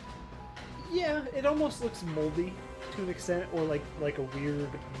 Yeah, it almost looks moldy to an extent, or like a weird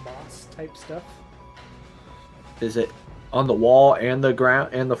moss type stuff. Is it on the wall and the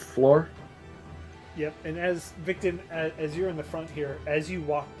ground and the floor? Yep, and as Victon, as you're in the front here, as you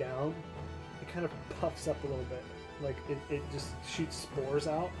walk down, it kind of puffs up a little bit. Like it just shoots spores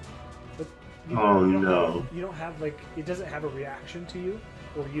out. But you don't have like, it doesn't have a reaction to you,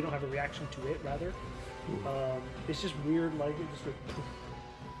 or you don't have a reaction to it, rather. It's just weird, like it just like poof.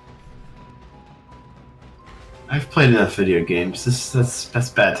 I've played enough video games. That's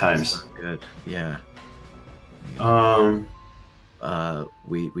bad times. Good. Yeah. Um,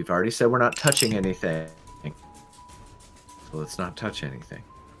 We've already said we're not touching anything. So let's not touch anything.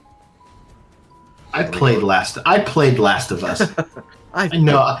 I played Last of Us. I I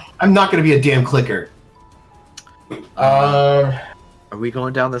know. I'm not going to be a damn clicker. Are we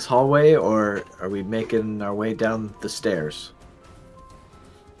going down this hallway, or are we making our way down the stairs?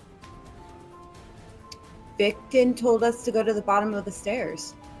 Victon told us to go to the bottom of the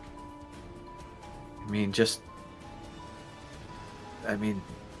stairs. I mean,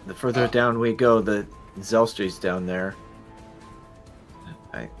 the further down we go, the Zelstri's down there.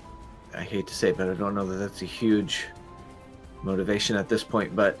 I hate to say it, but I don't know that that's a huge motivation at this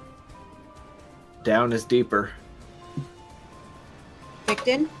point, but down is deeper.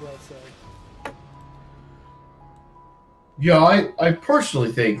 Victon? Well said. Yeah, I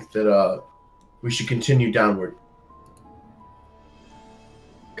personally think that we should continue downward.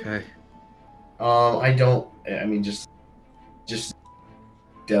 Okay. I mean, just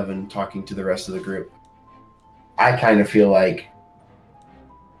Devin talking to the rest of the group. I kind of feel like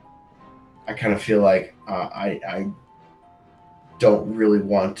I don't really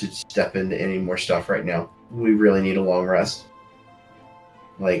want to step into any more stuff right now. We really need a long rest.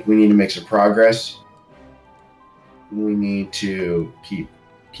 Like, we need to make some progress. We need to keep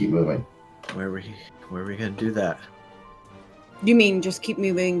moving. Where are we gonna do that? You mean just keep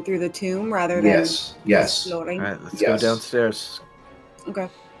moving through the tomb rather than Yes. exploring? All right, let's Yes. go downstairs. Okay.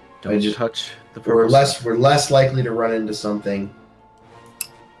 Don't touch the We're purple. we're less likely to run into something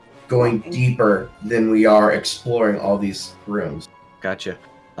going deeper than we are exploring all these rooms. Gotcha.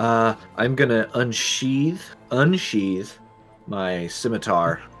 I'm gonna unsheath my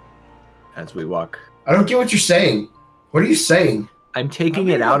scimitar as we walk. I don't get what you're saying. What are you saying? I'm taking I'm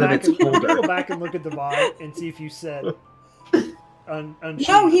it gonna out go of back its and- I'm gonna holder. go back and look at the VOD and see if you said unsheathed.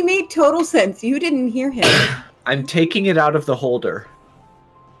 No, he made total sense. You didn't hear him. I'm taking it out of the holder,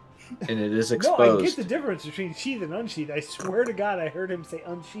 and it is No, exposed. I get the difference between sheath and unsheath. I swear to God, I heard him say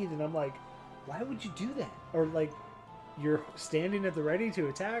unsheath, and I'm like, why would you do that? Or like, you're standing at the ready to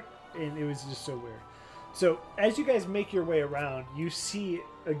attack, and it was just so weird. So as you guys make your way around, you see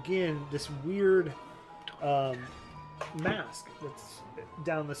again this weird mask that's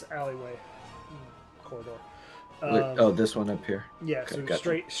down this alleyway corridor. Oh, this one up here. Yeah, Okay, so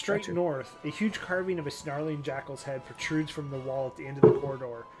gotcha. straight Gotcha. north, a huge carving of a snarling jackal's head protrudes from the wall at the end of the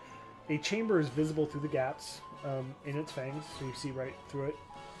corridor. A chamber is visible through the gaps in its fangs, so you see right through it.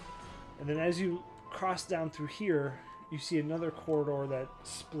 And then as you cross down through here, you see another corridor that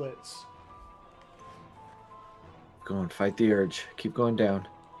splits. Go and fight the urge. Keep going down.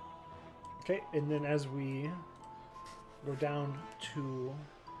 Okay, and then as we go down to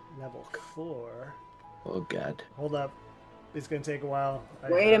level 4, Oh god. hold up, it's gonna take a while.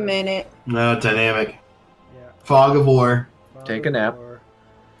 Wait a minute. No, dynamic. Yeah. Fog of War. Take a nap.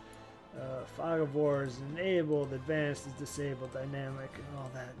 Fog of War is enabled, advanced is disabled, dynamic, and all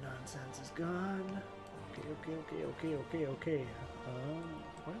that nonsense is gone. Okay. Where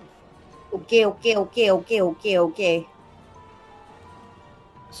the fuck is it? Okay.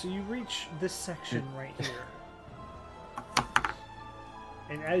 So you reach this section right here.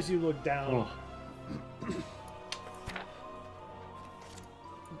 And as you look down,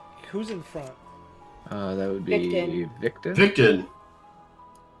 who's in front? That would be Victon. Victon. Victon.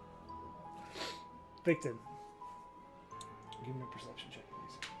 Victon. Give me a perception check,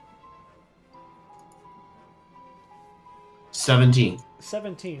 please. 17.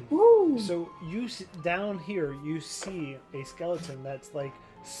 17. Woo. So down here, you see a skeleton that's like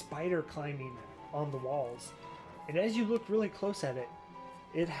spider climbing on the walls. And as you look really close at it,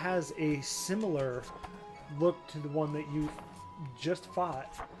 it has a similar look to the one that you just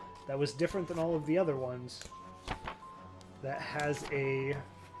fought that was different than all of the other ones. That has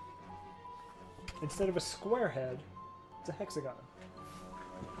instead of a square head, it's a hexagon.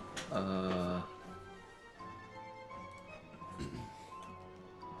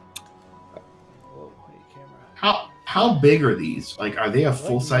 Whoa, hey, camera. How big are these? Like, are they a Like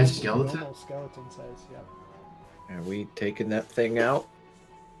full-size normal- skeleton? normal skeleton size, yeah. Are we taking that thing out?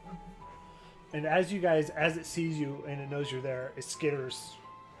 And as it sees you and it knows you're there, it skitters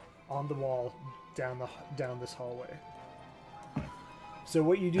on the wall down this hallway. So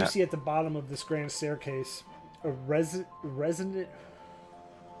what you do see at the bottom of this grand staircase, a resonant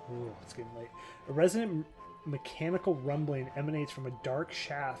mechanical rumbling emanates from a dark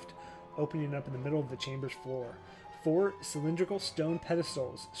shaft opening up in the middle of the chamber's floor. 4 cylindrical stone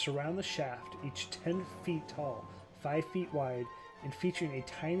pedestals surround the shaft, each 10 feet tall, 5 feet wide, and featuring a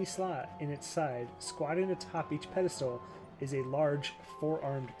tiny slot in its side. Squatting atop each pedestal is a large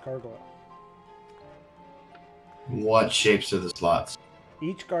 4-armed gargoyle. What shapes are the slots?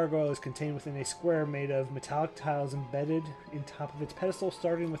 Each gargoyle is contained within a square made of metallic tiles embedded in top of its pedestal,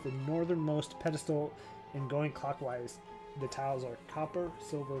 starting with the northernmost pedestal and going clockwise. The tiles are copper,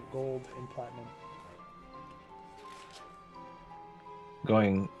 silver, gold, and platinum.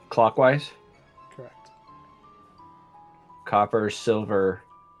 Going clockwise. Correct. Copper, silver.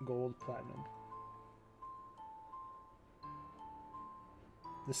 Gold, platinum.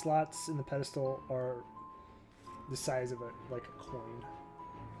 The slots in the pedestal are the size of a coin.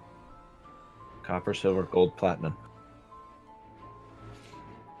 Copper, silver, gold, platinum.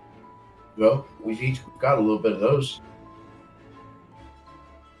 Well, we've each got a little bit of those.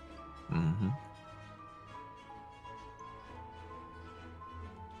 Mm-hmm.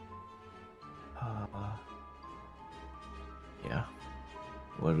 Yeah.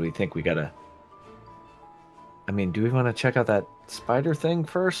 What do we think? We gotta. I mean, do we want to check out that spider thing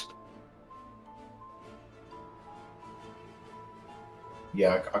first?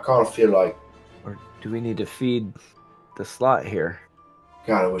 Yeah, I kind of feel like, Or do we need to feed the slot here?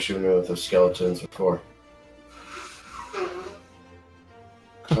 God, I wish I knew with those skeletons before.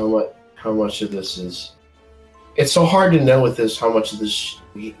 How much of this is? It's so hard to know with this how much of this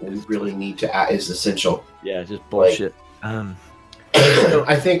we really need to add is essential. Yeah, just bullshit. I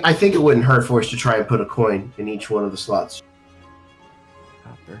think it wouldn't hurt for us to try and put a coin in each one of the slots.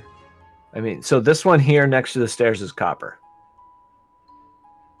 Copper. I mean, so this one here next to the stairs is copper.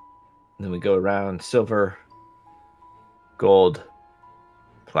 And then we go around silver, gold,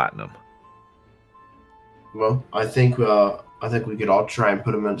 platinum. Well, I think we could all try and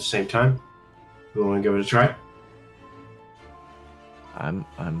put them in at the same time. We want to give it a try. I'm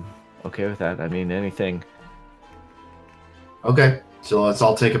okay with that. I mean, anything. Okay, so let's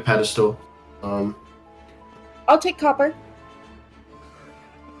all take a pedestal. I'll take copper.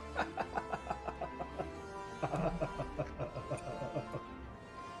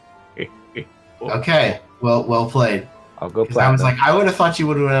 Okay, well played. I'll go 'Cause platinum. I was like, I would have thought you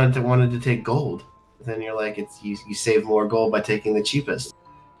would have wanted to take gold. But then you're like, you save more gold by taking the cheapest.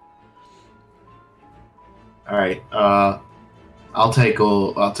 All right, I'll take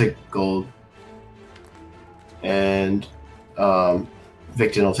gold. And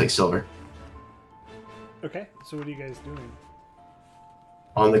Victon will take silver. Okay, so what are you guys doing?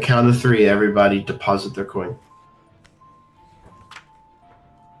 On the count of 3, everybody deposit their coin.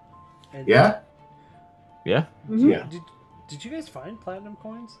 And Yeah? Yeah. Mhm. Yeah. Did you guys find platinum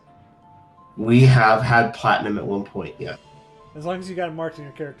coins? We have had platinum at one point, yeah. As long as you got it marked in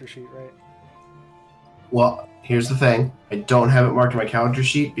your character sheet, right? Well, here's the thing. I don't have it marked on my calendar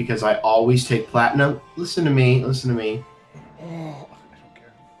sheet because I always take platinum. Listen to me. Oh, I don't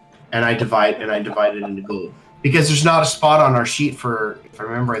care. And I divide it into gold. Because there's not a spot on our sheet for, if I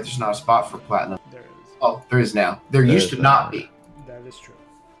remember right, there's not a spot for platinum. There it is. Oh, there is now. There used to not be. That is true.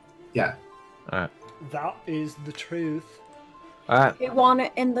 Yeah. All right. That is the truth. All right. They want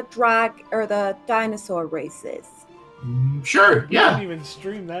it in the drag or the dinosaur races. Sure, You yeah. didn't even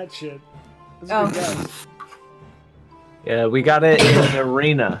stream that shit. That's a Oh. good guess. Yeah, we got it in the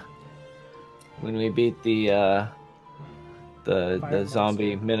arena when we beat the Fire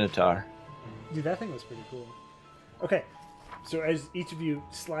zombie minotaur. Dude, that thing was pretty cool. Okay, so as each of you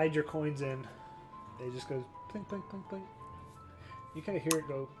slide your coins in, they just go plink, plink, plink, plink. You kind of hear it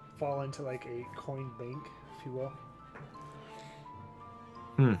go fall into like a coin bank, if you will.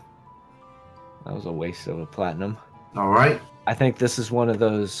 That was a waste of a platinum. All right. I think this is one of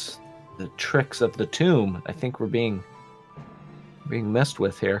the tricks of the tomb. I think we're being messed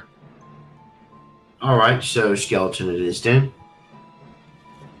with here. All right, so skeleton it is then.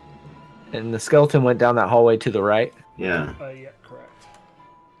 And the skeleton went down that hallway to the right. Yeah. Yeah, correct.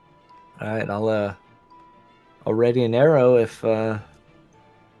 All right, I'll ready an arrow if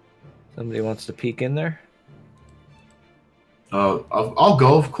somebody wants to peek in there. I'll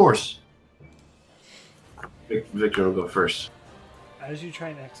go, of course. Victor will go first. As you try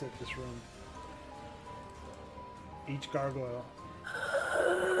and exit this room, each gargoyle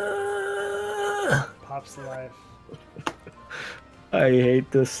pops to life. I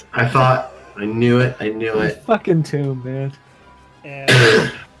hate this I knew it. fucking tomb, man.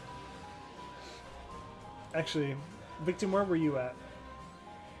 And actually, Victim, where were you at?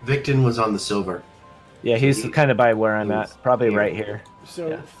 Victon was on the silver. Yeah, he's kind of by where I'm at, probably here. right here. So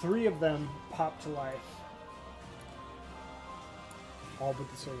Yeah. 3 of them pop to life. All but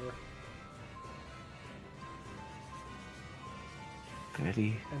the silver.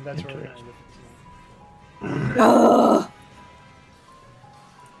 Very And that's where we're interesting. going to end it. Ugh.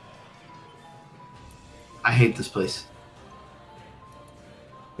 I hate this place.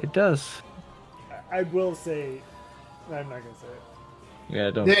 It does. I will say, I'm not going to say it. Yeah,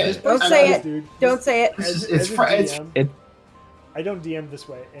 don't. Yeah, say it's- it. Don't I say know, it. Dude, Don't say it. This is- As a it's DM, It- I don't DM this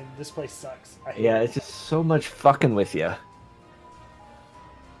way, and this place sucks. I hate Yeah, it. it's just so much fucking with you.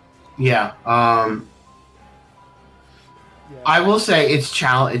 yeah. Yeah. I will say it's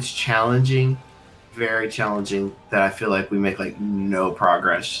challenging, very challenging. That I feel like we make like no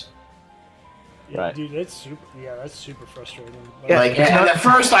progress. Yeah, Right. dude, that's super frustrating. Yeah, Like it's and not- at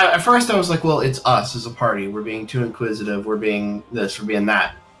first I was like, well, it's us as a party. We're being too inquisitive. We're being this. We're being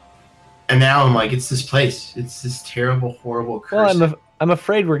that. And now I'm like, it's this place. It's this terrible, horrible curse. Well, I'm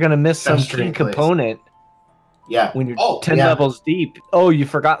afraid we're gonna miss some key Festering place. component yeah. when you're Oh, 10 yeah. levels deep. Oh, you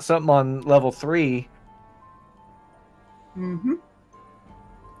forgot something on level 3. Mm-hmm.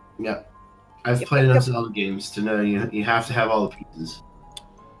 Yeah. I've played enough Zelda games to know you have to have all the pieces.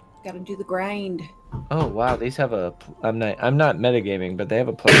 Got to do the grind. Oh wow, these have a. I'm not metagaming, but they have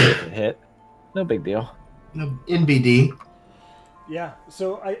a player hit. No big deal. In BD. Yeah,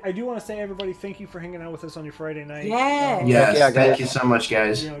 so I do want to say, everybody, thank you for hanging out with us on your Friday night. Yeah. Yes. Yeah, Thank guys. you so much,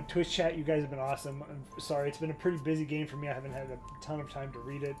 guys. You know, Twitch chat, you guys have been awesome. I'm sorry, it's been a pretty busy game for me. I haven't had a ton of time to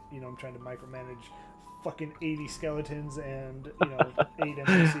read it. You know, I'm trying to micromanage fucking 80 skeletons and 8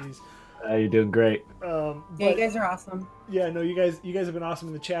 NPCs. You're doing great. Yeah, But, you guys are awesome. yeah, no, you guys have been awesome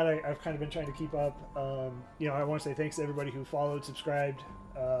in the chat. I've kind of been trying to keep up. I want to say thanks to everybody who followed, subscribed.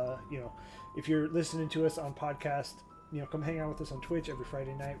 If you're listening to us on podcast, come hang out with us on Twitch every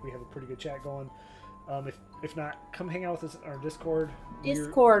Friday night. We have a pretty good chat going. If not, come hang out with us on our Discord.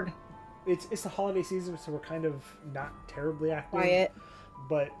 Discord. It's the holiday season, so we're kind of not terribly active. Quiet.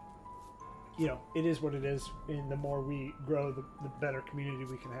 But it is what it is, and the more we grow, the better community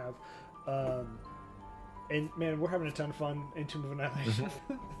we can have. And man, we're having a ton of fun in Tomb of Annihilation.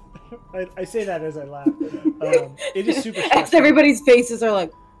 I say that as I laugh. It is super stressful. As everybody's faces are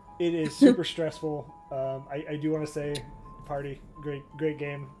like, It is super stressful. I do want to say, party, great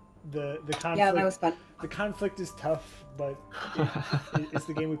game. The conflict. yeah, that was fun. The conflict is tough, but it's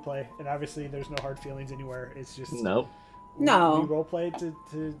the game we play, and obviously there's no hard feelings anywhere. It's just Nope. No. we role play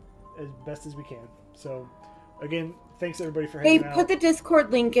to as best as we can. So again, thanks everybody for Hey, hanging out. put the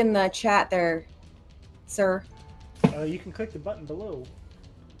Discord link in the chat there, sir. You can click the button below.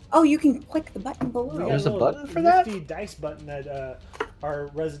 Oh, you can click the button We below. got There's a little button for that? nifty dice button that our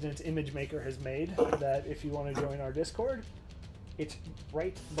resident image maker has made. That if you want to join our Discord, it's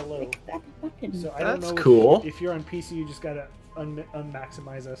right below. Click that button. So I don't That's know cool. if you're on PC, you just gotta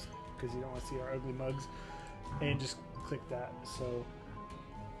unmaximize us because you don't want to see our ugly mugs, and just click that. So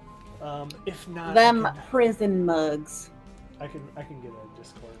if not, Them prison mugs. I can get a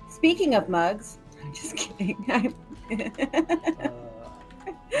Discord. Speaking of mugs, I'm just kidding. Yeah,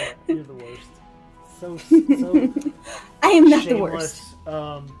 you're the worst. So I am not the shameless. worst.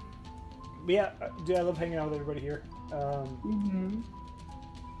 But yeah, dude, I love hanging out with everybody here. Mm-hmm.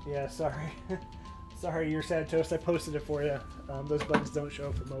 Yeah, sorry. Sorry, you're sad toast. I posted it for you. Those buttons don't show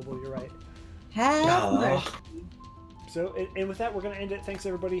up for mobile. You're right. Have Aw. mercy. So, and with that, we're going to end it. Thanks,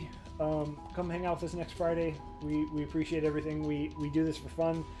 everybody. Come hang out with us next Friday. We appreciate everything. We do this for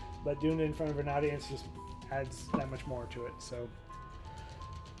fun, but doing it in front of an audience just adds that much more to it. So,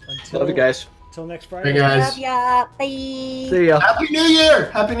 Love you guys. Until next Friday. Hey, guys. Love ya. Bye. See ya. Happy New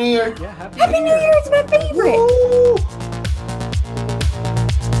Year! Happy New Year! Yeah, happy Happy New Year. It's my favorite. Woo!